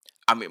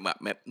 I mean,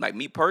 like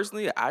me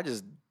personally, I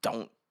just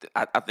don't.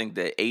 I think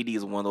that AD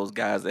is one of those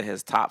guys that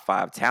has top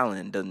 5 talent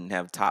and doesn't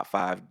have top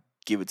 5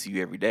 give it to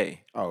you every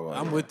day. Oh,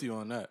 I'm yeah. with you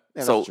on that.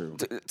 Yeah, so, that's true.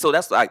 so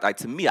that's like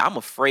to me, I'm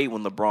afraid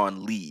when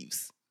LeBron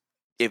leaves.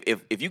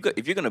 If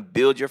you're gonna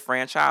build your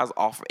franchise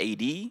off of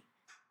AD,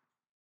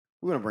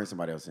 We're gonna bring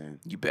somebody else in.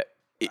 you bet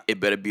it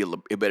better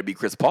be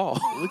Chris Paul.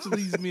 Which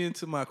leads me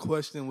into my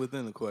question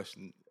within the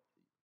question.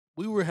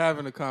 We were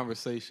having a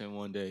conversation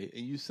one day,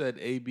 and you said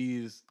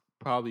AB is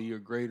probably your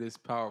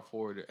greatest power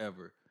forward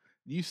ever.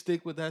 Do you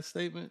stick with that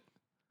statement?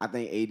 I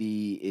think AD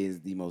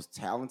is the most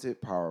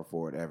talented power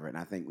forward ever, and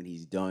I think when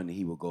he's done,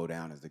 he will go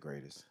down as the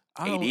greatest.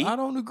 I AD?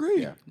 don't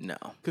agree. Yeah. No,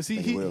 Because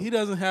think he will. he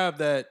doesn't have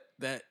that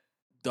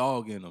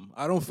dog in him.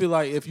 I don't feel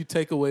like if you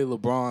take away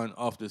LeBron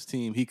off this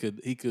team, he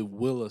could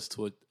will us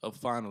to a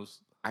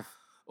finals I-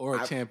 or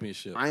a I-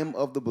 championship. I am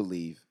of the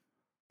belief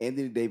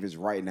Anthony Davis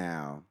right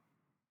now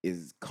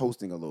is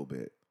coasting a little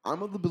bit.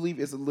 I'm of the belief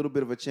it's a little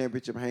bit of a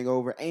championship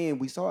hangover, and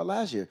we saw it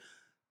last year.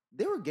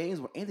 There were games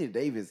where Anthony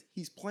Davis,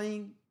 he's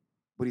playing,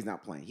 but he's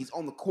not playing. He's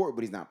on the court,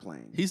 but he's not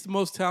playing. He's the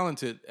most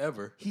talented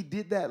ever. He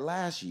did that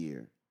last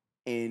year,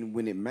 and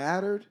when it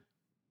mattered,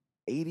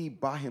 AD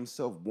by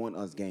himself won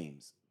us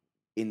games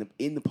in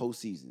the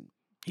postseason.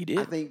 he did.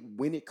 I think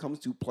when it comes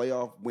to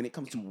playoff, when it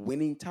comes to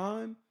winning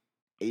time,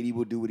 AD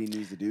will do what he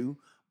needs to do.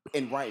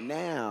 And right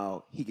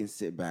now, he can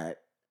sit back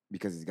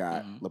because he's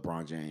got Mhm.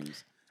 LeBron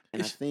James.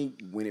 And I It's-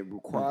 think when it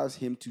requires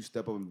him to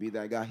step up and be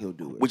that guy, he'll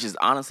do it. Which is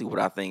honestly what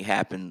I think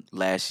happened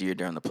last year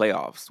during the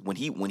playoffs. When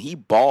he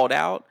balled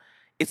out,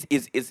 it's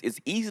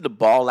easy to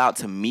ball out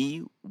to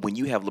me when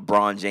you have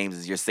LeBron James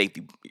as your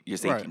safety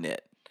Right.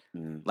 net.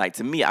 Mhm. Like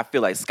to me, I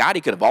feel like Scotty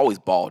could have always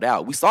balled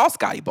out. We saw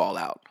Scotty ball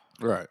out.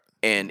 Right.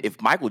 And if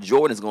Michael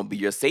Jordan is going to be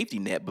your safety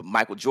net, but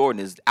Michael Jordan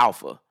is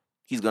alpha,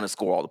 he's going to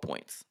score all the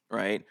points,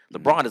 right?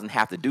 LeBron doesn't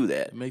have to do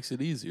that. It makes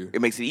it easier.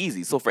 It makes it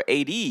easy. So for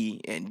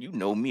AD, and you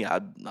know me,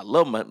 I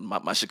love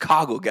my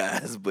Chicago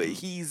guys, but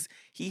he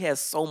has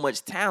so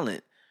much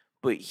talent,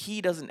 but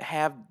he doesn't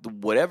have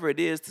whatever it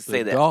is to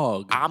say that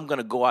dog. I'm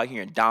gonna go out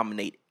here and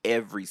dominate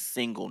every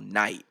single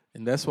night.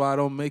 And that's why I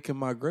don't make him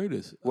my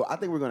greatest. Well, I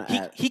think we're going to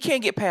add. He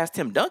can't get past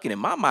Tim Duncan in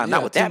my mind. Yeah,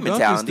 Not with that Tim Duncan's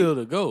mentality. still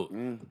the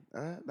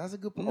GOAT. That's a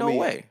good point. No I mean,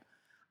 way.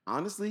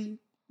 Honestly,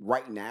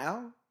 right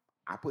now,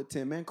 I put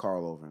Tim and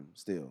Carl over him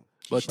still.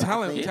 But But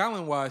I think-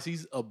 talent wise,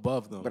 he's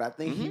above them. But I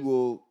think Mm-hmm. he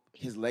will.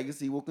 His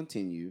legacy will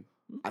continue.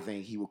 I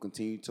think he will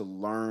continue to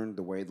learn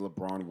the way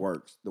LeBron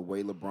works, the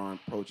way LeBron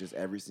approaches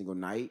every single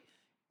night.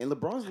 And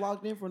LeBron's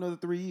locked in for another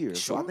 3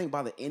 years. So I Sure. think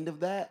by the end of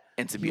that,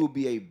 And to he be will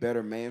be a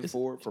better man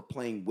for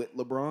playing with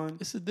LeBron.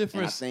 it's a And I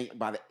difference. think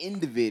by the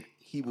end of it,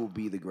 he will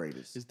be the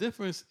greatest. It's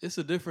difference. It's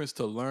a difference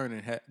to learn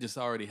and just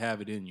already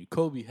have it in you.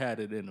 Kobe had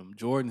it in him.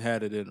 Jordan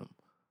had it in him.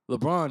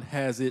 LeBron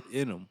has it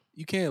in him.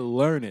 You can't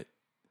learn it.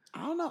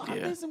 I don't know. I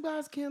Yeah. think some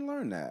guys can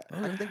learn that.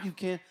 I think you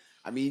can.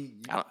 I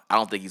mean, I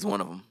don't think he's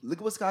one of them look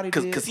at what Scotty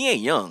did. because he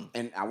ain't young.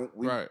 And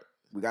we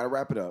got to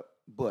wrap it up.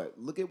 But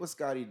look at what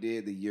Scotty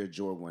did the year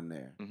Jordan won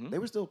there. Mhm. They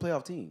were still a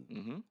playoff team.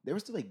 Mm-hmm. They were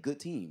still a good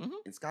team. Mhm.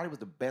 And Scotty was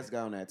the best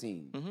guy on that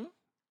team. Mm-hmm.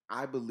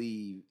 I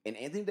believe, and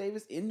Anthony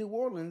Davis in New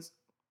Orleans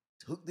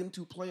took them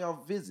to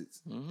playoff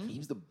visits. Mhm. He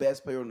was the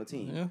best player on the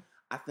team. Yeah.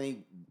 I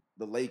think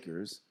the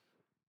Lakers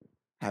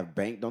have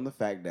banked on the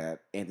fact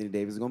that Anthony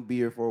Davis is going to be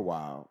here for a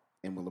while.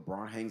 And when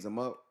LeBron hangs him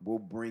up, we'll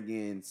bring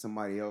in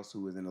somebody else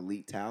who is an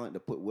elite talent to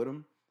put with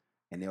him,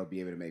 and they'll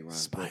be able to make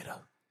runs. But Spider.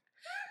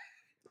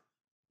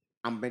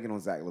 I'm banking on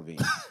Zach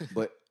LaVine.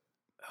 But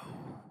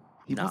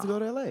he Nah. wants to go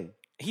to LA.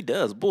 He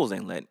does. Bulls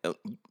ain't let.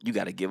 You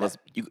got to give us.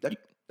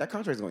 That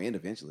contract's going to end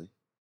eventually.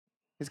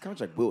 His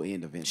contract will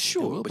end eventually.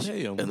 Sure, we'll but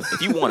pay him.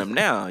 if you want him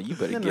now, you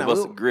better No, give us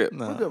a we'll- grip.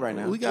 We're good right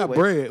now. We got We'll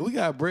bread. We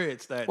got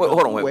bread stacked. Wait, up.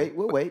 hold on, We'll wait.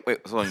 wait.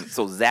 Wait,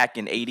 so Zach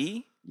and AD?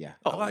 Yeah.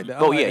 Oh, I like that. I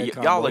oh like yeah, that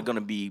y'all combo. are gonna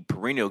be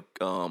perennial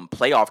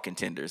playoff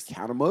contenders.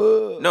 Count them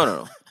up.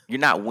 No. You're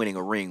not winning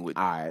a ring with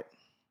All right.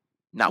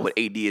 not with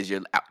AD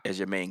as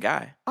your main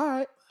guy. All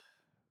right.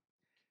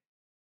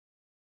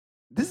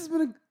 This has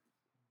been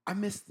I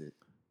missed it.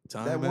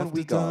 Time that one after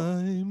week off.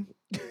 time.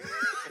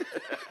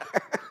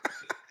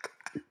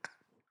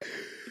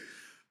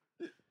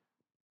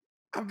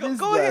 I Go missed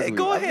go last ahead, week.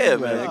 go I missed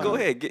ahead, last man. week. Go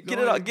ahead, get Go it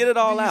all, ahead. get it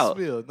all Do your out.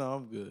 spiel. No,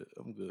 I'm good.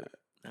 I'm good.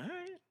 All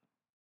right.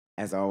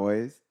 As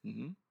always,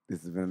 Mm-hmm.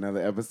 this has been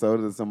another episode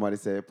of the Somebody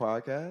Said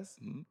podcast.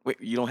 Wait,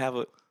 you don't have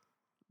a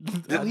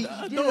No, he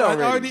I did know, it I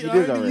already. already- He I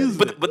did it already already.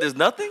 used it. but there's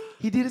nothing?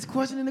 He did his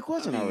question in the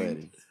question already. He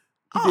did it.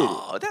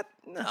 Oh, that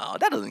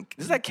doesn't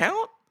does that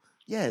count?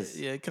 Yes.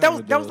 Yeah, it That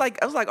was kinda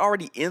does. like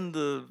already in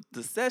the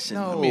session.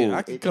 No. I I mean, mean,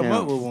 I could it come up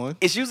counts. with one.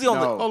 it's usually on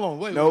No. Hold on,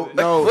 wait. No, wait.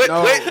 no, Wait,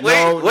 no, wait,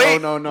 no,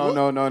 wait. no, no,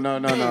 no, no, no,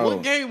 no, Hey, no.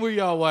 What game were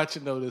y'all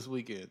watching though this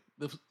weekend?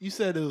 You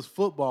said it was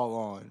football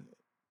on.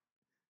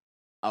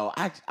 Oh,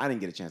 I didn't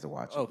get a chance to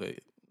watch it. Okay,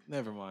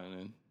 never mind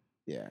then.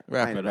 Yeah,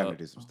 Wrap I ended it up having up.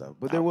 to do some stuff,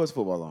 but there was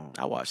football on.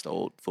 I watched the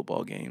old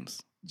football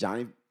games.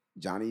 Johnny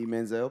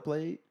Manziel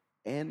played,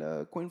 and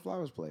Quinn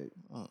Flowers played,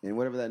 Oh. in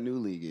whatever that new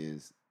league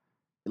is.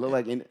 It looked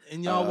like And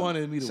y'all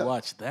wanted me to shout-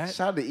 watch that?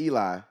 Shout out to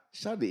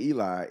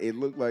Eli. It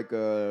looked like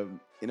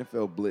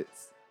NFL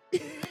Blitz.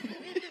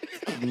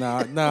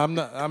 Nah,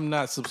 I'm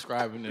not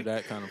subscribing to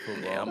that kind of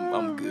football. Yeah,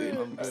 I'm good.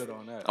 I'm good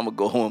on that. I'm gonna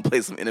go home and play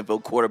some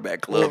NFL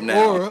quarterback club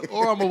now.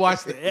 Or I'm gonna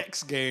watch the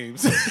X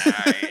Games. All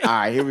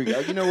right, here we go.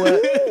 You know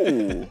what?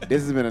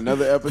 This has been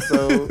another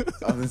episode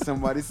of the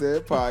Somebody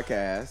Said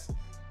podcast.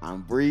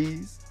 I'm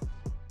Breeze.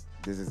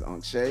 This is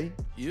Unc Shay.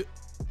 Yep.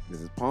 This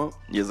is Pump,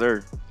 Yes,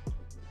 sir.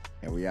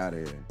 and we out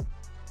of here.